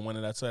Steve, the one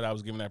that I said I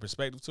was giving that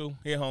perspective to.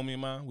 Here, homie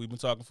of mine. We've been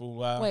talking for a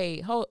while.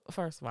 Wait,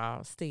 first of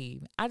all,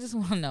 Steve, I just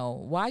want to know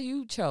why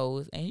you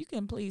chose, and you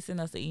can please send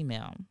us an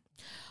email.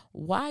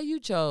 Why you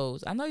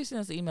chose, I know you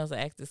sent us emails to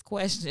ask this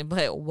question,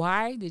 but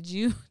why did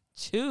you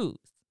choose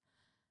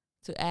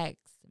to ask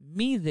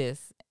me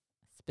this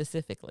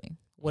specifically?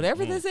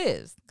 Whatever this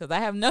is, because I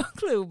have no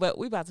clue, but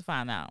we about to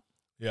find out.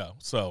 Yeah,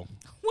 so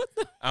What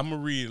the? I'm going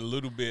to read a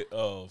little bit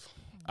of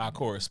our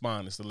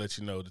correspondence to let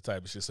you know the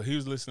type of shit. So he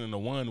was listening to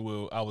one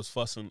where I was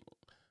fussing.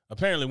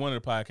 Apparently, one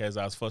of the podcasts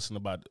I was fussing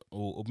about,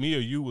 or me or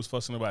you was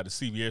fussing about the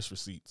CVS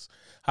receipts.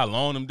 How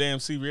long them damn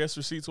CVS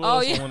receipts was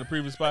on one of the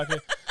previous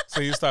podcasts. So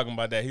he was talking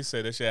about that. He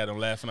said that shit had him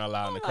laughing out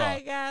loud in the car. Oh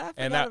my God,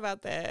 I forgot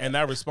about that. And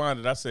I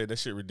responded, I said, that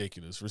shit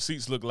ridiculous.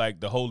 Receipts look like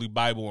the Holy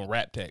Bible and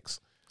rap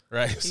text.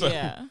 Right? So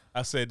yeah.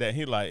 I said that.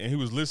 And he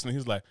was listening. He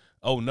was like,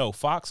 oh no,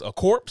 Fox, a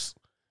corpse?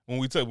 When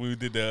we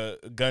did the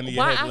gun to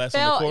your head last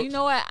on the corpse. You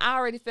know what? I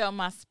already felt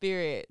my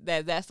spirit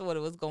that's what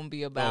it was going to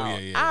be about. Oh,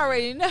 yeah, I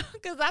already know,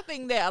 because I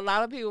think that a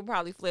lot of people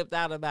probably flipped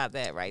out about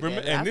that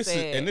there. And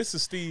this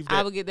is Steve.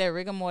 I would get that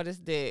rigor mortis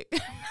dick.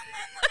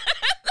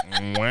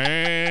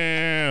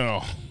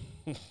 Wow.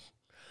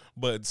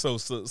 But so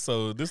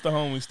this the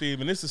homie Steve,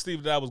 and this is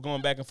Steve that I was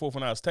going back and forth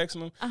when I was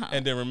texting him.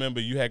 And then remember,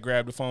 you had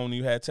grabbed the phone,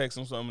 you had texted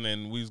him something,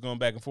 and we was going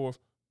back and forth.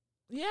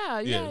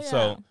 Yeah.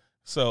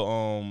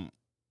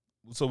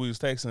 So we was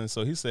texting,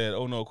 so he said,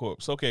 oh no,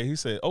 corpse. Okay, he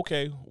said,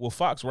 okay, well,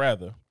 Fox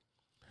rather.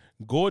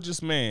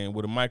 Gorgeous man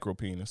with a micro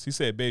penis. He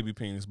said baby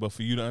penis, but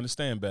for you to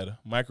understand better,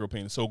 micro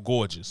penis. So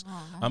gorgeous.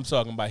 I'm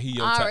talking about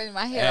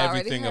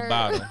everything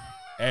about him.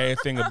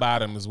 Everything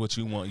about him is what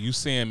you want. You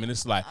see him and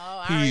it's like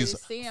he's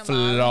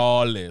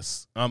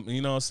flawless.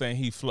 You know what I'm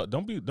saying?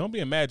 Don't be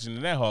imagining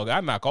that hog.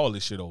 I knock all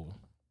this shit over.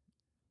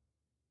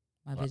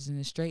 My vision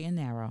is straight and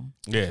narrow.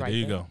 Yeah, there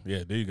you go.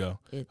 Yeah, there you go.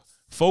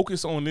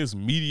 Focus on this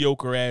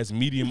mediocre ass,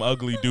 medium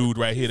ugly dude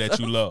right here that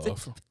you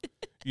love.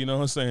 You know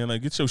what I'm saying?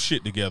 Like, get your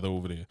shit together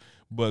over there.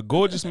 But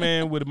gorgeous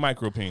man with a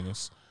micro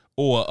penis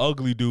or an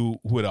ugly dude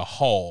with a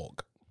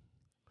hog.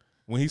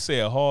 When he say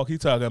a hog, he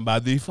talking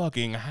about the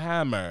fucking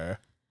hammer.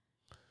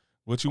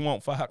 What you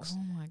want, Fox?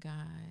 Oh my God.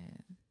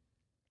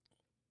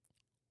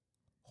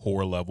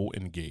 Whore level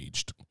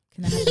engaged.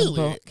 Can I have them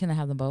both? Can I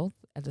have them both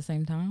at the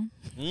same time?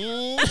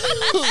 Both.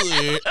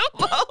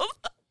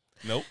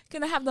 Nope.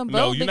 Can I have them both?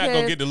 No, you're not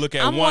gonna get to look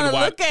at one.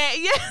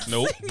 Yes.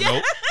 Nope.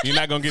 You're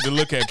not gonna get to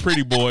look at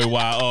Pretty Boy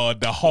while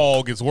the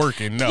hog is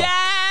working. No.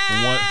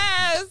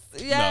 Yes.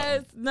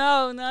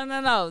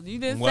 No. You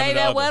didn't say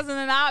that wasn't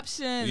an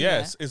option.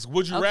 Yes, it's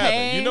would you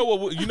rather. You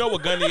know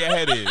what gun to your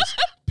head is.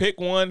 Pick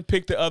one,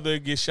 pick the other,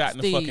 get shot in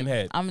the fucking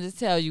head. I'm gonna just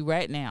tell you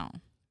right now.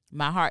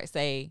 My heart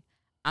say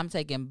I'm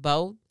taking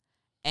both.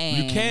 And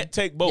you can't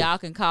take both. Y'all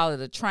can call it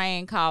a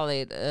train, call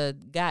it a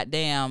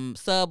goddamn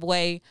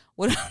Subway,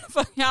 whatever the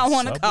fuck y'all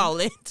want to call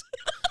it.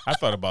 I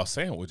thought about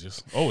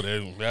sandwiches. Oh,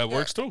 that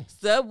works too.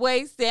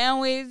 Subway,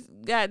 sandwich,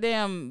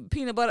 goddamn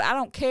peanut butter. I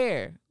don't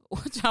care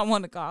what y'all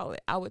want to call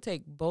it. I would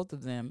take both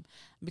of them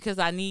because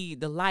I need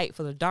the light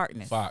for the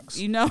darkness. Fox.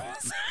 You know?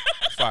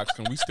 Fox,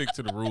 can we stick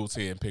to the rules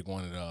here and pick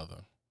one or the other?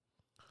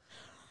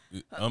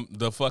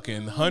 The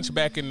fucking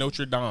hunchback in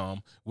Notre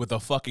Dame with a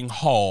fucking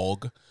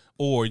hog.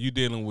 Or you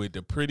dealing with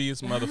the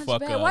prettiest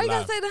motherfucker alive. Why you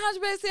gotta say the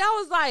hunchback? See,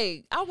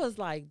 I was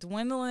like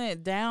dwindling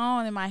it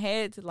down in my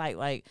head to like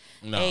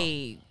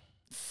a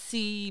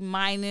C-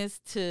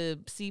 to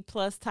C+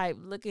 type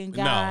looking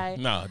guy.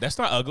 No, that's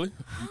not ugly.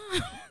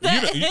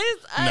 That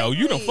is ugly. No,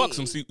 you don't fuck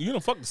some C. You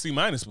don't fuck the C-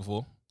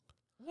 before.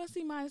 What's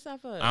C-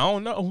 up for? I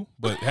don't know,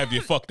 but have you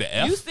fucked the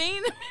F? You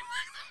seen it?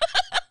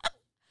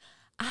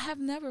 I have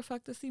never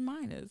fucked a C-,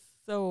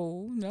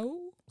 so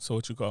no. So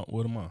what you call?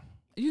 What am I?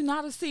 You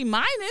not a C-.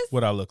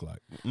 What I look like?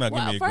 No,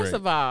 give me a grade. First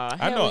of all,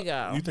 here we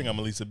go. You think I'm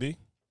a Lisa B?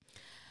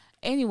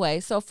 Anyway,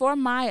 so for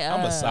my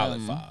I'm a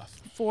solid 5.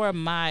 For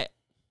my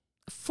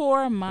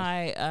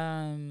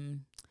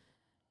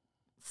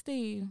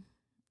Steve.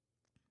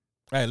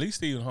 Hey, at least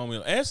Steve and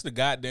homie answer the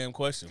goddamn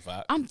question,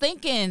 Fox. I'm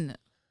thinking.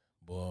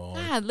 Boy.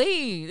 God,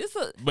 Lee.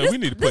 We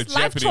need to put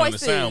Jeopardy on the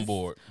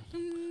soundboard.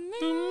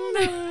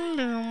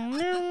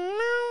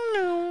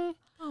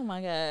 Oh my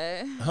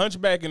God.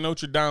 Hunchback in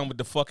Notre Dame with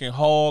the fucking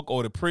hog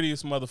or the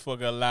prettiest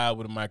motherfucker alive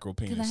with a micro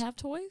penis. Can I have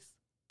toys?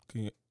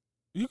 You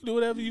can do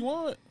whatever you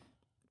want.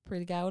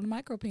 Pretty guy with a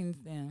micro penis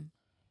then.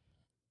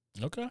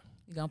 Okay.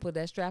 You gonna put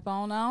that strap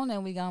on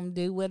and we gonna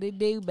do what it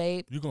do,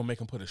 babe. You gonna make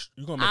him wear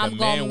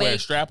a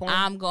strap on?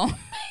 I'm gonna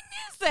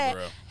make that.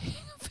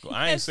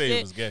 I ain't say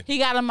it was gay. He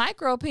got a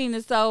micro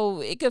penis,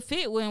 so it could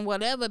fit in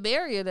whatever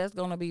barrier that's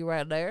gonna be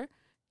right there.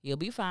 He'll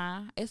be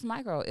fine. It's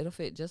micro. It'll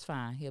fit just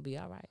fine. He'll be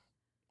all right.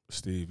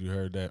 Steve, you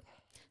heard that?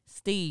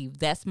 Steve,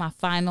 that's my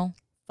final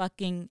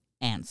fucking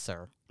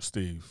answer.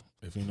 Steve,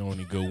 if you know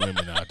any good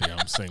women out there,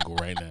 I'm single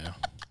right now.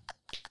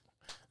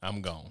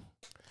 I'm gone.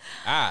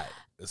 All right.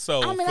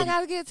 So I mean, I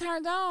gotta get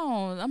turned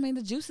on. I mean,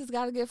 the juices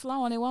gotta get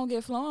flowing. It won't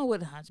get flowing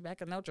with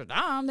Hunchback of Notre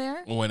Dame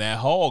there. when that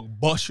hog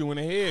bust you in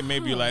the head,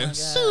 maybe you're Oh, my like, God.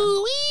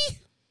 Suey.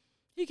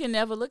 He can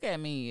never look at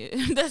me.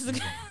 He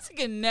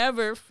can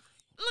never look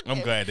I'm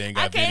at glad they ain't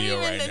I got can't video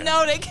even, right now.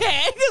 No, they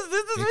can't, because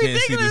this is They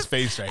ridiculous. can't see this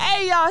face right now.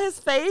 Hey, y'all, his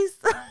face.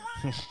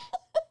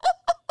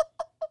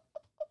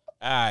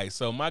 All right,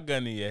 so my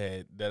gun in your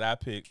head that I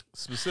picked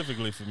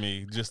specifically for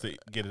me, just to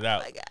get it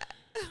out. Oh, my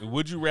God.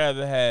 Would you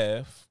rather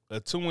have a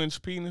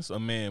 2-inch penis or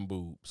man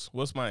boobs?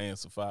 What's my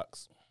answer,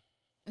 Fox?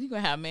 You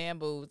gonna have man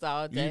boobs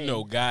all day. You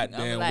know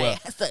goddamn like, well.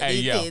 "Suck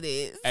these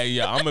titties." Hey,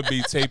 yo, I'm going to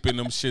be taping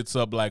them shits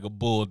up like a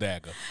bull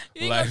dagger.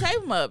 You ain't Like, gonna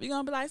tape them up. You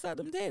gonna be like, suck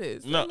them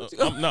titties. no, What you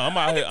gonna- I'm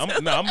out here. I'm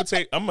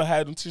gonna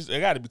have them. They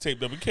got to be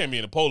taped up. You can't be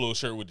in a polo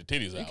shirt with the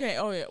titties You out. can't.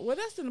 Oh yeah. Well,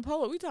 that's in the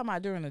polo. We talking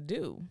about during the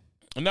do.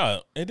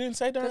 No, it didn't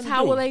say during Because the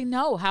how do. will they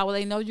know? How will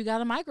they know you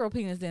got a micro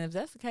penis then if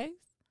that's the case?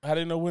 I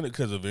didn't know when it,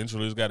 because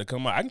eventually it's got to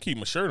come out. I can keep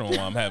my shirt on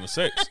while I'm having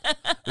sex.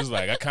 It's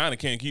like I kind of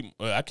can't keep.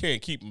 I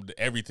can't keep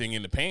everything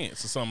in the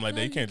pants or something like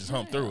that. You can't just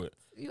hump through it.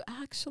 You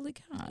actually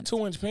can't.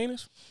 2-inch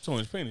penis.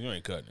 2-inch penis. You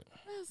ain't cutting it.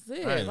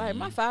 That's it. Right. Like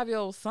my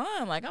 5-year-old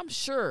son. Like I'm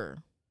sure.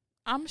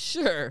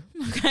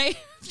 Okay,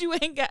 you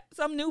ain't got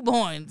some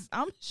newborns.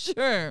 I'm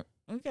sure.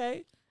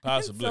 Okay.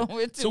 Possibly. So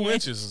with 2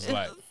 inches is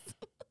like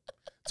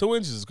 2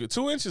 inches is good.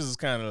 2 inches is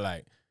kind of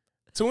like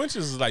 2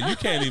 inches is like you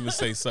can't even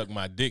say suck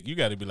my dick. You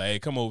got to be like, hey,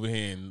 come over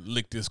here and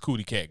lick this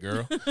cootie cat,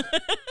 girl.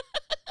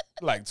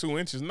 Like 2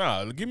 inches,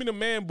 nah. Give me the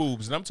man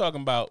boobs, and I'm talking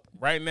about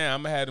right now.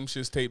 I'm gonna have them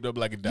shits taped up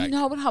like a dyke. You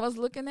know what I was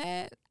looking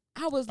at?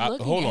 I was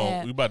looking Hold on,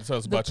 at. you about to tell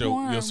us the about your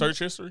porn. search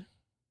history?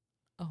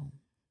 Oh.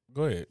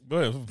 Go ahead.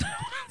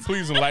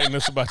 Please enlighten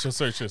us about your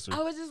search history.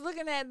 I was just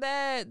looking at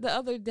that the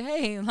other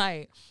day,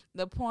 like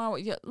the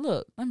porn.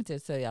 Look, let me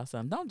just tell y'all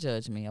something. Don't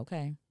judge me,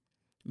 okay?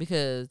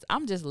 Because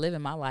I'm just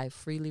living my life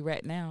freely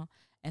right now,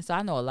 and so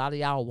I know a lot of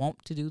y'all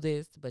want to do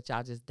this, but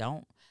y'all just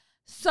don't.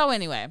 So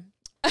anyway,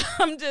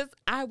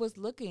 I was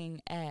looking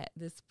at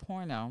this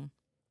porno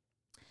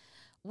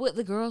with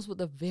the girls with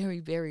the very,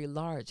 very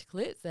large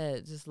clits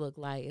that just look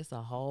like it's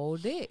a whole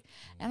dick.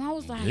 And I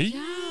was like,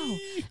 yo.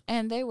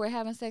 And they were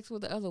having sex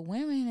with the other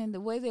women, and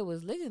the way they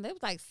was licking, they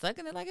was like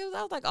sucking it like it was.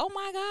 I was like, oh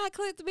my God,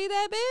 clit to be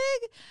that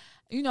big?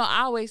 You know,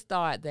 I always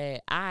thought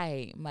that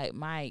my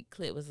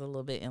clit was a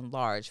little bit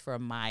enlarged for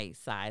my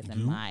size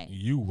and my.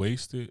 You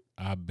wasted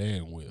our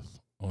bandwidth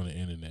on the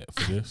internet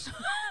for this.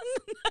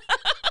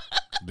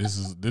 This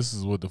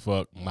is what the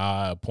fuck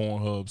my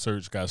Pornhub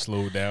search got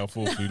slowed down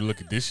for you to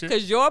look at this shit.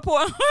 Because your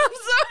Pornhub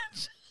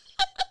search.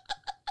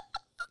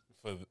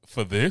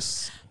 For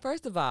this?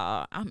 First of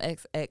all, I'm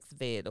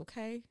XXVid,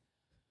 okay?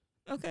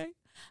 Okay?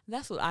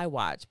 That's what I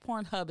watch.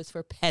 Pornhub is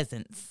for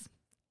peasants.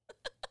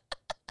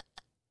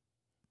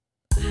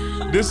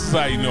 This is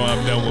how you know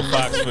I'm done with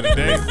Fox for the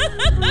day.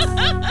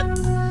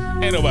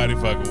 Ain't nobody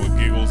fucking with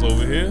giggles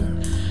over here.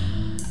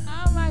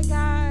 Oh my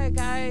God,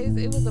 guys.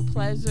 It was a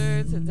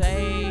pleasure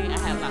today. I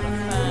had a lot of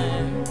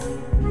fun.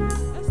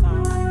 That's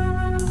all.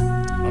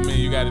 I mean,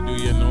 you got to do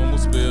your normal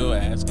spill.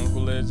 Ask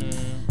Uncle Legend.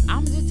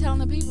 I'm just telling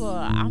the people,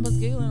 I was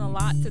giggling a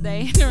lot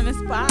today during this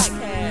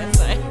podcast.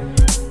 Like,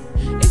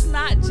 it's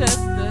not just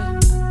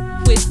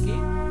the whiskey,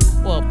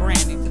 well,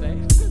 brandy today.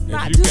 It's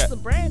not just the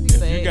brandy If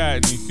thing. you got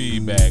any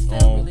feedback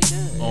on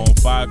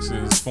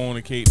Fox's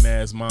fornicating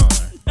ass mind,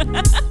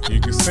 you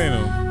can send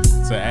them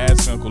to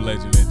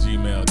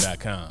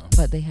askunclelegend@gmail.com.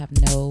 But they have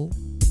no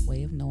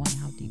way of knowing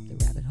how deep the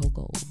rabbit hole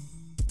goes.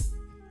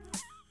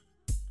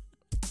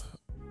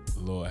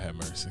 Lord have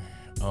mercy.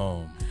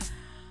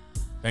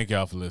 Thank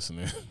y'all for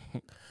listening.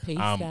 Peace,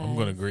 I'm guys.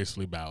 going to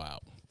gracefully bow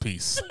out.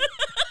 Peace.